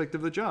an aspect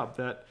of the job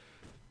that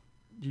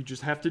you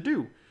just have to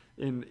do.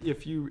 And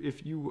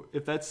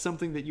if that's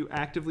something that you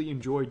actively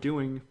enjoy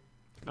doing,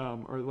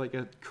 or like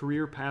a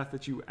career path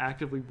that you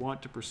actively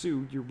want to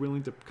pursue, you're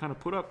willing to kind of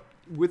put up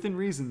within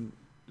reason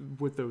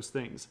with those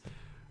things.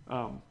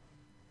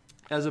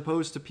 As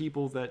opposed to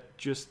people that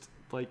just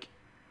like,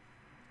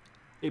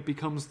 it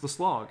becomes the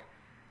slog,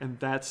 and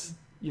that's,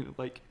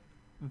 like,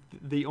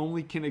 they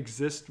only can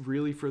exist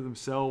really for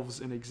themselves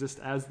and exist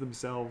as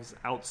themselves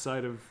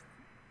outside of,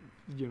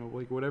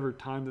 like whatever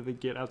time that they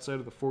get outside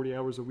of the 40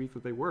 hours a week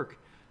that they work.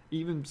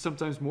 Even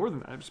sometimes more than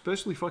that,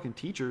 especially fucking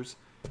teachers,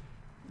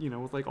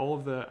 with like all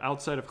of the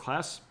outside of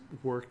class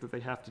work that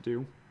they have to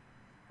do,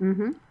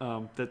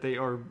 that they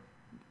are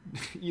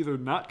either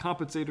not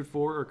compensated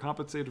for or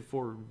compensated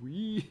for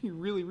really,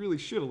 really, really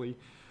shittily.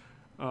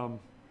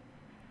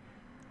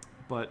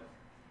 But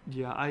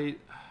yeah,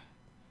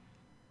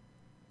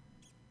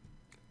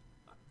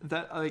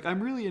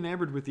 I'm really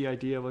enamored with the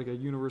idea of like a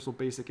universal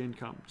basic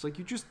income. It's like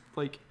you just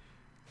like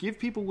give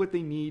people what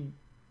they need,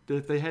 that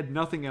if they had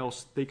nothing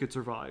else they could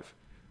survive,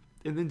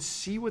 and then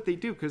see what they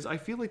do. Because I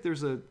feel like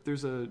there's a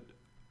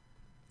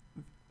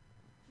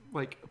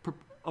like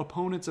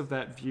opponents of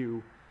that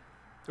view,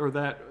 or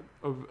that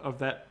of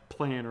that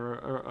plan, or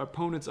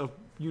opponents of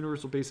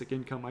universal basic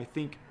income. I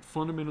think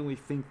fundamentally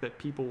think that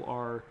people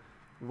are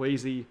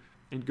lazy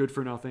and good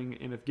for nothing,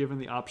 and if given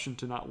the option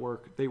to not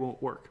work, they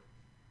won't work.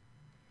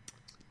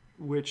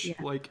 Which,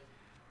 like,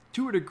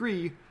 to a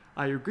degree,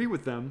 I agree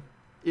with them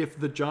if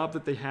the job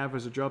that they have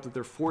is a job that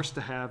they're forced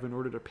to have in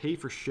order to pay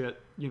for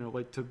shit,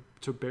 like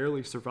to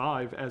barely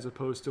survive, as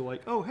opposed to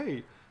like, oh,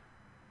 hey,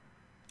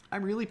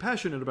 I'm really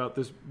passionate about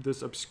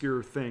this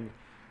obscure thing.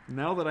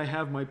 Now that I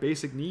have my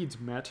basic needs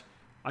met,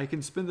 I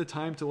can spend the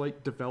time to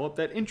like develop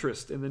that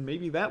interest, and then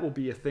maybe that will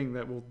be a thing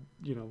that will,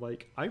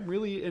 like, I'm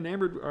really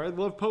enamored, or I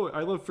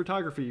love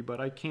photography, but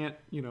I can't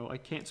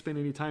spend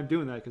any time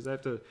doing that because I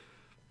have to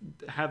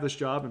have this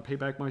job and pay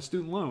back my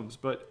student loans.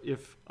 But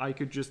if I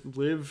could just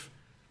if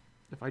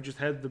I just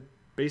had the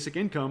basic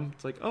income,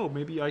 it's like, oh,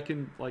 maybe I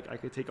could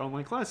take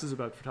online classes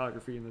about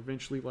photography, and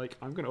eventually like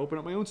I'm going to open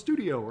up my own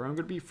studio, or I'm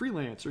going to be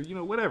freelance, or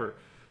whatever.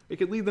 It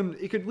could lead them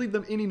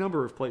any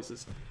number of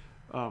places.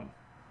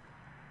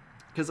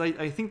 Because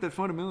I think that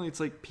fundamentally it's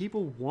like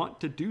people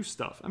want to do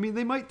stuff. I mean,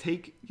 they might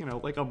take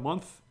like a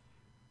month,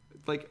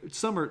 like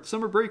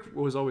summer break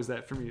was always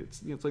that for me.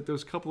 It's like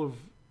those couple of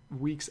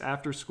weeks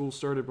after school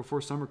started,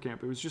 before summer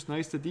camp, it was just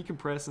nice to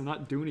decompress and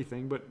not do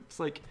anything. But it's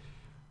like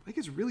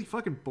it's really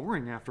fucking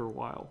boring after a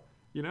while,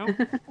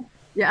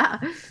 Yeah.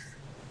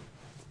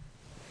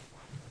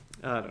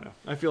 I don't know.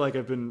 I feel like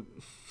I've been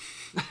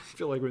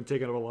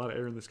taking up a lot of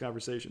air in this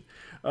conversation.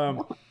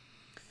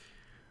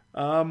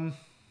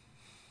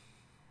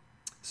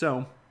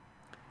 So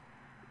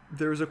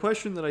there's a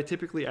question that I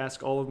typically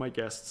ask all of my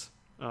guests,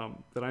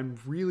 that I'm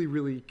really,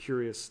 really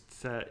curious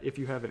if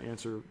you have an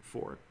answer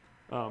for.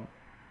 And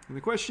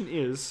the question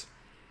is,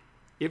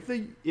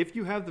 if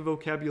you have the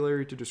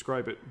vocabulary to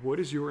describe it, what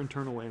is your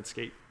internal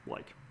landscape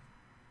like?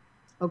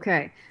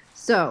 Okay.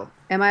 So,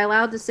 am I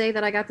allowed to say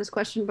that I got this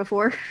question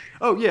before?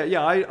 Oh yeah.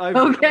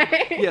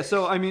 Okay. Yeah.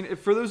 So, I mean,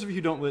 for those of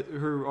you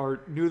who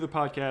are new to the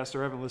podcast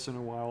or haven't listened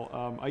in a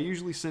while, I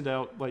usually send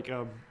out like,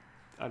 I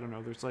don't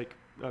know, there's like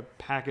a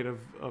packet of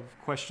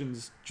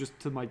questions just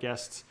to my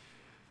guests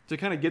to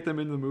kind of get them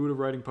in the mood of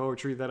writing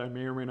poetry that I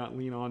may or may not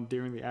lean on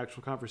during the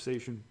actual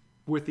conversation,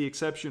 with the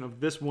exception of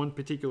this one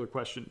particular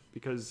question,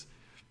 because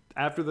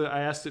after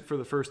I asked it for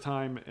the first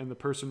time and the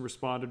person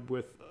responded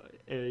with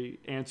a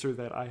answer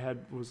that I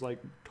was like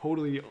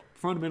totally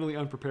fundamentally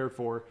unprepared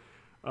for.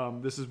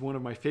 This is one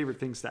of my favorite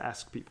things to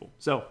ask people.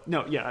 So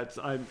no, yeah,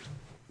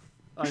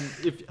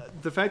 if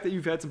the fact that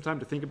you've had some time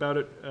to think about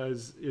it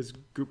is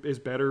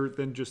better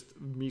than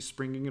just me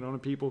springing it on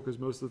people, because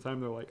most of the time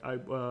they're like,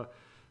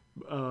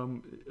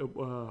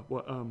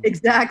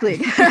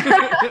 Exactly.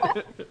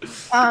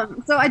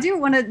 So I do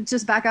want to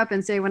just back up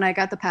and say, when I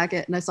got the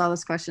packet and I saw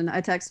this question,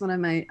 I texted one of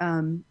my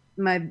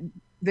my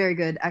very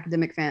good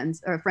academic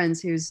friends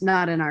who's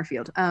not in our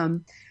field,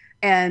 and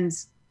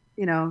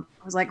I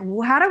was like,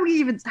 well, how do we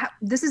even?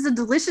 This is a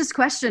delicious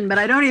question, but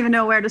I don't even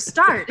know where to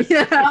start.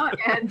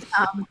 And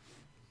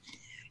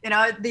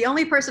the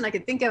only person I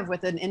could think of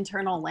with an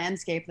internal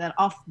landscape that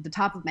off the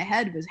top of my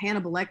head was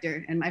Hannibal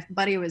Lecter, and my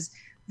buddy was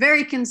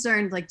very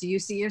concerned, like, do you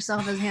see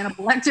yourself as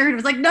Hannibal Lecter? And it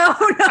was like, no,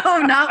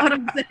 not what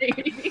I'm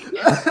saying.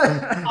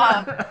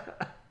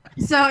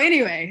 So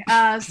anyway,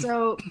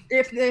 so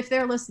if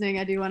they're listening,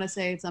 I do want to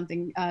say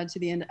something to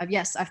the end of,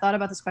 yes, I've thought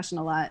about this question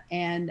a lot,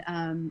 and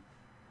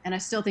I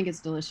still think it's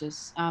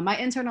delicious. My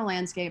internal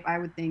landscape, I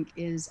would think,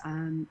 is,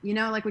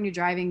 like when you're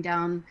driving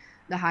down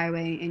the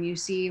highway and you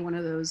see one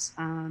of those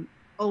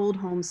old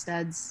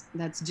homesteads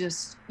that's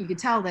just, you could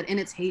tell that in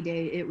its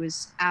heyday, it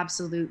was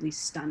absolutely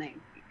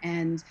stunning.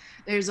 And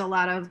there's a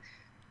lot of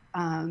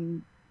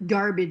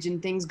garbage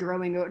and things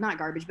growing, not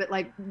garbage, but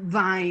like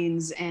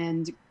vines,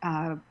 and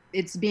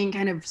it's being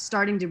kind of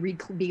starting to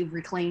be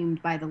reclaimed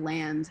by the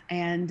land.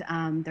 And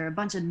there are a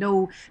bunch of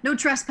no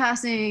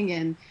trespassing,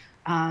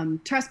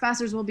 and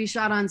trespassers will be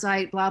shot on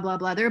sight, blah, blah,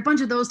 blah. There are a bunch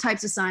of those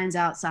types of signs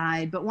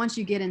outside. But once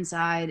you get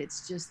inside,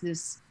 it's just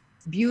this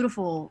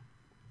beautiful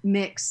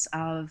mix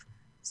of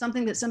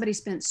something that somebody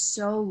spent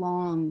so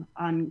long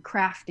on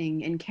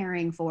crafting and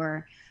caring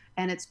for,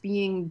 and it's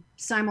being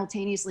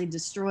simultaneously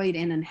destroyed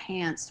and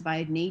enhanced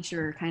by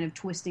nature kind of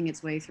twisting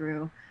its way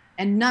through,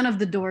 and none of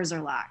the doors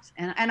are locked.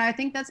 And I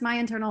think that's my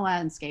internal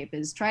landscape,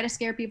 is try to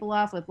scare people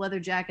off with leather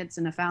jackets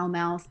and a foul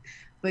mouth,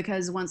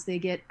 because once they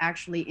get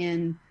actually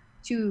in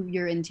to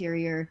your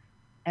interior,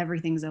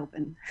 everything's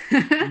open.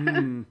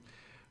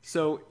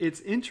 So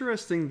it's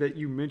interesting that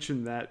you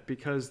mentioned that,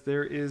 because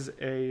there's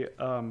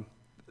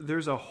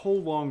a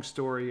whole long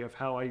story of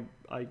how I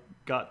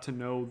got to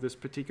know this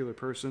particular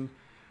person,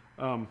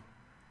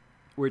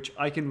 which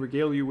I can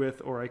regale you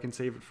with, or I can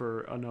save it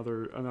for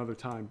another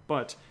time.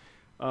 But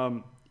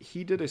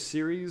he did a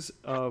series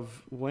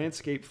of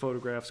landscape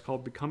photographs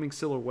called Becoming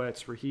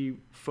Silhouettes, where he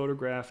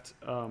photographed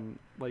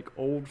like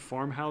old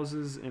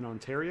farmhouses in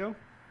Ontario.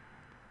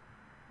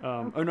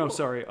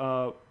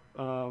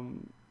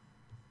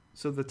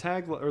 So the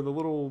tag, or the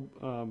little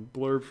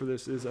blurb for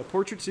this, is a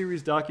portrait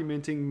series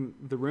documenting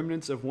the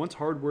remnants of once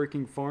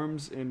hardworking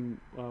farms and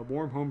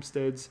warm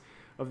homesteads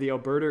of the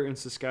Alberta and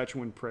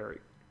Saskatchewan prairie.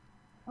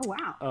 Oh,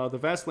 wow. The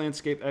vast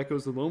landscape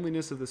echoes the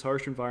loneliness of this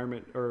harsh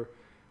environment, the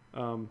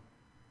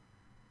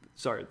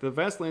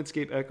vast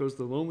landscape echoes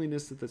the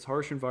loneliness that this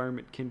harsh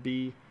environment can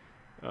be,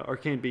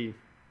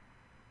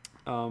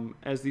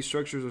 as these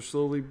structures are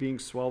slowly being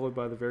swallowed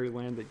by the very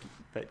land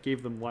that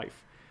gave them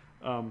life.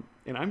 And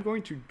I'm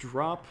going to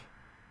drop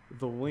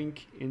the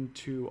link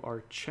into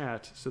our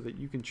chat so that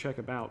you can check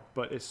them out.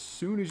 But as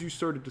soon as you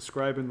started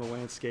describing the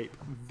landscape,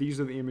 these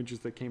are the images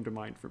that came to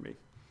mind for me.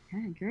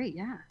 Okay, great,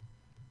 yeah.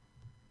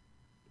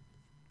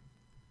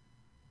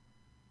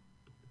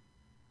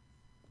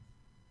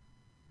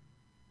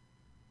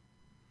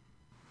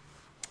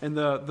 And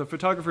the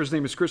photographer's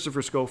name is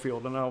Christopher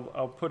Schofield, and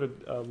I'll put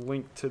a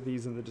link to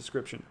these in the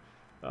description.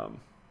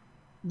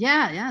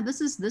 Yeah,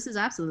 this is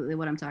absolutely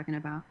what I'm talking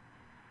about.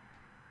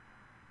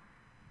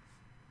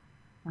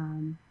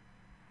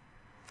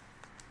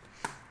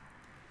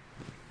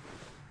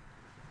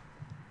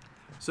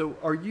 So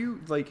are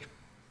you like,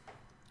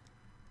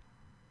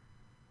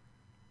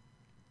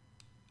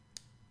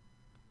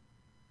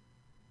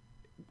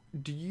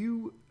 do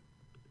you,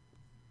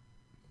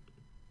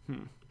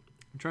 I'm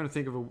trying to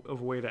think of a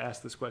way to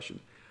ask this question.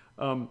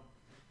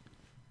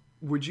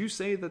 Would you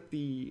say that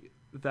the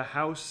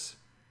house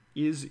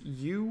is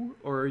you,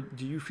 or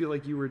do you feel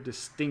like you were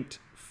distinct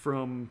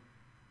from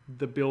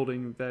the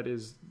building that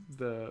is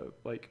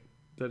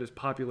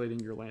populating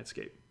your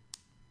landscape?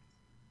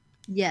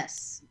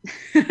 Yes.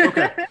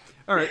 Okay.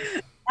 All right.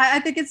 I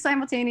think it's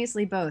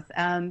simultaneously both,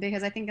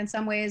 because I think in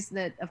some ways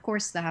that, of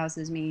course, the house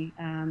is me,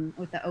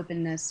 with the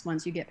openness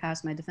once you get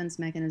past my defense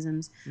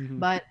mechanisms. Mm-hmm.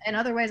 But in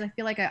other ways, I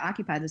feel like I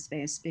occupy the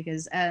space,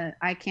 because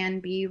I can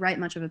be right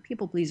much of a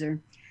people pleaser.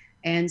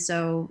 And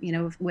so,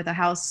 with a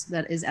house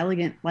that is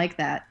elegant like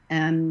that,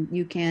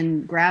 you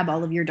can grab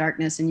all of your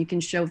darkness and you can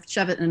shove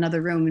it in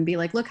another room and be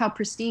like, look how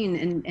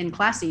pristine and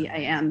classy I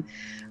am,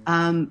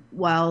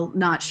 while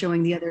not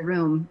showing the other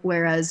room.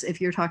 Whereas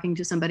if you're talking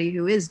to somebody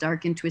who is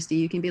dark and twisty,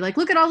 you can be like,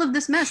 look at all of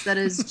this mess that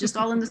is just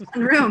all in this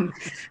one room.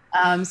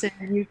 So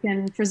you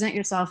can present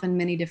yourself in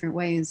many different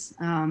ways.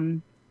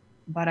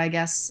 But I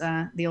guess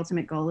the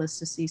ultimate goal is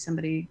to see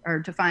somebody, or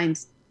to find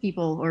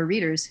people or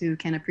readers who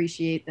can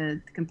appreciate the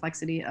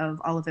complexity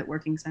of all of it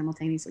working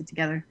simultaneously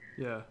together.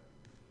 Yeah,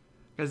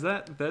 because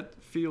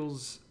that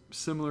feels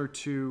similar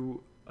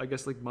to, I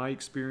guess, like my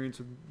experience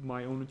with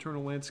my own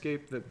internal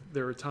landscape. That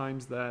there are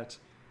times that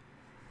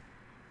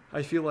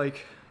I feel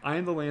like I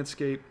am the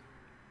landscape.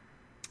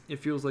 It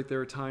feels like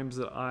there are times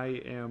that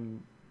I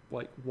am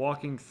like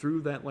walking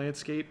through that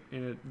landscape,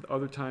 and at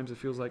other times it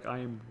feels like I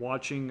am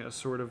watching a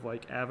sort of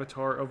like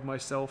avatar of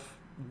myself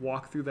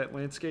walk through that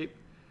landscape.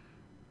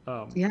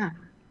 Yeah.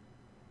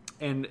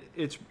 And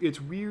it's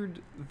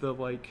weird, the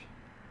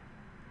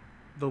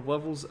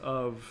levels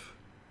of,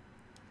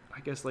 I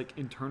guess, like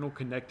internal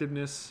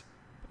connectedness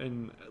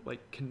and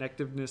like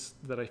connectiveness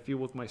that I feel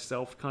with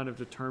myself kind of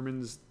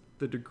determines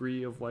the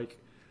degree of like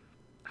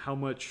how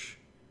much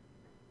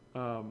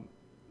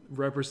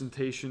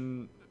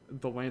representation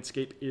the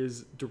landscape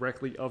is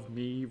directly of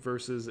me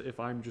versus if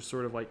I'm just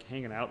sort of like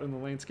hanging out in the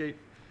landscape.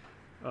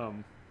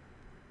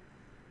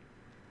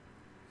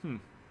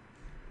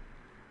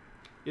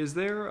 Is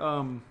there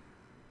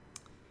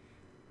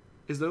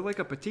like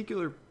a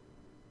particular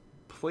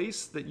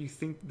place that you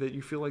think that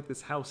you feel like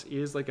this house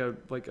is like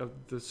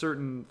the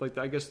certain, like,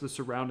 I guess the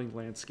surrounding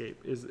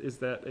landscape is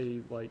that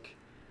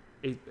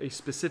a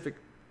specific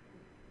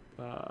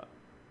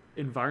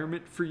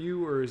environment for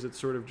you, or is it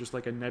sort of just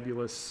like a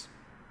nebulous,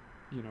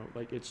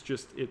 like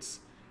it's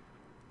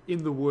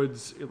in the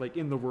woods, like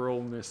in the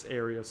ruralness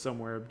area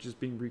somewhere, just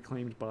being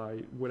reclaimed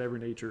by whatever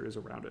nature is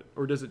around it,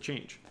 or does it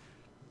change?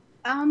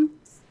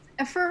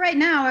 For right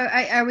now,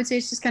 I would say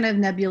it's just kind of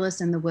nebulous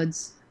in the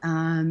woods.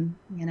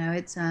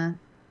 It's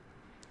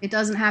it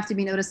doesn't have to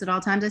be noticed at all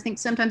times. I think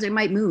sometimes it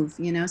might move.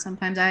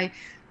 Sometimes I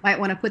might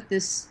want to put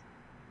this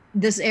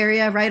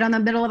area right on the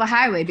middle of a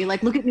highway, be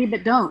like, look at me,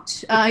 but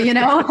don't.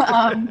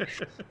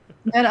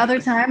 At other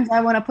times,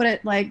 I want to put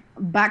it like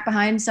back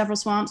behind several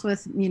swamps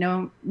with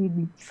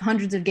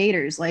hundreds of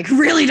gators. Like,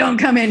 really don't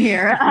come in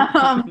here.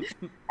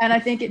 And I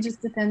think it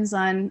just depends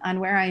on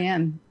where I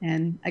am.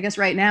 And I guess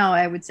right now,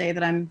 I would say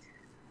that I'm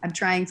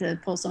trying to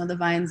pull some of the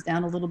vines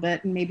down a little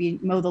bit and maybe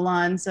mow the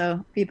lawn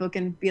so people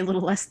can be a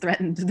little less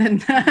threatened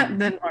than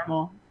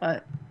normal.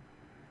 But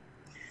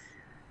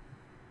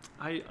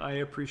I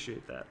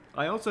appreciate that.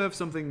 I also have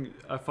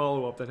a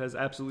follow-up that has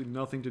absolutely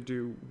nothing to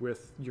do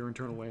with your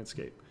internal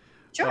landscape.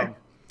 Sure.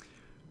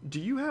 Do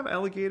you have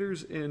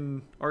alligators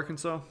in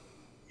Arkansas?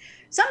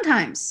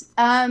 Sometimes.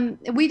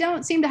 We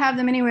don't seem to have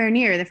them anywhere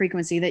near the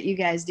frequency that you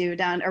guys do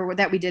or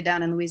that we did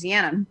down in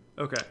Louisiana.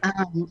 Okay.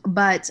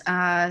 But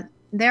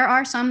there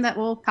are some that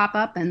will pop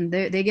up and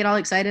they get all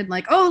excited,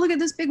 like, oh, look at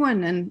this big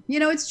one. And,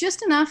 it's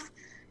just enough.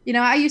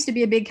 I used to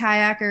be a big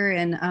kayaker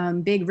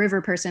and big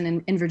river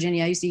person in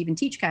Virginia. I used to even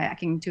teach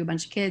kayaking to a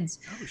bunch of kids.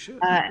 Oh, shit.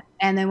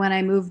 And then when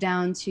I moved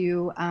down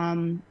to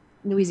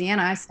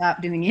Louisiana, I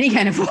stopped doing any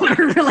kind of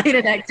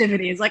water-related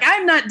activities. Like,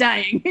 I'm not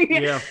dying.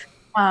 Yeah.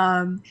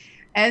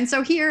 And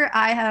so here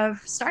I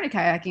have started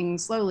kayaking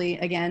slowly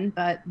again,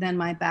 but then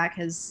my back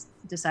has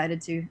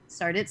decided to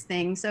start its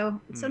thing. So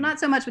not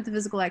so much with the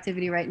physical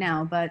activity right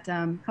now, but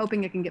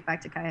hoping I can get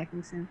back to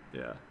kayaking soon.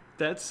 Yeah.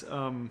 That's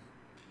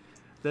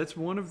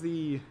one of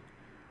the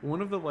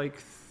like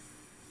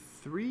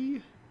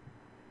three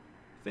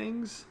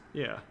things.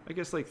 Yeah, I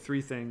guess like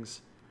three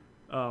things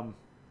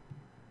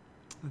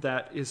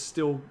that is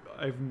still,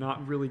 I've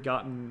not really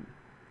gotten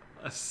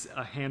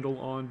a handle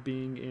on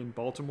being in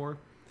Baltimore.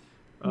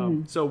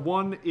 So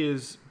one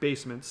is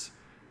basements.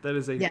 That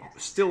is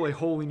still a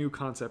wholly new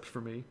concept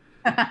for me.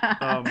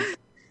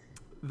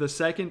 The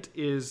second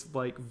is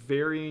like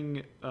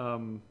varying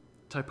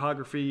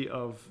typography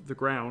of the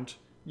ground.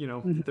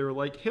 There are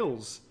like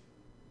hills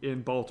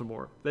in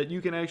Baltimore that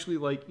you can actually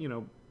like,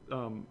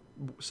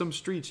 some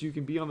streets you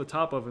can be on the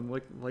top of and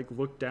like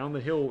look down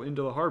the hill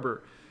into the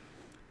harbor.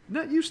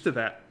 Not used to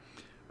that.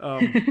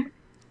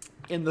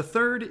 And the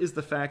third is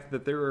the fact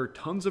that there are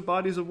tons of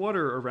bodies of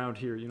water around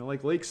here,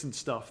 like lakes and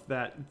stuff,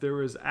 that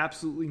there is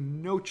absolutely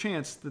no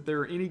chance that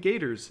there are any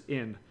gators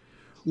in,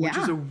 which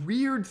is a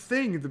weird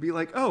thing to be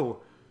like,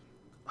 oh,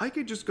 I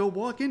could just go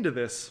walk into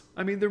this.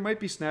 I mean, there might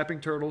be snapping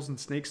turtles and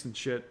snakes and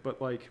shit,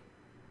 but like,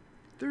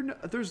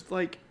 there's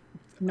like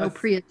no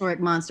prehistoric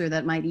monster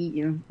that might eat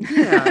you.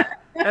 Yeah.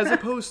 As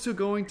opposed to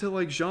going to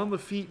like Jean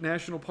Lafitte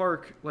National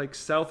Park, like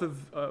south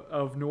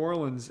of New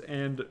Orleans,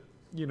 and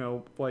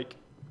like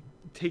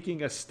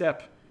taking a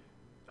step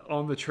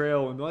on the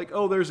trail and like,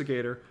 oh, there's a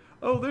gator.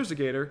 Oh, there's a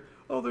gator.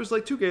 Oh, there's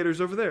like 2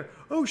 gators over there.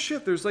 Oh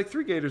shit, there's like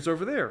 3 gators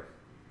over there.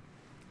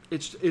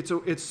 It's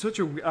such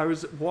a. I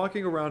was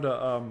walking around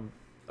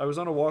a was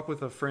on a walk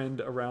with a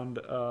friend around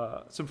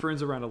some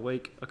friends around a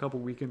lake a couple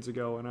weekends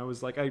ago, and I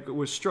was like, I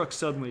was struck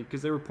suddenly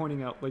because they were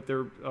pointing out like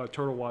they're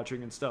turtle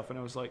watching and stuff, and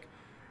I was like,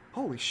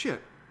 holy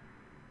shit,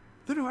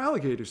 there are no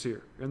alligators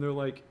here, and they're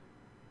like,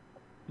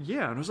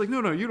 yeah, and I was like,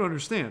 no, you don't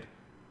understand.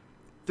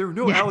 There are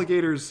no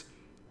alligators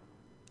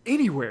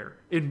anywhere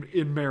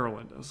in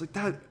Maryland. I was like,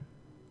 that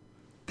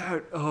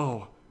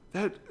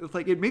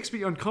like it makes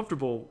me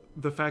uncomfortable,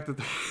 the fact that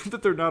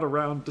that they're not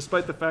around,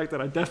 despite the fact that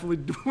I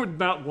definitely would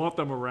not want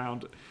them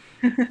around.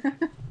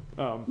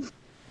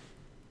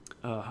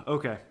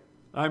 Okay,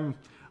 I'm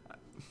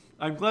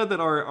glad that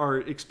our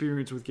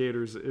experience with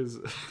gators is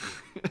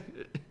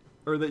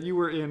or that you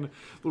were in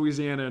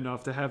Louisiana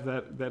enough to have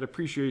that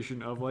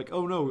appreciation of like,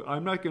 oh no,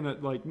 I'm not gonna,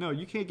 like, no,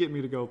 you can't get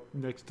me to go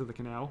next to the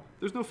canal.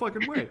 There's no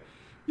fucking way.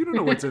 You don't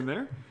know what's in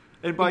there.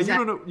 And by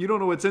Exactly. you don't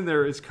know what's in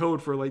there is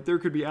code for like there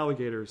could be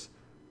alligators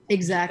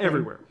Exactly.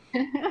 everywhere.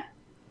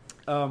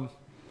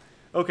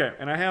 Okay,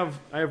 and I have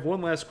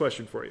one last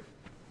question for you.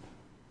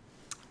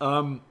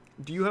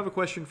 Do you have a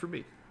question for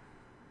me?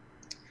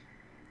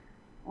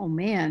 Oh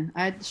man,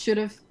 I should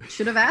have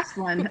asked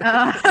one.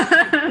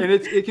 And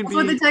it can That's be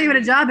what they tell you in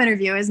a job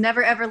interview is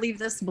never ever leave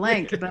this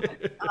blank.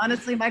 But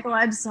honestly, Michael,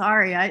 I'm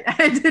sorry, I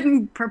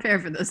didn't prepare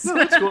for this. No,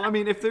 that's cool. I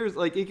mean, if there's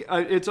like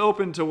it's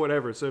open to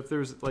whatever. So if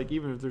there's like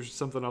even if there's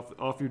something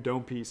off your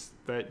dome piece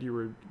that you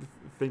were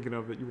thinking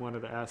of that you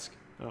wanted to ask,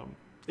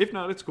 if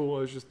not, it's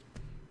cool. It's just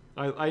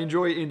I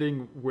enjoy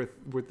ending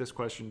with this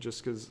question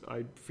just because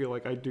I feel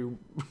like I do.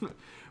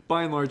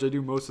 By and large, I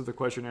do most of the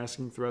question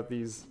asking throughout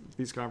these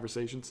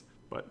conversations.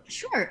 But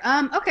Sure.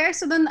 Okay.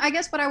 So then I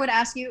guess what I would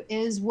ask you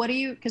is what do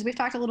you, because we've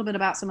talked a little bit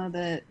about some of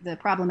the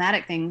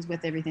problematic things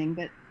with everything,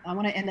 but I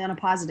want to end on a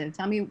positive.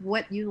 Tell me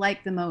what you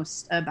like the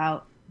most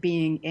about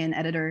being an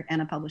editor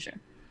and a publisher.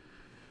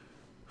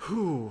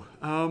 Whew,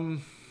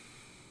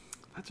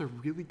 that's a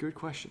really good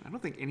question. I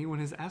don't think anyone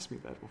has asked me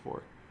that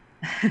before.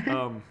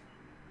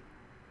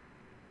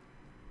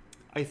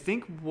 I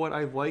think what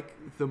I like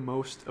the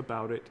most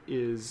about it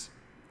is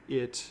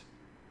it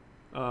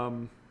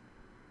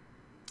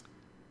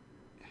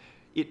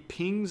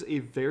pings a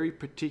very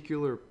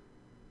particular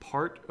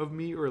part of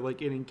me, or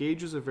like it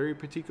engages a very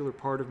particular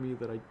part of me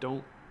that I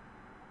don't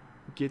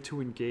get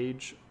to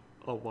engage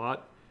a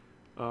lot,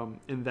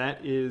 and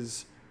that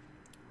is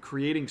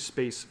creating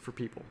space for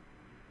people.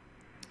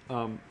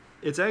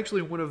 It's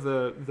actually one of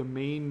the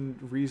main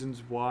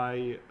reasons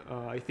why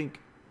I think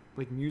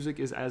like music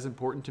is as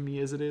important to me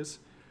as it is,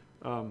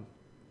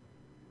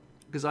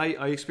 because I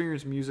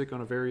experience music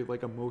on a very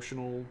like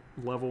emotional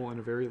level and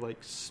a very like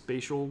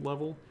spatial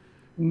level.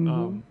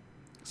 Mm-hmm.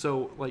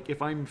 So like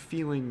if I'm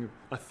feeling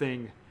a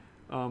thing,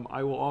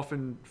 I will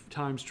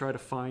oftentimes try to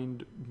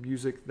find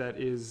music that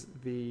is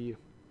the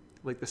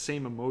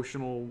same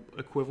emotional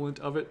equivalent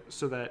of it,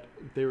 so that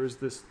there is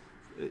this.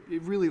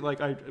 It really like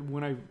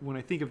when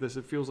I think of this,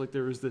 it feels like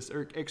there is this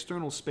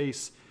external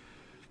space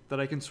that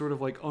I can sort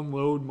of like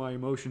unload my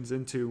emotions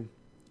into,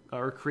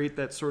 or create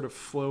that sort of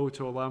flow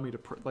to allow me to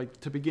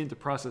to begin to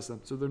process them.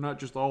 So they're not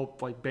just all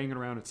like banging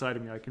around inside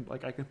of me. I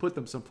can put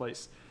them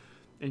someplace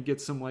and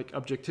get some like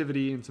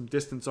objectivity and some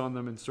distance on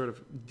them and sort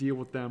of deal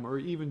with them, or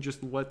even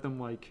just let them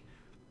like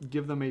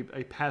give them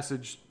a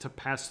passage to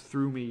pass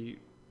through me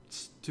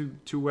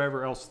to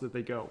wherever else that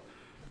they go.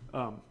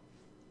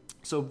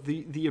 So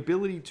the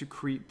ability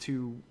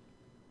to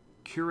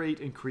curate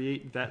and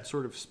create that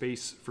sort of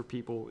space for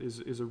people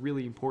is a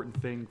really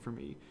important thing for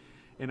me,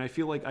 and I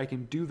feel like I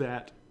can do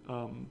that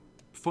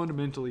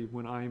fundamentally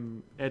when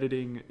I'm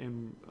editing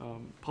and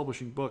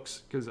publishing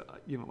books, because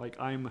like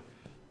I'm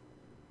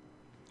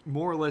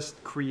more or less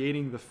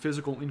creating the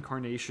physical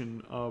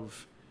incarnation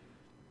of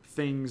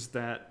things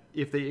that,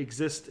 if they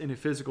exist in a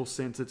physical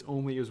sense, it's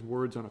only as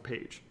words on a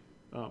page.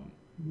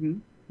 Mm-hmm.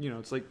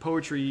 It's like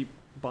poetry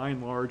by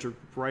and large, or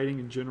writing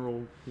in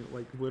general,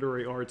 like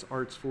literary arts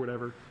for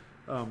whatever.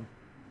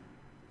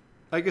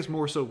 I guess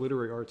more so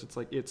literary arts. It's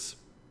like it's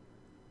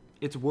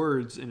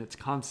words and it's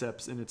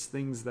concepts and it's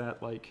things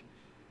that like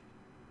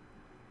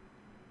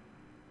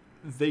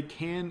they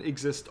can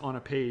exist on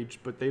a page,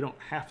 but they don't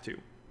have to.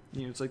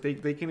 It's like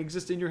they can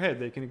exist in your head.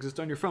 They can exist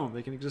on your phone.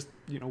 They can exist,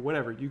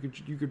 whatever. You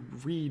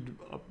could read,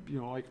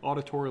 like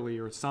auditorily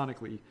or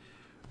sonically.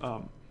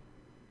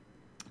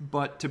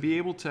 But to be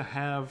able to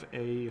have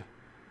the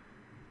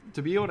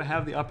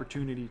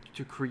opportunity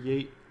to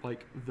create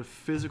like the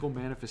physical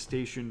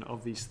manifestation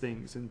of these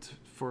things, and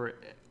for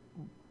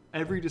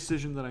every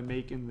decision that I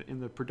make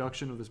in the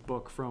production of this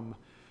book, from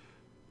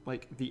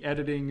like the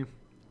editing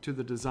to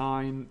the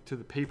design to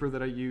the paper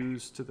that I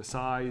use to the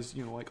size,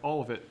 like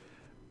all of it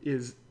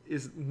is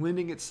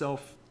lending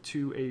itself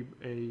to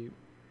a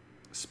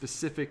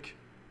specific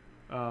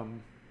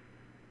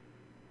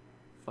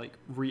like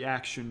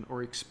reaction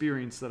or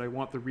experience that I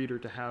want the reader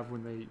to have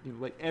when they,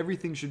 like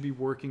everything should be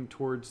working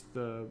towards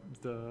the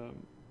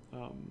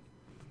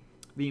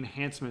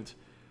enhancement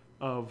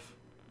of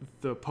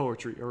the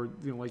poetry, or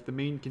like the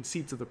main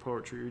conceits of the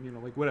poetry, or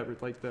like whatever,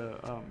 like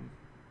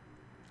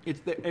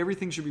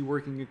everything should be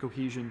working in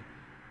cohesion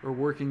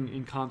working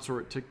in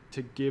consort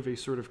to give a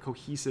sort of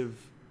cohesive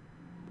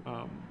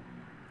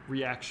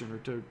reaction, or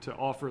to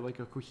offer like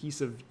a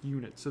cohesive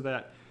unit, so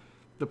that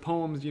the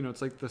poems,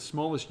 it's like the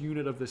smallest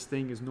unit of this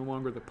thing is no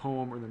longer the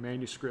poem or the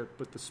manuscript,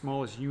 but the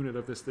smallest unit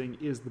of this thing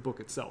is the book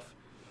itself.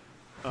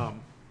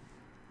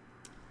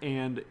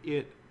 And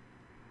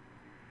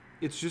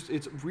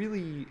it's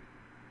really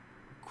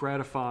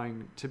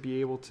gratifying to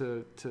be able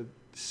to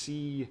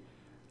see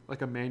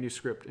like a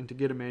manuscript, and to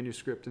get a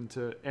manuscript, and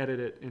to edit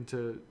it, and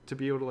to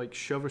be able to like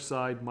shove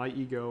aside my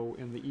ego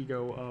and the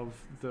ego of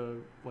the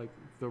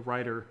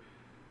writer,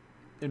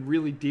 and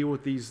really deal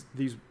with these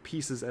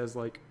pieces as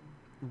like,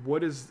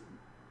 what is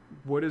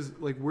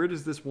like, where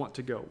does this want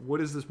to go? What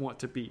does this want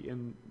to be?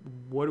 And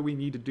what do we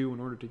need to do in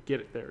order to get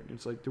it there? And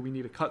it's like, do we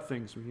need to cut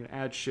things? Do we need to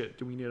add shit?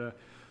 Do we need to,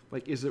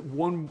 like, is it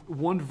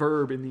one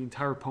verb in the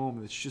entire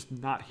poem that's just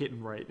not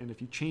hitting right? And if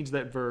you change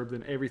that verb,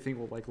 then everything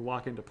will like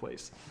lock into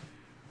place.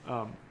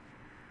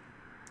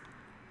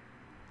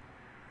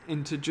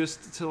 And to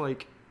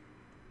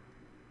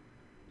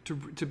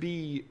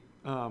be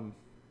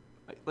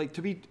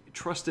to be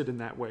trusted in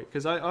that way,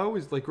 because I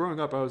always, like, growing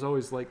up, I was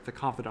always like the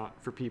confidant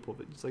for people.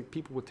 That it's like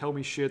people would tell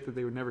me shit that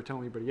they would never tell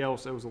anybody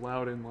else. I was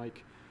allowed in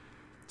like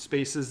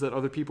spaces that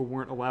other people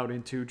weren't allowed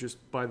into,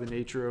 just by the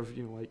nature of,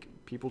 like,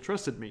 people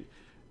trusted me.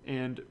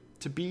 And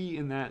to be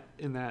in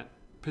that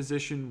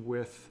position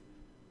with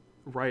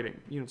writing,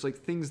 it's like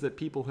things that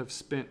people have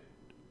spent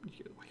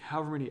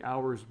however many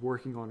hours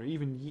working on, or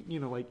even,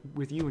 like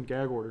with you and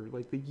Gag Order,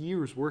 like the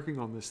years working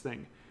on this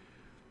thing,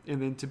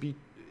 and then to be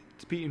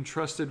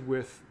entrusted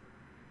with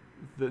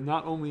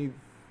not only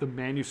the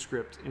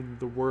manuscript and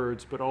the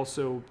words, but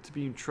also to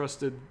be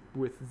entrusted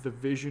with the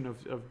vision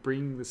of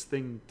bringing this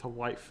thing to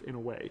life in a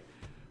way,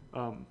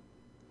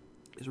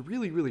 is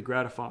really, really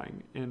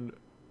gratifying, and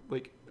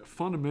like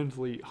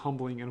fundamentally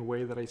humbling in a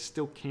way that I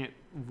still can't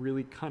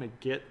really kind of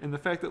get. And the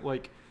fact that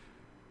like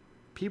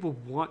people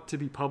want to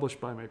be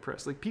published by my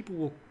press, like people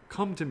will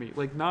come to me,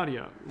 like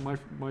Nadia,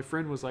 my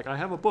friend, was like, I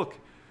have a book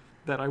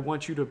that I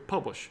want you to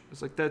publish.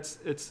 It's like,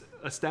 it's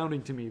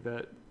astounding to me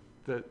that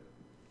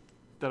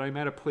I'm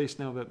at a place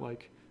now that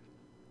like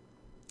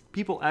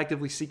people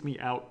actively seek me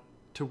out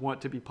to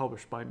want to be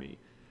published by me.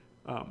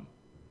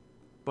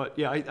 But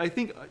yeah, I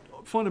think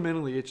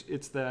fundamentally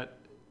it's that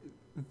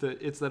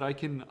I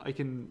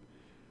can,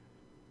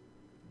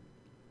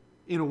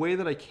 in a way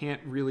that I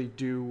can't really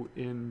do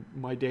in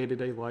my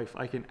day-to-day life,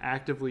 I can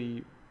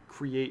actively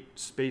create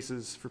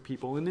spaces for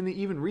people, and then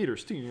even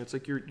readers too. It's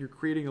like you're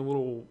creating a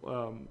little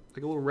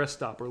like a little rest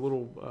stop, or a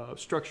little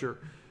structure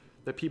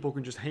that people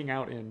can just hang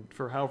out in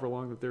for however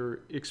long that they're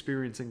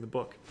experiencing the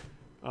book.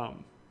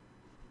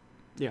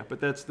 Yeah,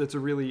 but it's a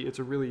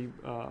really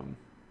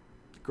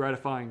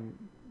gratifying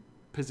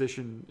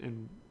position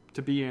and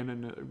to be in,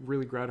 and a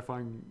really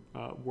gratifying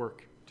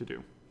work to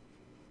do.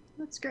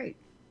 That's great.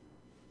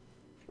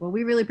 Well,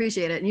 we really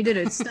appreciate it. And you did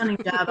a stunning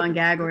job on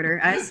Gag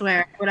Order. I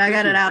swear. When I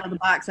got it out of the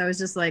box, I was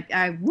just like,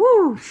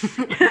 woo!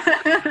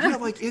 Yeah,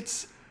 like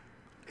it's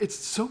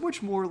so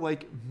much more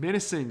like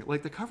menacing.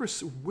 Like the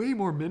cover's way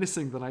more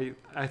menacing than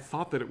I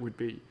thought that it would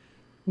be.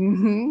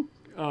 Mm-hmm.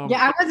 Yeah,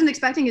 I wasn't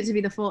expecting it to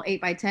be the full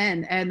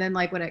 8x10. And then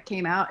like when it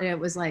came out, it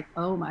was like,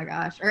 oh my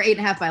gosh. Or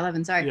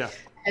 8.5x11, sorry. Yeah.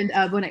 And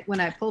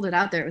when I pulled it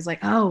out there, it was like,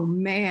 oh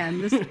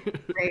man, this is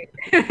great.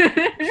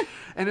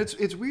 And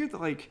it's weird that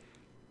like,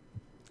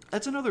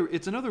 it's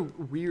another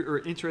weird or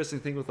interesting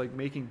thing with like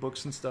making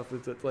books and stuff,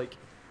 is that like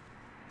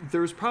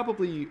there's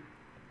probably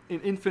an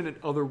infinite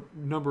other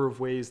number of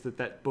ways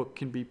that book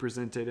can be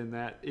presented, and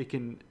that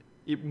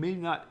it may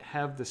not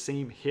have the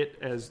same hit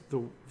as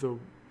the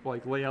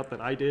like layout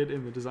that I did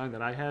and the design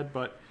that I had,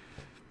 but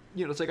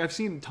it's like I've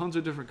seen tons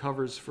of different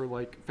covers for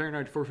like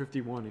Fahrenheit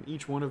 451, and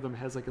each one of them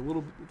has like a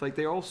little, like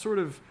they all sort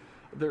of,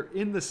 they're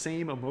in the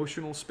same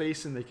emotional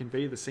space and they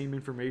convey the same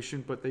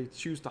information, but they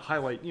choose to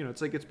highlight,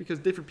 it's like, it's because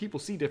different people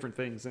see different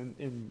things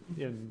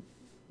in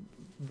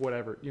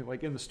whatever,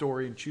 like in the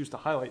story, and choose to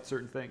highlight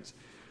certain things.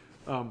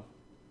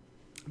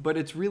 But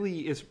it's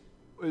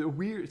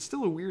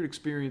still a weird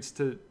experience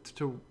to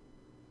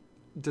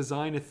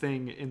design a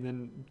thing and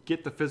then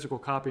get the physical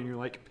copy, and you're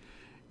like,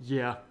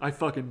 yeah, I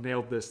fucking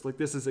nailed this. Like,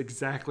 this is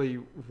exactly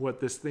what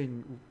this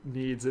thing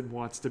needs and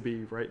wants to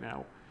be right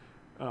now.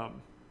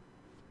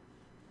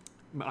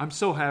 I'm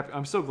so happy.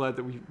 I'm so glad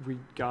that we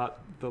got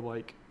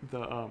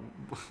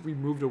we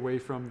moved away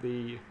from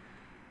the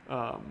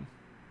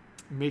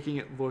making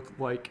it look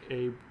like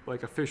a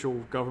official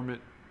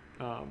government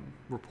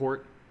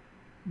report.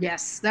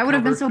 Yes, that would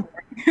have been so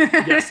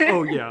boring. Yes.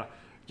 Oh yeah.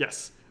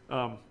 Yes.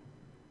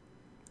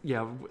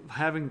 Yeah,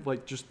 having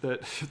like just the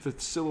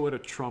silhouette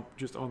of Trump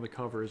just on the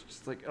cover is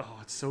just like, oh,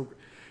 it's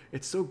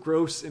so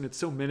gross and it's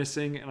so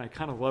menacing, and I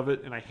kind of love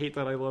it, and I hate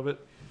that I love it.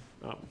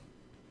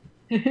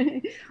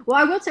 Well,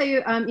 I will tell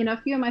you, a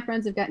few of my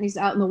friends have gotten these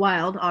out in the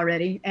wild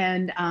already,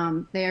 and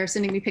they are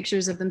sending me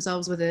pictures of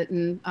themselves with it,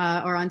 and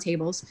or on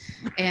tables.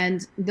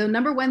 And the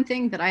number one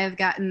thing that I have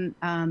gotten,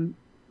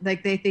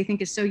 like they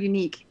think is so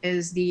unique,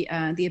 is the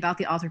about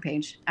the author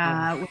page,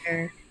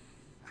 where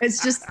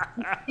It's just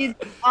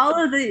all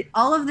of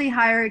the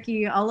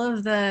hierarchy, all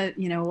of the,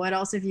 what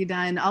else have you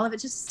done? All of it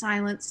just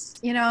silence.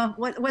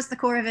 What's the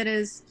core of it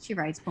is she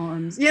writes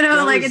poems.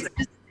 It's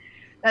just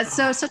that's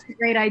such a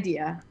great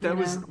idea. That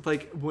was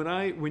like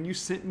when you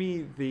sent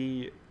me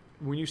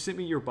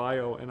your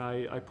bio and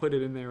I put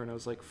it in there and I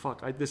was like,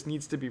 fuck, this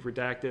needs to be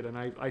redacted, and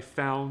I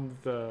found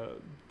the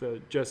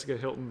Jessica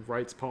Hilton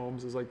writes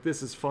poems. I was like,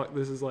 this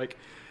is like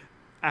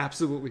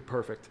absolutely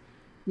perfect.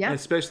 Yeah, and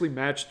especially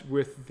matched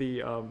with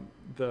the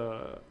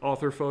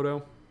author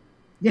photo.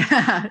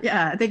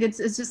 Yeah. I think it's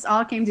just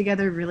all came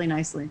together really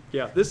nicely.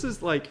 Yeah, this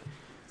is like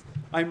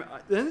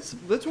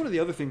that's one of the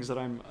other things that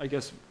I'm, I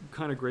guess,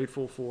 kind of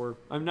grateful for.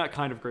 I'm not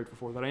kind of grateful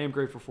for that. I am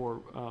grateful for,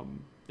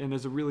 and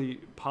there's a really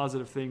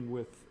positive thing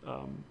with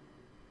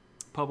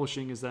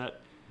publishing is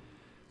that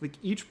like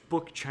each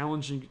book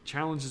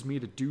challenges me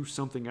to do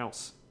something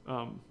else.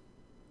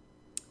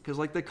 Because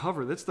like the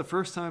cover, that's the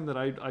first time that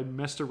I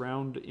messed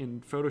around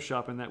in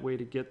Photoshop in that way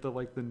to get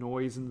the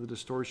noise and the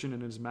distortion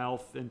in his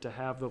mouth, and to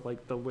have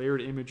the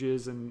layered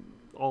images and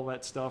all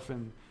that stuff,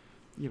 and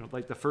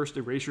like the first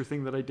erasure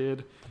thing that I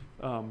did,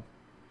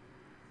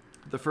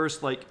 the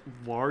first like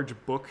large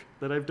book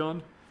that I've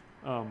done,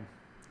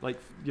 like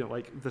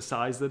the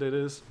size that it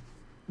is.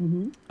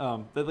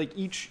 Mm-hmm. That like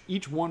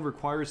each one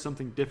requires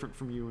something different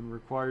from you, and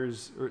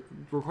requires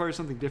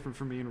something different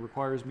from me, and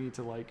requires me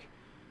to like.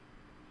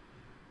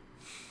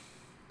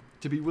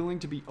 To be willing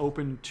to be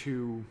open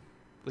to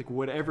like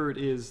whatever it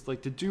is,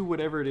 like to do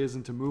whatever it is,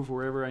 and to move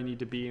wherever I need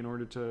to be in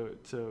order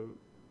to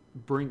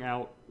bring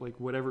out like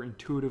whatever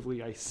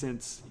intuitively I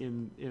sense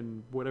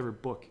in whatever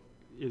book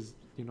is,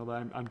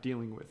 that I'm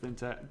dealing with, and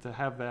to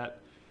have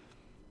that,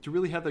 to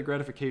really have that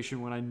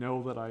gratification when I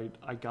know that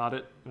I got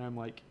it, and I'm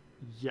like,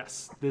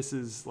 yes, this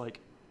is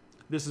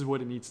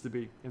what it needs to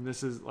be. And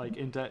this is like,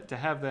 and to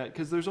have that,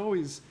 because there's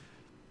always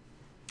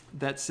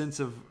that sense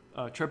of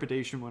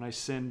trepidation when I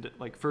send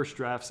like first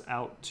drafts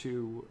out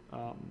to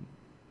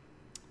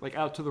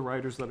the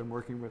writers that I'm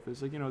working with.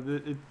 Is like,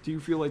 do you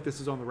feel like this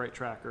is on the right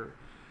track? Or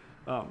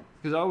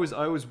because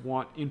I always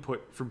want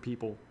input from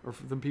people, or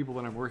from the people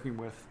that I'm working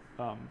with.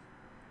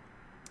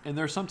 And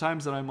there are some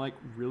times that I'm like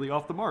really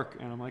off the mark,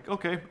 and I'm like,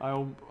 okay,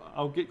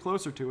 I'll get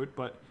closer to it,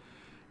 but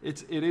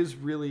it's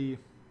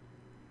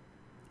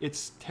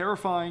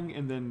terrifying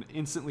and then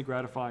instantly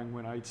gratifying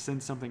when I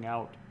send something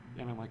out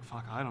and I'm like,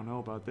 fuck, I don't know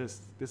about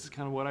this. This is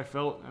kind of what I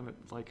felt, and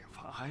it's like,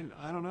 I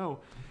don't know.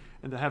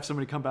 And to have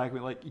somebody come back and be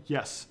like,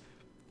 yes,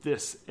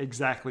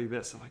 exactly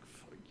this. I'm like,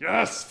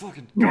 yes,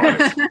 fucking got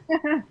it.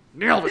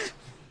 Nailed it.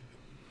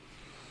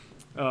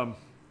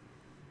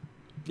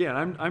 Yeah,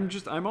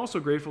 I'm also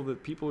grateful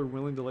that people are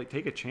willing to like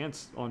take a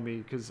chance on me,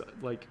 because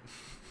like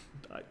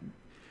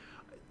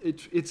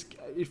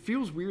it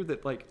feels weird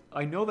that like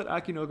I know that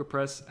Akinoga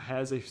Press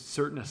has a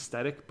certain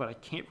aesthetic, but I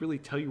can't really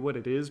tell you what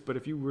it is. But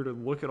if you were to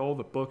look at all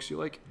the books, you're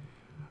like,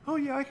 oh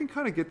yeah, I can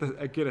kind of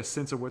get a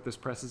sense of what this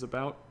press is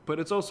about. But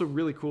it's also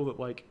really cool that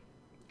like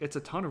it's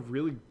a ton of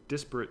really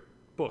disparate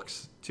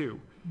books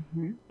too.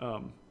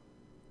 Mm-hmm.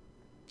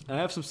 I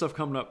have some stuff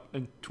coming up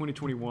in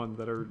 2021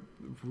 that are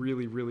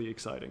really, really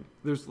exciting.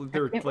 There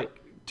are like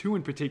two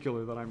in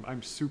particular that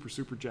I'm super,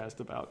 super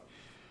jazzed about.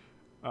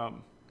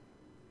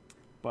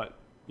 But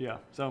yeah,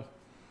 so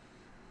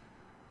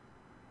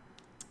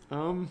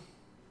I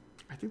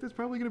think that's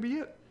probably going to be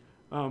it.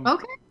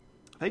 Okay.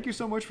 Thank you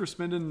so much for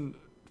spending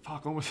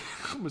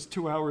almost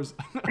 2 hours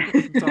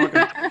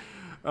talking.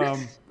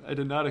 I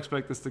did not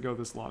expect this to go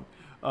this long.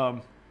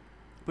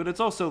 But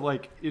it's also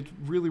like, it's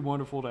really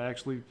wonderful to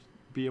actually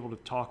be able to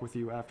talk with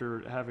you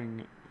after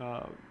having,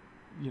 a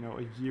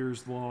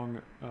years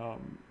long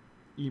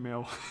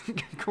email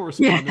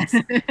correspondence.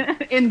 Yeah.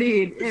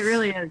 Indeed, it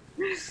really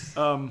is.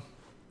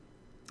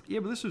 Yeah,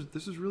 but this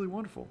was really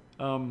wonderful.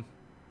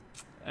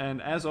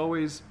 And as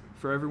always,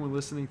 for everyone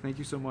listening, thank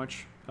you so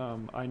much.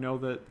 I know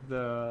that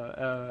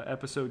the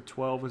episode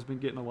 12 has been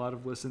getting a lot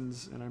of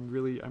listens, and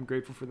I'm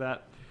grateful for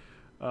that.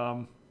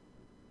 But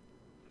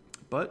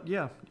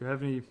yeah, do you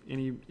have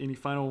any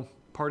final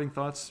parting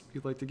thoughts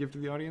you'd like to give to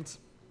the audience?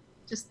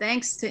 Just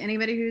thanks to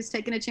anybody who's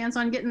taken a chance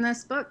on getting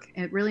this book.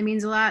 It really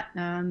means a lot.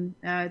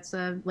 It's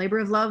a labor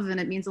of love,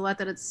 and it means a lot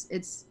that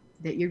it's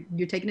that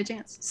you're taking a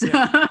chance. So.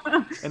 Yeah.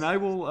 And I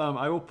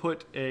will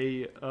put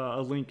a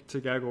link to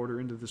Gag Order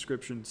in the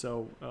description,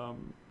 so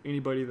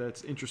anybody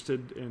that's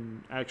interested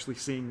in actually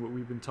seeing what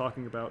we've been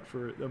talking about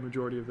for the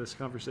majority of this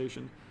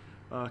conversation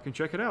can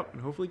check it out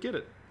and hopefully get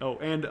it. Oh,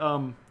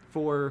 and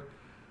for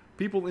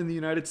people in the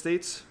United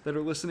States that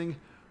are listening,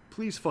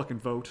 please fucking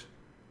vote.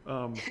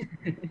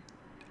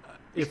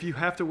 If you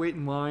have to wait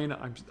in line,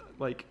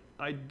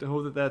 I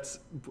know that that's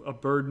a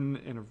burden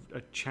and a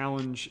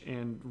challenge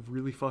and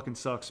really fucking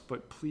sucks,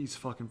 but please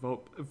fucking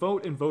vote.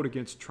 Vote and vote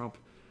against Trump.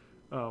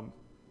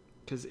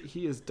 Because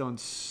he has done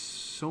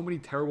so many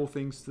terrible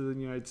things to the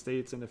United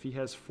States, and if he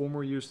has 4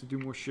 more years to do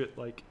more shit,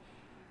 like,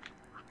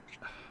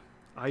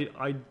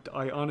 I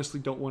honestly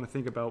don't want to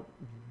think about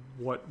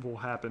what will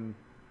happen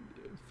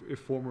if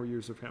 4 more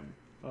years of him.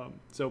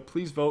 So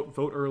please vote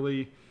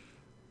early.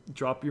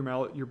 drop your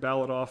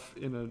ballot off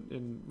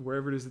in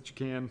wherever it is that you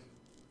can,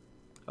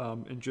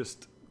 and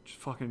just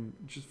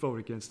vote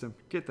against him.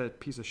 Get that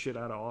piece of shit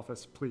out of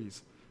office,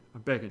 please.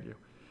 I'm begging you.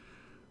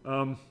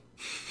 And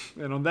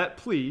on that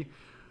plea,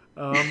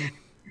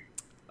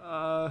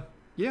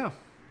 yeah,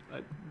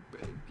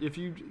 if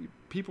you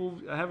people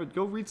have it,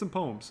 go read some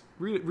poems.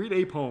 Read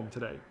a poem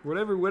today.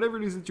 Whatever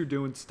it is that you're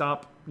doing,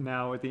 stop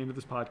now at the end of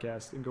this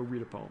podcast and go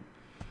read a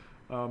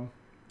poem.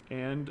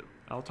 And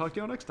I'll talk to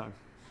y'all next time.